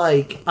plot of,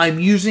 like, I'm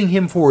using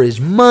him for his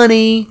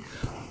money.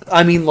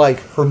 I mean, like,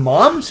 her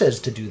mom says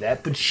to do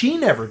that, but she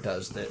never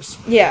does this.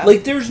 Yeah.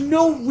 Like, there's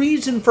no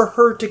reason for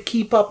her to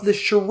keep up this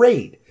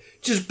charade.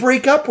 Just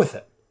break up with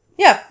him.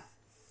 Yeah.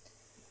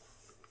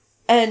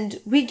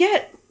 And we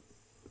get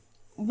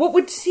what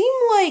would seem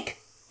like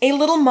a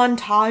little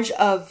montage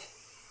of,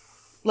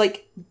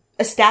 like,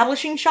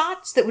 establishing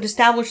shots that would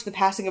establish the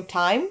passing of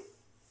time.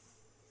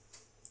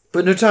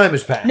 But no time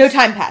has passed. No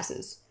time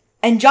passes.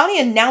 And Johnny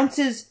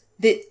announces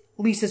that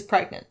Lisa's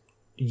pregnant.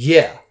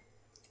 Yeah.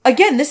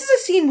 Again, this is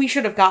a scene we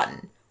should have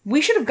gotten.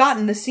 We should have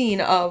gotten the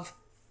scene of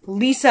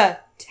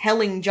Lisa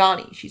telling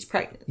Johnny she's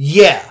pregnant.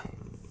 Yeah.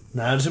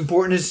 Not as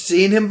important as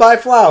seeing him buy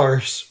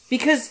flowers.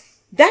 Because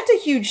that's a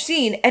huge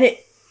scene, and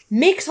it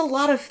makes a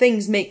lot of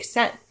things make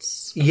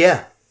sense.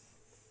 Yeah.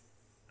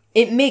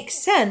 It makes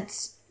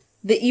sense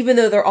that even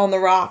though they're on the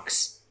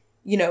rocks,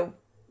 you know,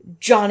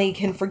 Johnny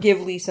can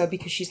forgive Lisa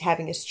because she's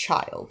having his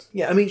child.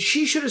 Yeah, I mean,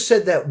 she should have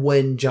said that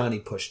when Johnny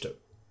pushed her.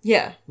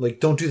 Yeah.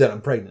 Like, don't do that,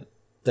 I'm pregnant.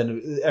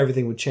 Then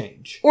everything would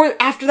change. Or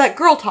after that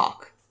girl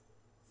talk.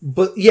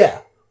 But,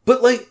 yeah.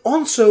 But, like,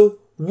 also,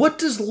 what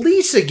does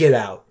Lisa get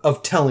out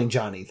of telling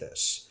Johnny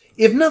this?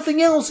 If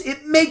nothing else,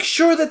 it makes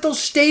sure that they'll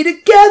stay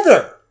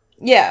together.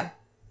 Yeah.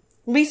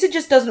 Lisa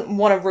just doesn't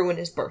want to ruin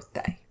his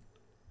birthday.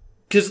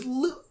 Because,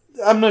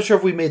 I'm not sure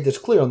if we made this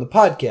clear on the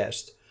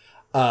podcast.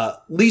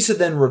 Lisa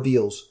then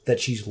reveals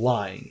that she's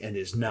lying and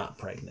is not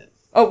pregnant.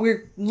 Oh,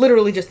 we're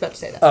literally just about to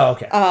say that. Oh,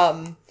 okay.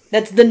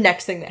 That's the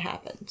next thing that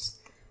happens.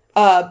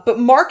 But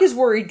Mark is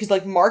worried because,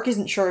 like, Mark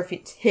isn't sure if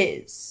it's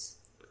his.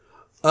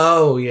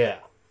 Oh, yeah.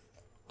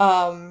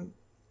 And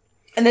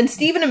then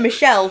Steven and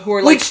Michelle, who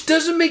are like... Which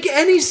doesn't make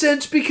any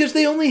sense because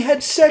they only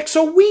had sex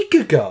a week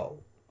ago.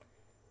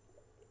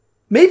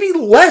 Maybe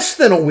less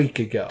than a week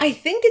ago. I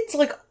think it's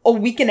like a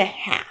week and a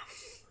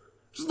half.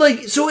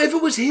 Like, so if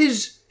it was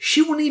his,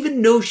 she wouldn't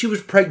even know she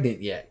was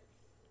pregnant yet.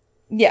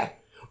 Yeah.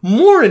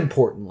 More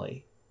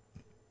importantly,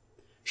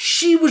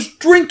 she was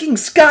drinking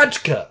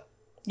scotchka.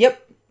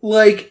 Yep.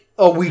 Like,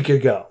 a week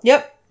ago.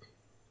 Yep.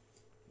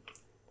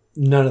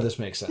 None of this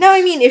makes sense. Now,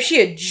 I mean, if she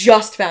had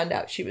just found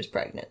out she was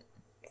pregnant,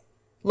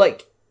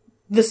 like,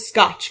 the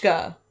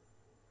scotchka,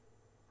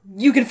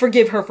 you can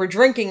forgive her for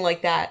drinking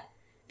like that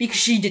because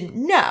she didn't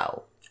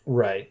know.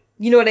 Right.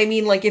 You know what I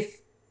mean? Like,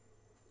 if,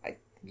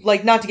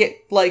 like, not to get,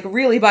 like,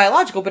 really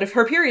biological, but if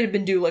her period had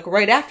been due, like,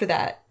 right after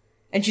that,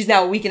 and she's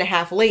now a week and a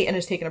half late and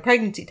has taken a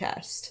pregnancy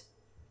test,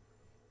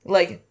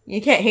 like,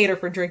 you can't hate her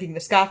for drinking the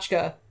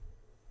scotchka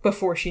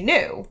before she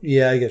knew.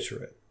 Yeah, I guess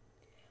you're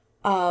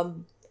right.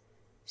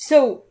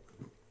 So,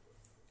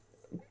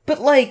 but,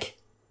 like,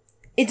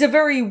 it's a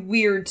very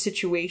weird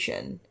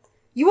situation.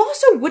 You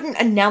also wouldn't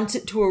announce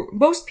it to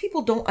most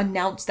people don't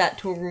announce that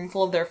to a room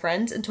full of their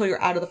friends until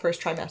you're out of the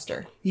first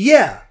trimester.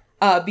 Yeah.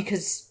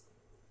 Because...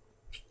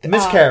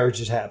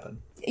 miscarriages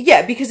happen.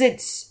 Yeah, because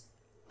it's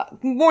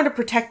more to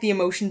protect the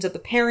emotions of the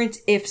parents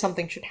if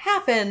something should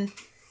happen.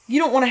 You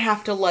don't want to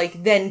have to,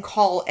 like, then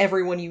call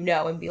everyone you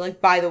know and be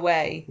like, by the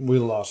way... we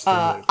lost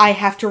the I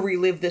have to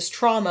relive this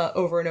trauma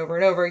over and over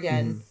and over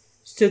again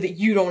so that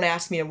you don't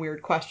ask me a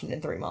weird question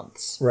in 3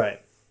 months.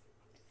 Right.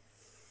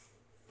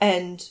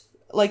 And,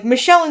 like,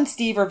 Michelle and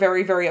Steve are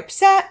very, very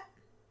upset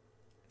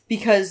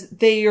because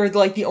they are,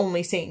 like, the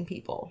only sane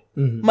people.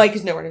 Mm-hmm. Mike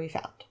is nowhere to be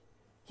found.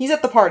 He's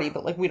at the party,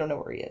 but, like, we don't know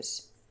where he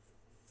is.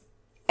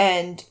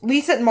 And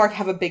Lisa and Mark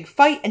have a big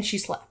fight, and she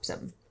slaps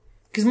him.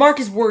 Because Mark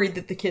is worried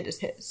that the kid is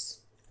his.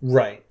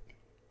 Right.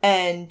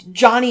 And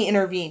Johnny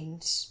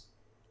intervenes.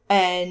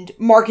 And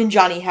Mark and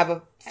Johnny have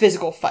a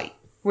physical fight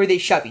where they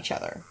shove each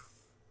other.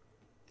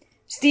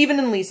 Steven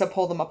and Lisa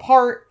pull them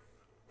apart.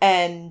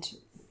 And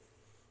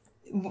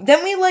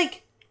then we,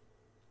 like,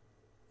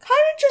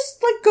 kind of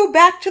just, like, go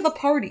back to the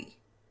party.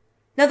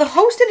 Now, the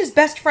host and his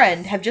best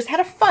friend have just had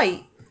a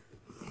fight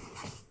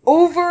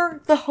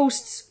over the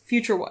host's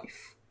future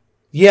wife.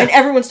 Yeah. And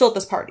everyone's still at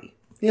this party.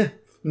 Yeah.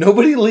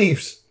 Nobody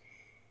leaves.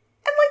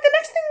 And, like, the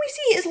next thing we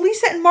see is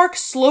Lisa and Mark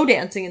slow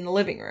dancing in the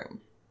living room.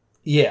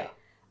 Yeah.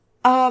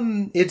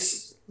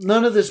 It's...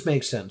 none of this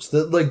makes sense.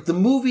 The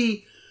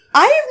movie...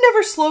 I have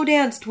never slow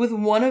danced with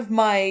one of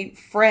my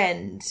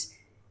friends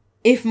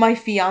if my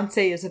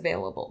fiancé is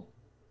available.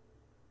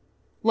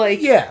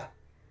 Like... yeah.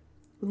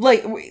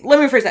 Like, let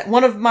me rephrase that.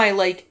 One of my,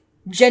 like,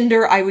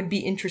 gender I would be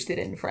interested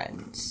in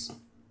friends.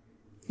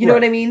 You know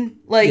what I mean?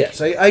 Like...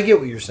 yes, I get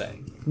what you're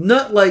saying.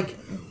 Not like...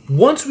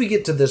 once we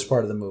get to this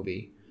part of the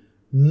movie,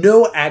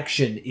 no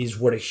action is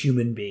what a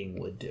human being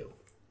would do.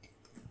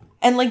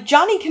 And, like,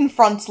 Johnny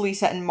confronts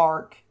Lisa and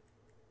Mark,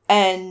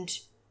 and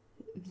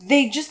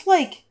they just,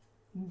 like,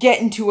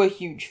 get into a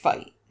huge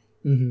fight.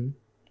 Mm-hmm.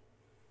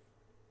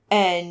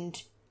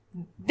 And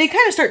they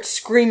kind of start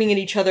screaming at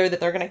each other that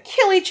they're gonna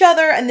kill each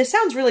other, and this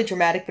sounds really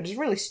dramatic, but it's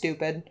really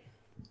stupid.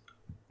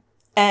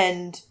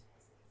 And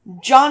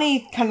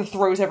Johnny kind of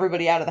throws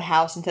everybody out of the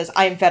house and says,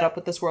 I am fed up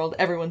with this world,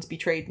 everyone's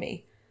betrayed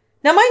me.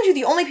 Now, mind you,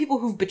 the only people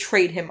who've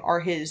betrayed him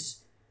are his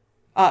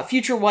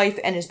future wife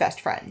and his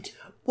best friend.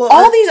 Well,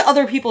 all these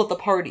other people at the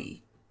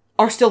party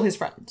are still his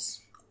friends.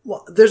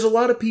 Well, there's a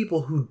lot of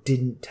people who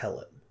didn't tell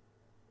him.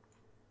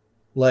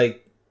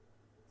 Like,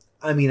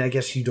 I mean, I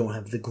guess you don't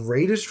have the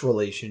greatest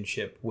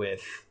relationship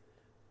with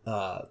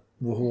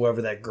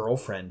whoever that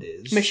girlfriend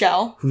is.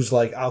 Michelle. Who's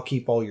like, I'll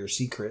keep all your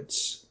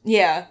secrets.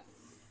 Yeah.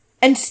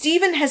 And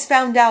Steven has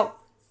found out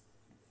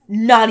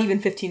not even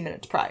 15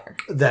 minutes prior.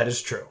 That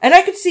is true. And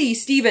I could see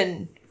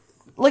Steven,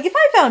 like, if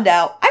I found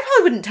out, I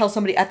probably wouldn't tell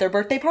somebody at their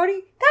birthday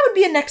party. That would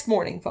be a next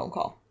morning phone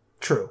call.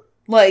 True.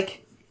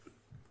 Like,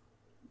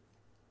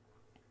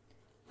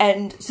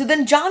 and so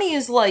then Johnny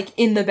is, like,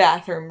 in the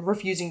bathroom,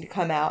 refusing to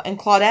come out, and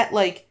Claudette,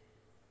 like,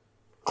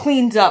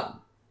 cleans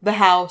up the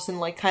house and,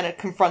 like, kind of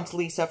confronts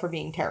Lisa for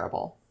being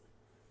terrible.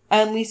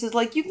 And Lisa's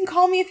like, you can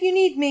call me if you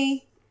need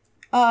me.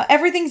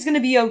 Everything's gonna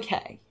be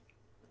okay.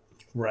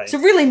 Right. So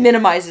it really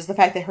minimizes the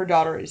fact that her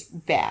daughter is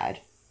bad.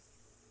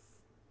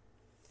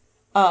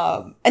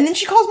 And then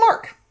she calls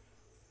Mark.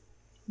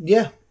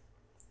 Yeah.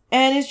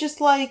 And is just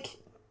like,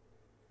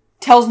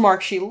 tells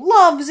Mark she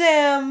loves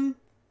him.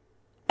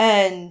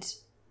 And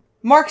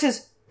Mark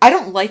says, I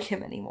don't like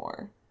him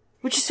anymore.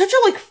 Which is such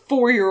a, like,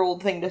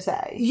 4-year-old thing to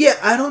say. Yeah,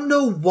 I don't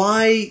know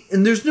why,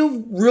 and there's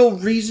no real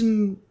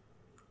reason,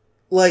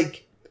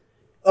 like,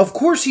 of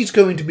course he's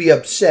going to be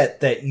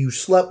upset that you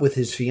slept with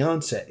his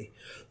fiancée.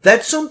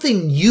 That's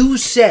something you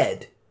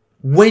said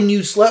when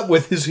you slept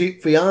with his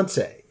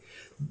fiancée.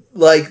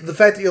 Like, the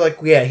fact that you're like,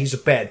 yeah, he's a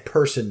bad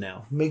person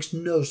now, makes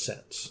no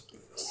sense.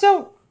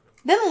 So,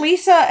 then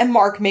Lisa and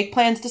Mark make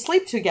plans to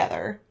sleep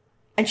together,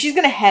 and she's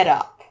gonna head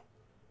up.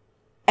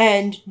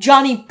 And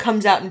Johnny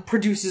comes out and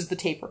produces the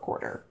tape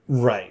recorder.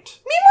 Right.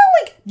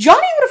 Meanwhile,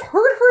 Johnny would have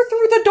heard her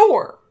through the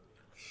door.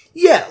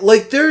 Yeah,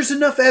 there's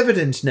enough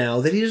evidence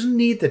now that he doesn't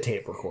need the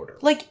tape recorder.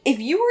 If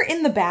you were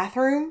in the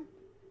bathroom,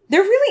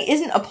 there really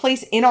isn't a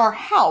place in our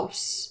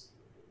house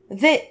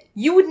that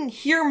you wouldn't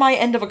hear my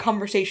end of a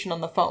conversation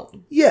on the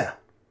phone. Yeah.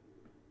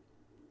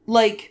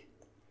 But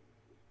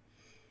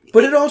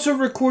it also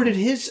recorded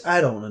his...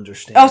 I don't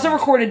understand. It also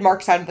recorded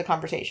Mark's side of the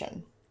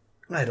conversation.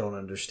 I don't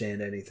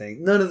understand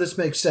anything. None of this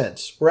makes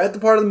sense. We're at the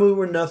part of the movie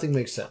where nothing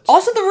makes sense.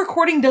 Also, the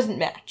recording doesn't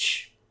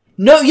match.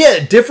 No,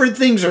 yeah, different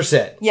things are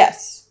said.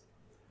 Yes.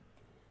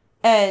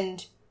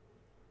 And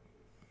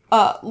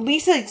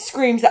Lisa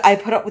screams that I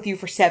put up with you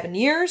for 7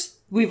 years.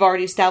 We've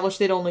already established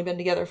they'd only been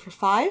together for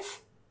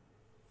 5.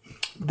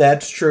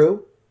 That's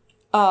true.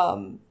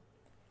 And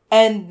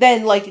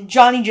then,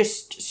 Johnny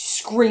just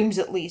screams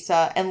at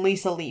Lisa, and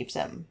Lisa leaves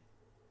him.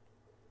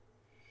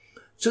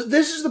 So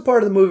this is the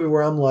part of the movie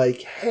where I'm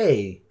like,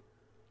 hey,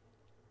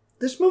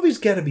 this movie's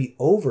got to be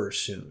over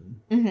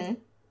soon. Mm-hmm.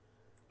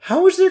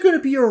 How is there going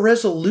to be a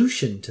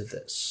resolution to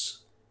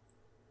this?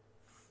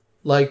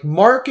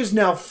 Mark is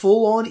now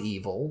full on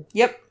evil.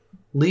 Yep.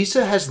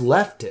 Lisa has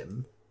left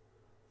him.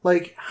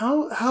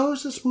 How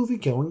is this movie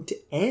going to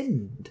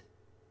end?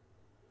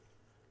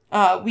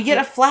 We get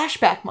a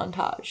flashback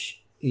montage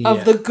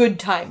of the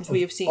good times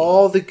we have seen.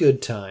 All the good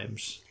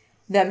times.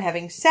 Them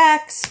having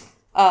sex.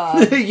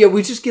 Yeah,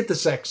 we just get the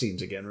sex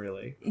scenes again,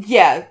 really.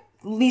 Yeah,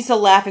 Lisa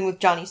laughing with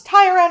Johnny's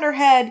tie around her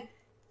head.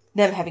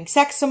 Them having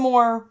sex some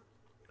more.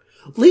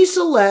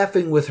 Lisa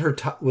laughing with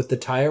with the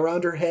tie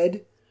around her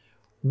head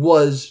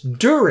was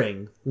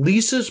during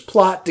Lisa's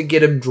plot to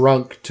get him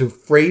drunk to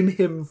frame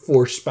him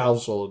for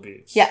spousal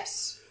abuse.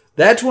 Yes.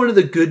 That's one of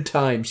the good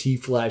times he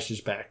flashes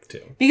back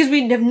to. Because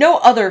we have no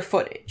other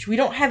footage. We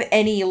don't have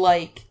any,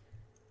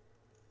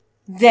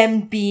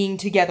 them being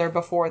together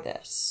before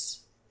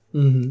this.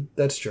 Mm-hmm.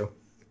 That's true.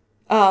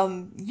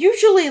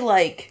 Usually,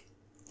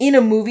 in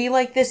a movie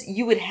like this,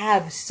 you would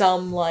have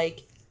some,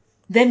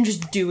 them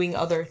just doing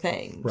other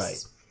things.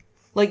 Right.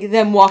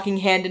 Them walking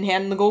hand in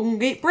hand on the Golden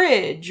Gate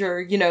Bridge,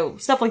 or,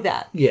 stuff like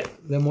that. Yeah,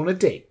 them on a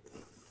date.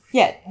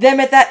 Yeah, them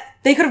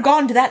they could have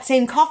gone to that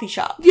same coffee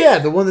shop. Yeah,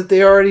 the one that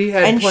they already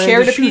had and planned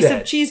shared to a piece shoot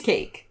at. of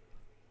cheesecake.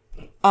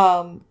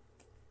 So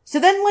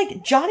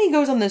then, Johnny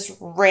goes on this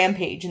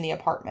rampage in the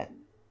apartment.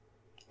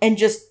 And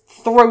just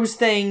throws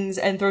things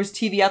and throws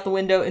TV out the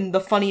window in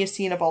the funniest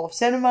scene of all of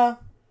cinema.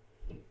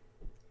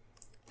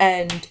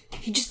 And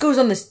he just goes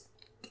on this...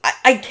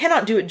 I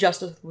cannot do it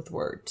justice with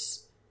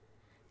words.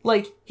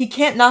 He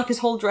can't knock his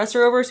whole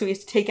dresser over, so he has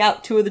to take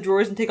out 2 of the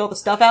drawers and take all the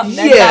stuff out and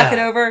then knock it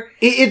over.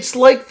 It's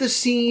like the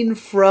scene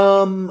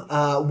from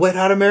Wet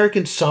Hot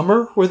American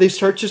Summer, where they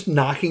start just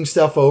knocking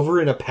stuff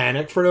over in a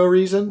panic for no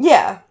reason.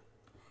 Yeah.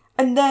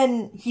 And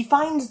then he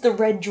finds the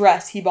red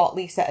dress he bought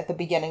Lisa at the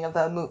beginning of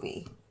the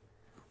movie.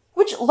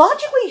 Which,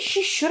 logically,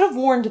 she should have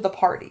worn to the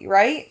party,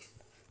 right?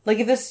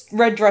 If this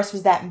red dress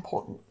was that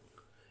important.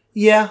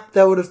 Yeah,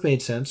 that would have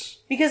made sense.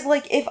 Because,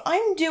 if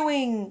I'm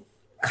doing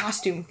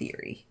costume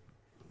theory,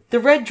 the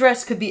red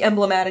dress could be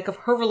emblematic of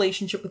her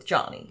relationship with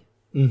Johnny.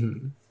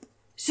 Mm-hmm.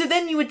 So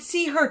then you would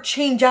see her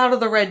change out of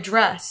the red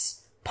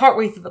dress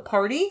partway through the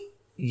party.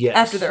 Yes.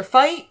 After their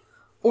fight.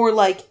 Or,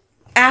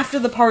 after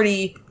the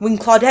party, when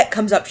Claudette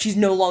comes up, she's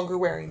no longer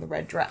wearing the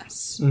red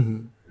dress.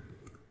 Mm-hmm.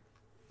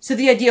 So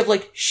the idea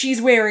of,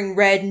 she's wearing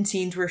red in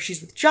scenes where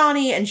she's with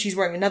Johnny, and she's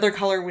wearing another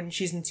color when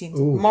she's in scenes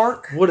with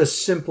Mark. What a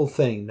simple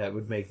thing that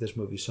would make this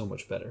movie so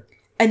much better.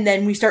 And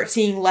then we start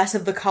seeing less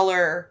of the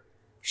color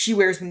she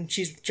wears when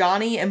she's with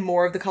Johnny, and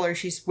more of the color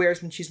she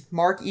wears when she's with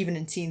Mark, even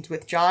in scenes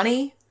with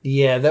Johnny.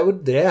 Yeah,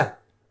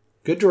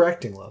 Good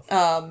directing, love.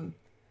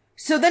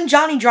 So then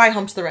Johnny dry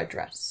humps the red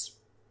dress.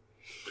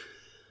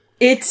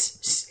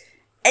 It's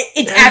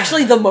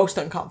actually the most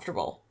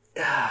uncomfortable.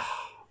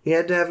 He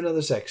had to have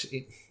another sex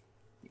scene.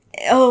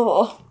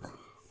 Oh,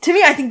 to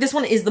me, I think this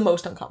one is the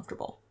most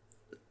uncomfortable.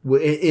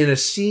 In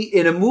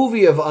a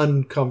movie of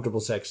uncomfortable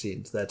sex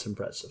scenes, that's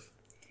impressive.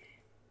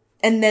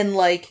 And then,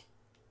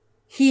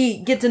 he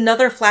gets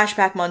another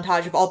flashback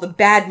montage of all the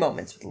bad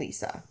moments with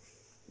Lisa.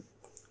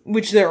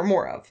 Which there are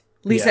more of.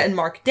 Lisa and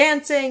Mark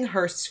dancing,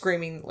 her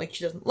screaming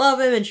she doesn't love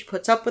him, and she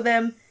puts up with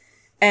him.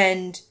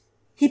 And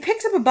he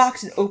picks up a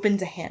box and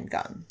opens a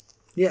handgun.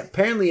 Yeah,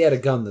 apparently he had a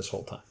gun this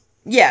whole time.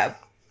 Yeah.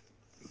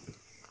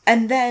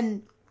 And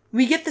then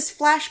we get this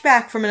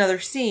flashback from another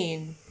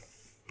scene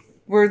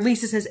where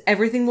Lisa says,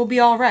 everything will be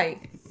all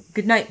right.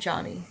 Good night,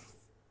 Johnny.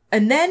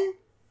 And then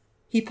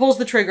he pulls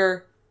the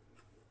trigger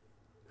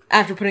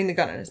after putting the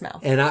gun in his mouth.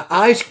 And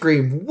I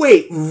scream,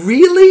 wait,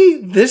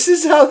 really? This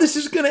is how this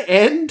is going to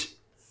end?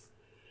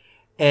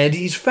 And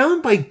he's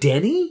found by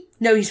Denny?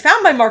 No, he's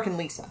found by Mark and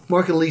Lisa.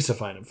 Mark and Lisa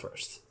find him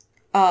first.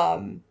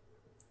 And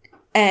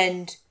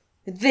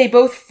they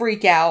both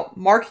freak out.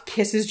 Mark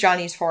kisses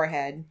Johnny's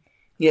forehead.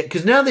 Yeah,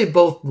 because now they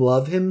both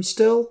love him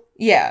still.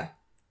 Yeah.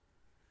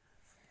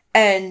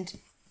 And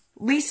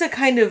Lisa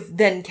kind of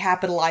then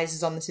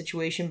capitalizes on the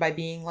situation by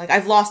being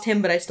I've lost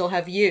him, but I still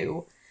have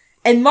you.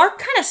 And Mark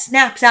kind of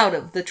snaps out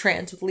of the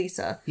trance with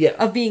Lisa. Yeah.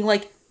 Of being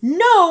like,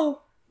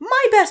 no,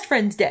 my best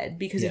friend's dead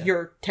because Yeah.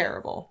 you're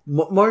terrible.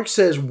 Mark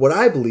says what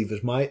I believe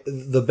is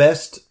the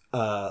best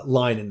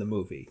line in the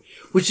movie,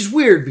 which is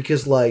weird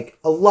because like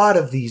a lot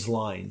of these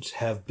lines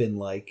have been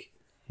like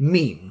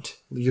memed.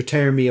 You're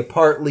tearing me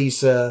apart,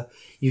 Lisa.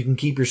 You can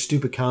keep your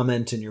stupid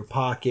comment in your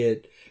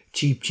pocket.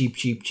 Cheap, cheap,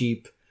 cheap,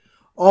 cheap.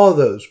 All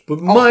those. But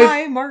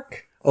Hi,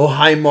 Mark. Oh,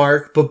 hi,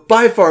 Mark. But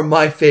by far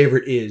my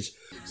favorite is,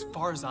 As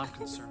far as I'm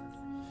concerned,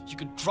 you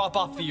can drop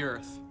off the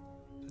earth.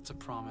 That's a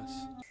promise.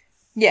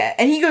 Yeah,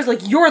 and he goes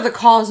like, you're the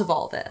cause of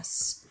all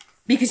this.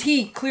 Because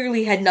he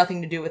clearly had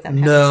nothing to do with them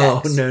having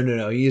no, sex.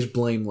 no. He is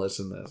blameless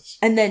in this.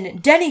 And then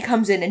Denny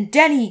comes in, and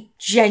Denny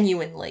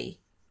genuinely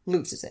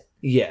loses it.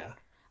 Yeah.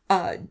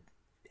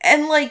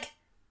 And like,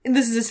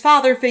 this is his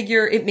father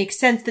figure. It makes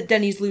sense that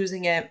Denny's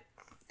losing it.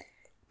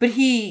 But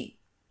he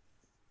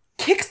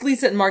kicks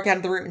Lisa and Mark out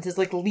of the room and says,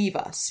 like, leave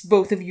us.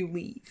 Both of you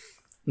leave.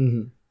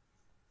 Mm-hmm.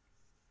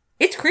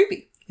 It's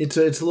creepy. It's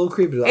a little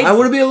creepy. I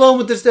want to be alone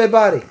with this dead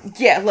body.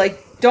 Yeah,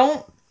 like,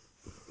 don't.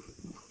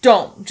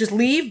 Just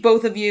leave,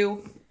 both of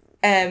you.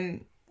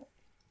 And,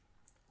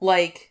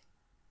 like,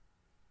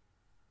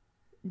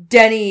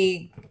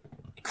 Denny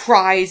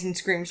cries and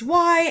screams,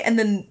 why? And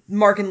then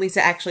Mark and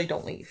Lisa actually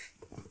don't leave.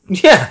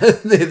 Yeah,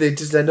 they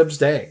just end up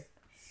staying.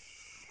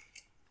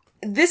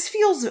 This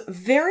feels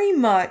very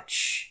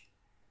much,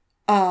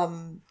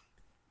 one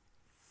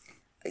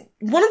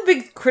of the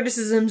big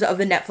criticisms of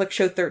the Netflix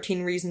show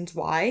 13 Reasons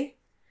Why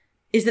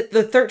is that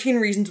the 13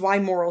 Reasons Why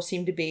moral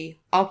seem to be,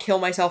 I'll kill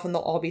myself and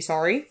they'll all be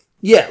sorry.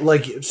 Yeah,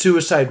 like,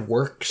 suicide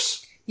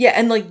works. Yeah,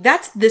 and, like,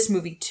 that's this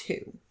movie,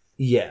 too.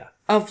 Yeah.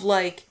 Of,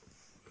 like,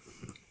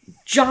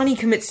 Johnny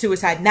commits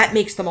suicide, and that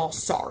makes them all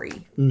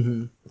sorry.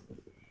 Mm-hmm.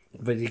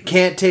 But you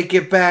can't take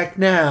it back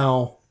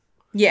now.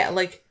 Yeah,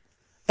 like...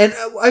 And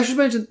I should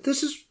mention,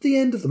 this is the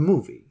end of the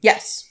movie.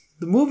 Yes.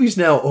 The movie's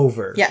now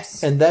over.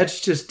 Yes. And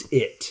that's just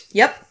it.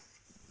 Yep.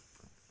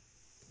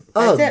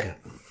 Ugh. That's it.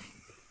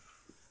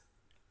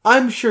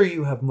 I'm sure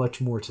you have much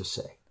more to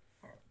say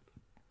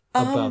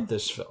about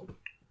this film.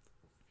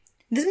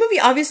 This movie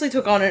obviously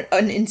took on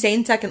an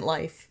insane second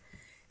life.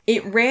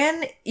 It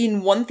ran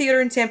in one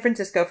theater in San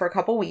Francisco for a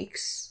couple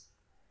weeks.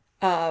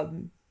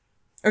 One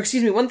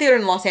theater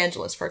in Los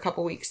Angeles for a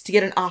couple weeks to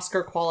get an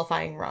Oscar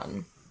qualifying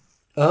run.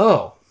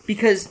 Oh.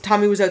 Because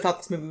Tommy Wiseau thought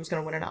this movie was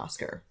going to win an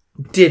Oscar.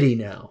 Did he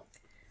now?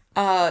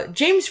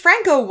 James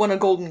Franco won a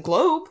Golden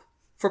Globe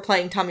for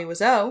playing Tommy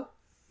Wiseau.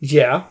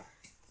 Yeah.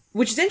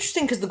 Which is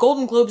interesting because the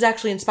Golden Globes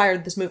actually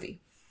inspired this movie.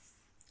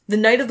 The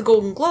night of the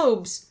Golden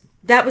Globes,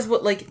 that was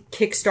what, like,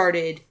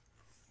 kickstarted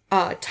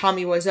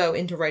Tommy Wiseau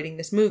into writing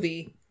this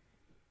movie.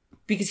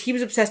 Because he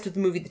was obsessed with the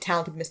movie The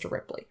Talented Mr.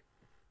 Ripley.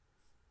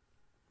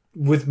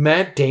 With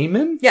Matt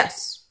Damon?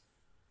 Yes.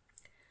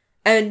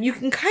 And you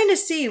can kind of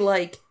see,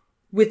 like,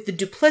 with the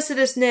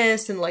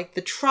duplicitousness and, like,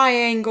 the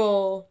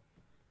triangle.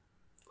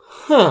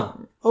 Huh.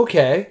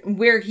 Okay.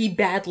 Where he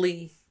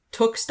badly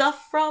took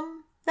stuff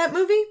from that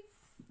movie.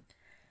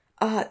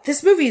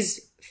 This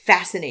movie's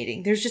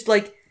fascinating. There's just,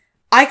 like,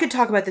 I could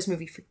talk about this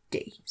movie for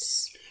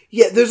days.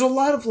 Yeah, there's a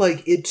lot of,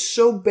 like, it's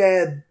so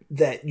bad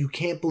that you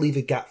can't believe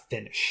it got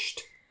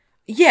finished.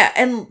 Yeah,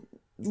 and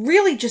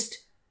really just,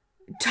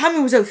 Tommy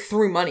Wiseau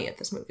threw money at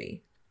this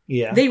movie.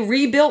 Yeah. They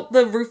rebuilt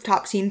the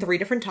rooftop scene 3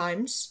 different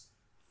times.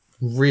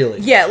 Really?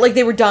 Yeah, like,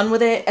 they were done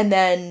with it, and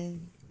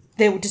then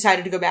they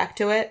decided to go back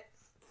to it.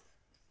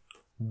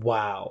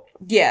 Wow.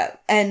 Yeah,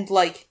 and,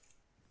 like,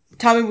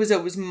 Tommy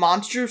Wiseau was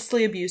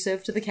monstrously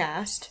abusive to the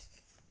cast.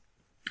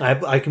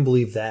 I can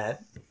believe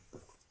that.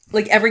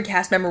 Like, every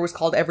cast member was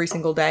called every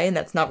single day, and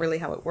that's not really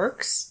how it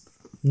works.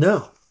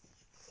 No.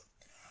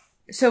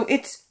 So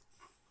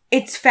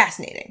it's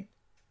fascinating.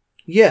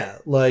 Yeah,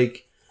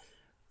 like,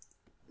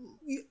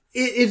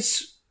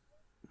 it's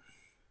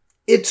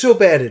so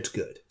bad it's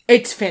good.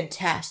 It's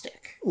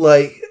fantastic.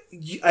 Like,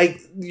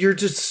 you're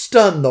just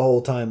stunned the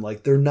whole time.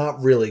 Like, they're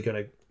not really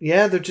gonna...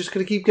 Yeah, they're just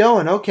gonna keep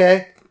going.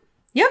 Okay.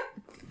 Yep.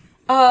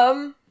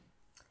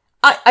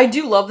 I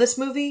do love this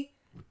movie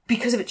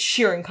because of its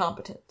sheer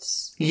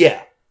incompetence.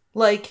 Yeah.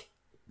 Like,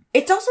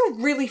 it's also a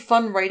really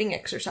fun writing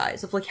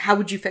exercise of, like, how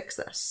would you fix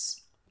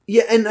this?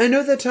 Yeah, and I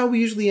know that's how we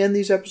usually end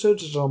these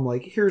episodes, so I'm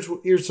like, here's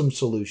some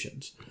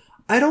solutions.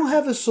 I don't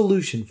have a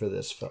solution for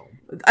this film.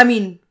 I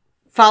mean,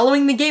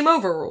 following the game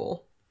over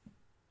rule,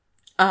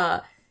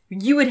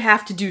 you would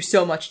have to do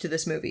so much to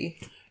this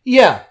movie.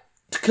 Yeah,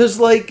 because,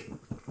 like,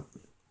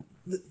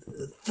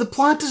 the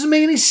plot doesn't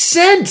make any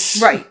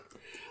sense. Right.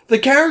 The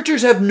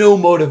characters have no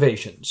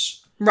motivations.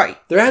 Right.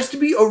 There has to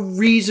be a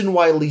reason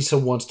why Lisa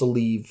wants to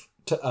leave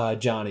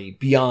Johnny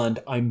beyond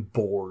I'm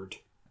bored.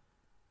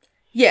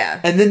 Yeah.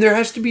 And then there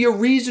has to be a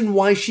reason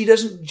why she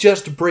doesn't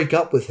just break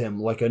up with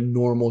him like a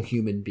normal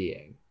human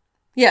being.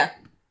 Yeah.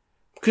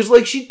 Because,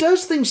 like, she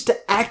does things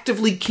to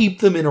actively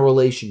keep them in a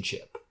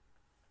relationship.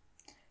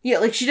 Yeah,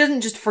 like, she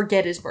doesn't just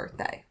forget his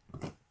birthday.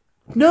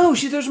 No,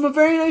 she throws him a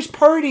very nice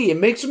party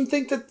and makes him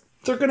think that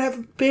they're gonna have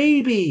a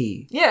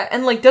baby. Yeah,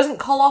 and, like, doesn't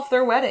call off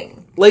their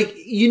wedding. Like,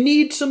 you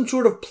need some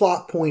sort of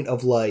plot point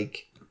of,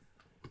 like,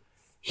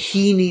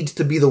 he needs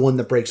to be the one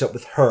that breaks up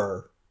with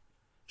her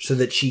so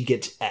that she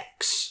gets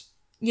X.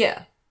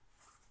 Yeah.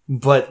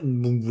 But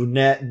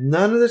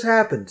none of this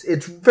happens.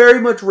 It's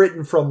very much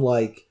written from,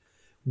 like,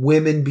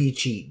 women be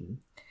cheating.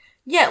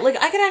 Yeah, like,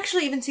 I could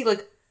actually even see,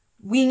 like,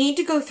 we need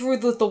to go through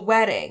with the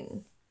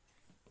wedding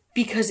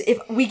because if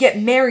we get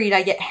married,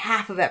 I get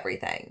half of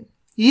everything.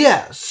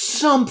 Yeah,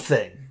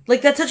 something.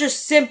 Like, that's such a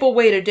simple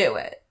way to do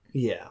it.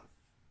 Yeah.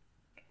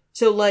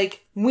 So,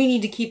 like, we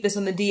need to keep this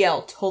on the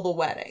DL till the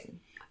wedding.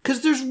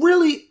 Because there's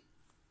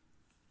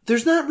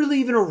not really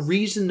even a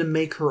reason to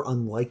make her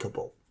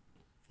unlikable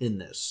in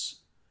this.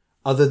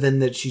 Other than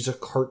that she's a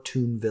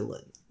cartoon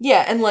villain.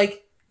 Yeah, and,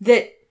 like,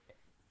 that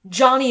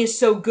Johnny is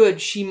so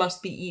good, she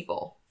must be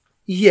evil.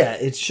 Yeah,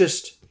 it's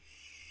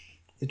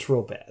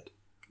real bad.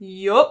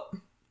 Yup.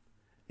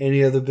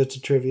 Any other bits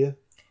of trivia?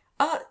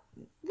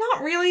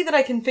 Not really that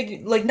I can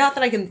not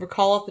that I can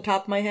recall off the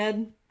top of my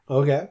head.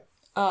 Okay.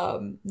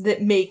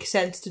 That make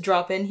sense to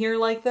drop in here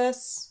like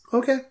this.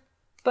 Okay.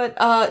 But,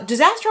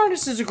 Disaster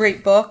Artist is a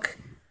great book.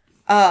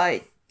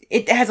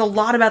 It has a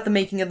lot about the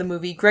making of the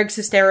movie. Greg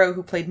Sestero,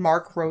 who played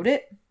Mark, wrote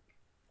it.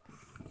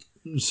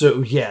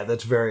 So, yeah,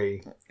 that's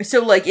very...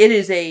 So, like, it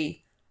is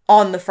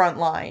on the front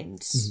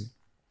lines. Mm-hmm.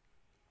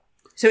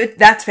 So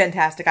that's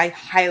fantastic. I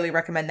highly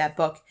recommend that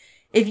book.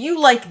 If you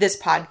like this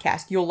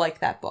podcast, you'll like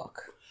that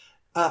book.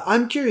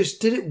 I'm curious,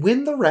 did it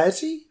win the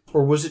Razzie?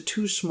 Or was it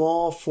too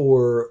small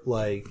for,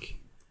 like,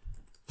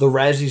 the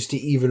Razzies to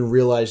even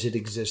realize it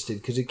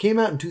existed? Because it came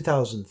out in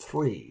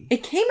 2003.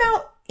 It came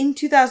out in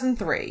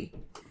 2003.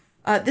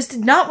 This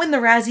did not win the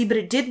Razzie, but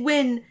it did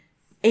win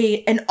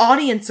an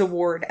audience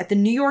award at the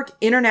New York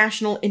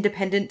International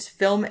Independent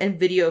Film and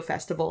Video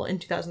Festival in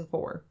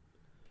 2004.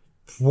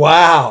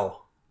 Wow.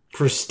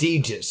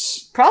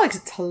 Prestigious. Probably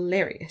because it's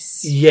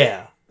hilarious.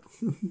 Yeah.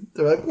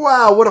 They're like,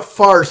 wow, what a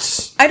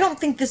farce. I don't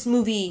think this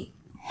movie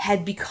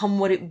had become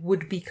what it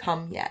would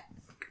become yet.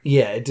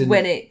 Yeah, it didn't.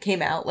 When it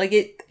came out. Like,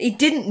 it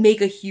didn't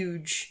make a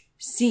huge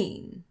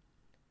scene.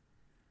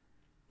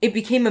 It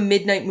became a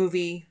midnight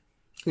movie.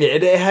 Yeah,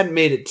 it hadn't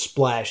made its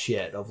splash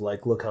yet of,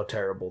 like, look how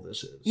terrible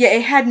this is. Yeah,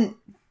 it hadn't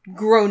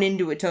grown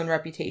into its own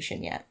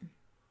reputation yet.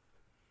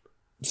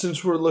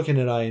 Since we're looking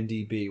at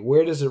IMDb,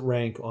 where does it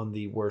rank on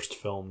the worst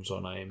films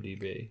on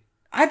IMDb?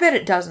 I bet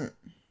it doesn't.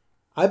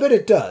 I bet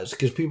it does,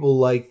 because people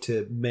like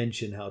to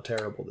mention how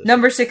terrible this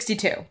Number is.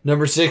 62.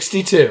 Number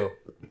 62.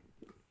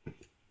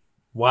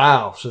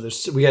 Wow, so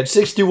we had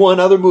 61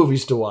 other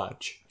movies to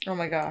watch. Oh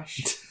my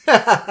gosh.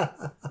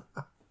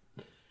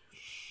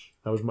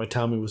 That was my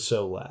Tommy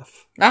Wiseau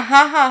laugh. Ah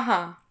ha ha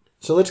ha.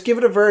 So let's give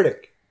it a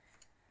verdict.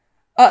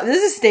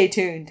 This is Stay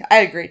Tuned. I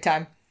had a great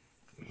time.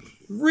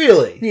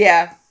 Really?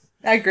 Yeah,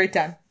 I had a great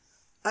time.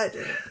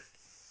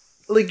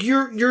 Like,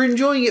 you're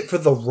enjoying it for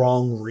the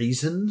wrong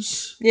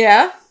reasons.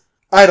 Yeah?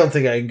 I don't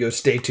think I can go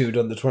Stay Tuned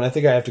on this one. I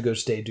think I have to go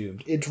Stay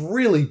Doomed. It's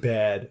really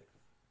bad.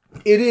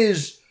 It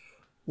is,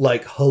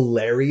 like,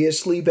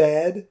 hilariously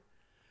bad.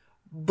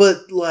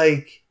 But,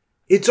 like,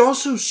 it's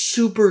also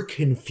super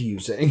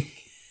confusing.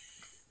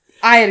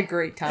 I had a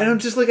great time. And I'm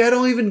just like, I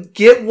don't even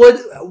get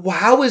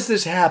how is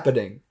this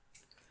happening?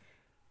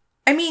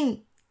 I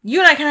mean, you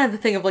and I kind of have the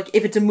thing of, like,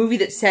 if it's a movie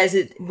that says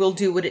it will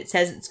do what it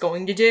says it's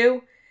going to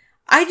do,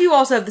 I do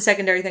also have the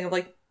secondary thing of,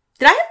 like,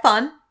 did I have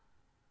fun?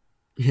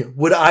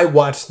 Would I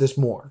watch this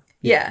more?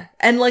 Yeah.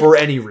 And, like, for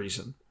any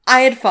reason.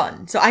 I had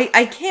fun. So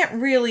I can't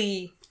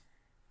really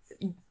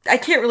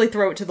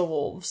throw it to the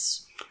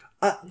wolves.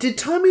 Did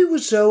Tommy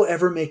Wiseau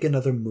ever make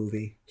another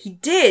movie? He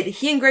did.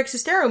 He and Greg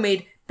Sestero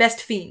made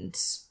Best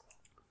Fiends.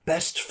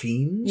 Best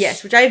Fiends?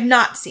 Yes, which I have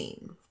not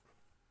seen.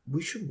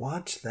 We should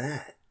watch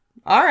that.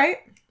 All right.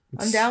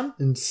 I'm down.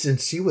 And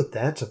see what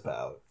that's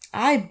about.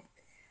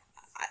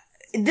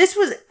 This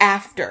was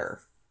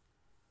after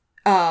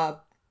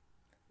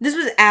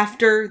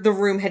The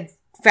Room had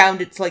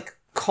found its, like,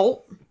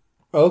 cult.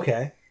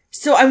 Okay.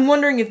 So I'm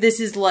wondering if this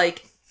is,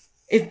 like,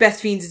 if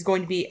Best Fiends is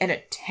going to be an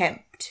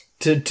attempt.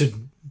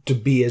 To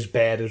be as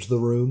bad as The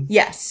Room?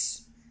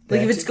 Yes.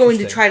 Like, if it's going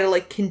to try to,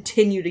 like,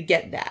 continue to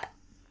get that.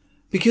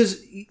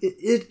 Because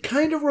it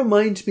kind of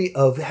reminds me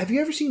of, have you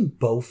ever seen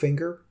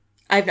Bowfinger?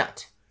 I have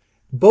not.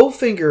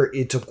 Bowfinger,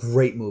 it's a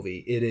great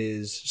movie. It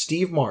is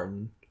Steve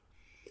Martin.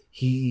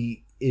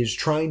 He is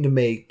trying to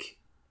make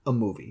a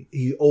movie.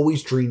 He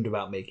always dreamed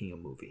about making a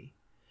movie.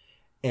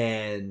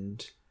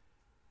 And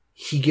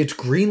he gets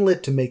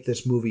greenlit to make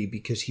this movie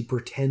because he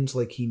pretends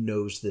like he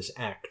knows this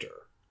actor.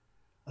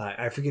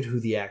 I forget who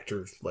the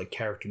actor's, like,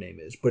 character name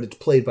is, but he's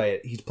played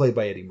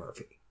by Eddie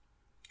Murphy.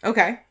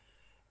 Okay.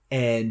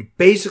 And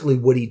basically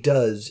what he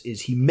does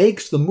is he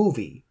makes the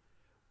movie,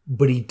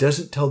 but he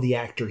doesn't tell the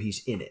actor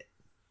he's in it.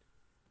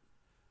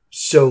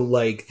 So,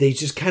 like, they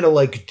just kind of,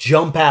 like,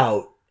 jump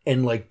out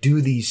and, like,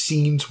 do these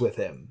scenes with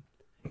him.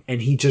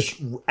 And he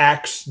just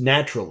acts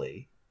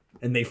naturally.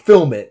 And they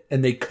film it,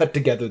 and they cut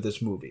together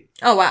this movie.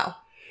 Oh, wow.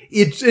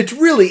 It's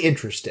really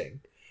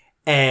interesting.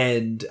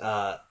 And,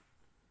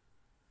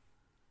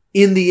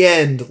 in the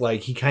end,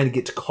 like, he kind of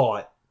gets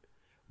caught.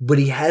 But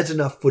he has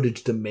enough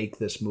footage to make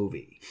this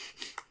movie.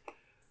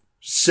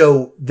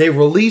 So they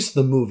released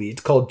the movie.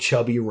 It's called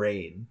Chubby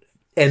Rain.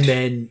 And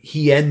then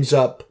he ends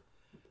up,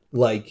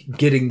 like,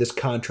 getting this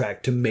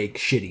contract to make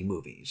shitty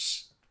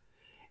movies.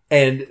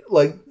 And,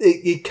 like,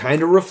 it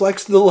kind of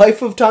reflects the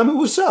life of Tommy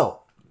Wiseau.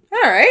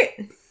 All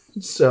right.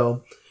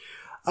 So,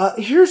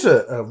 here's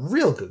a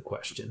real good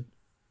question.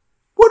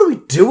 What are we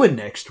doing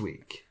next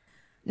week?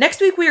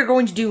 Next week we are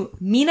going to do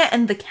Mina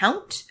and the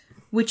Count,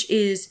 which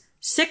is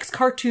 6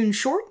 cartoon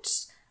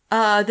shorts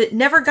that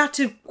never got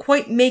to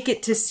quite make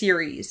it to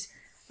series.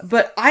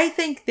 But I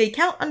think they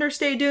count under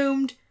Stay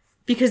Doomed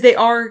because they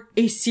are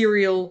a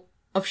serial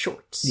of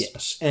shorts.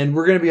 Yes, and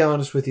we're going to be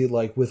honest with you,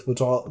 like, with what's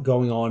all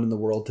going on in the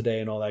world today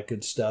and all that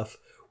good stuff,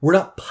 we're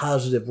not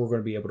positive we're going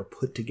to be able to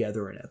put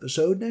together an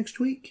episode next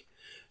week.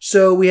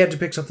 So we had to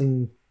pick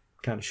something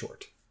kind of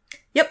short.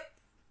 Yep.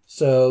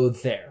 So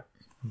there.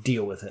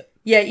 Deal with it.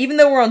 Yeah, even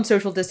though we're on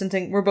social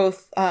distancing, we're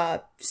both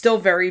still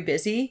very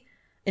busy.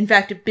 In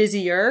fact,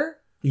 busier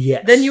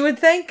than you would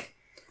think.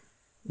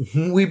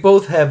 We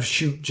both have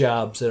shoot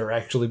jobs that are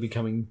actually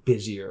becoming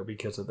busier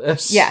because of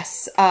this.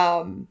 Yes.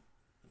 And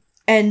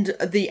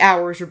the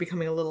hours are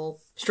becoming a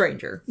little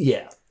stranger.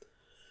 Yeah.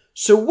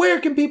 So where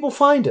can people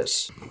find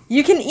us?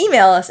 You can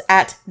email us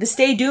at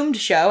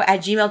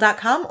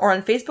thestaydoomedshow@gmail.com or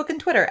on Facebook and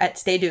Twitter at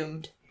Stay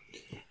Doomed.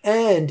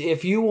 And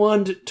if you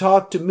want to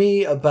talk to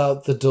me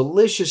about the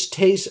delicious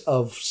taste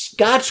of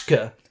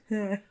Scotchka,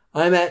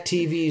 I'm at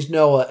TV's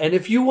Noah. And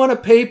if you want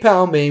to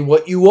PayPal me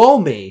what you owe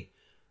me,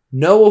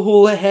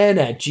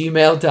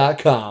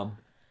 NoahHoulihan@gmail.com.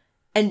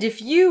 And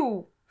if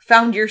you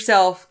found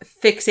yourself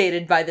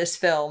fixated by this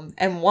film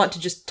and want to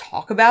just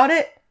talk about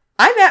it,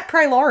 I'm at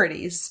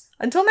Priorities.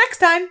 Until next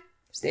time,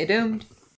 stay doomed.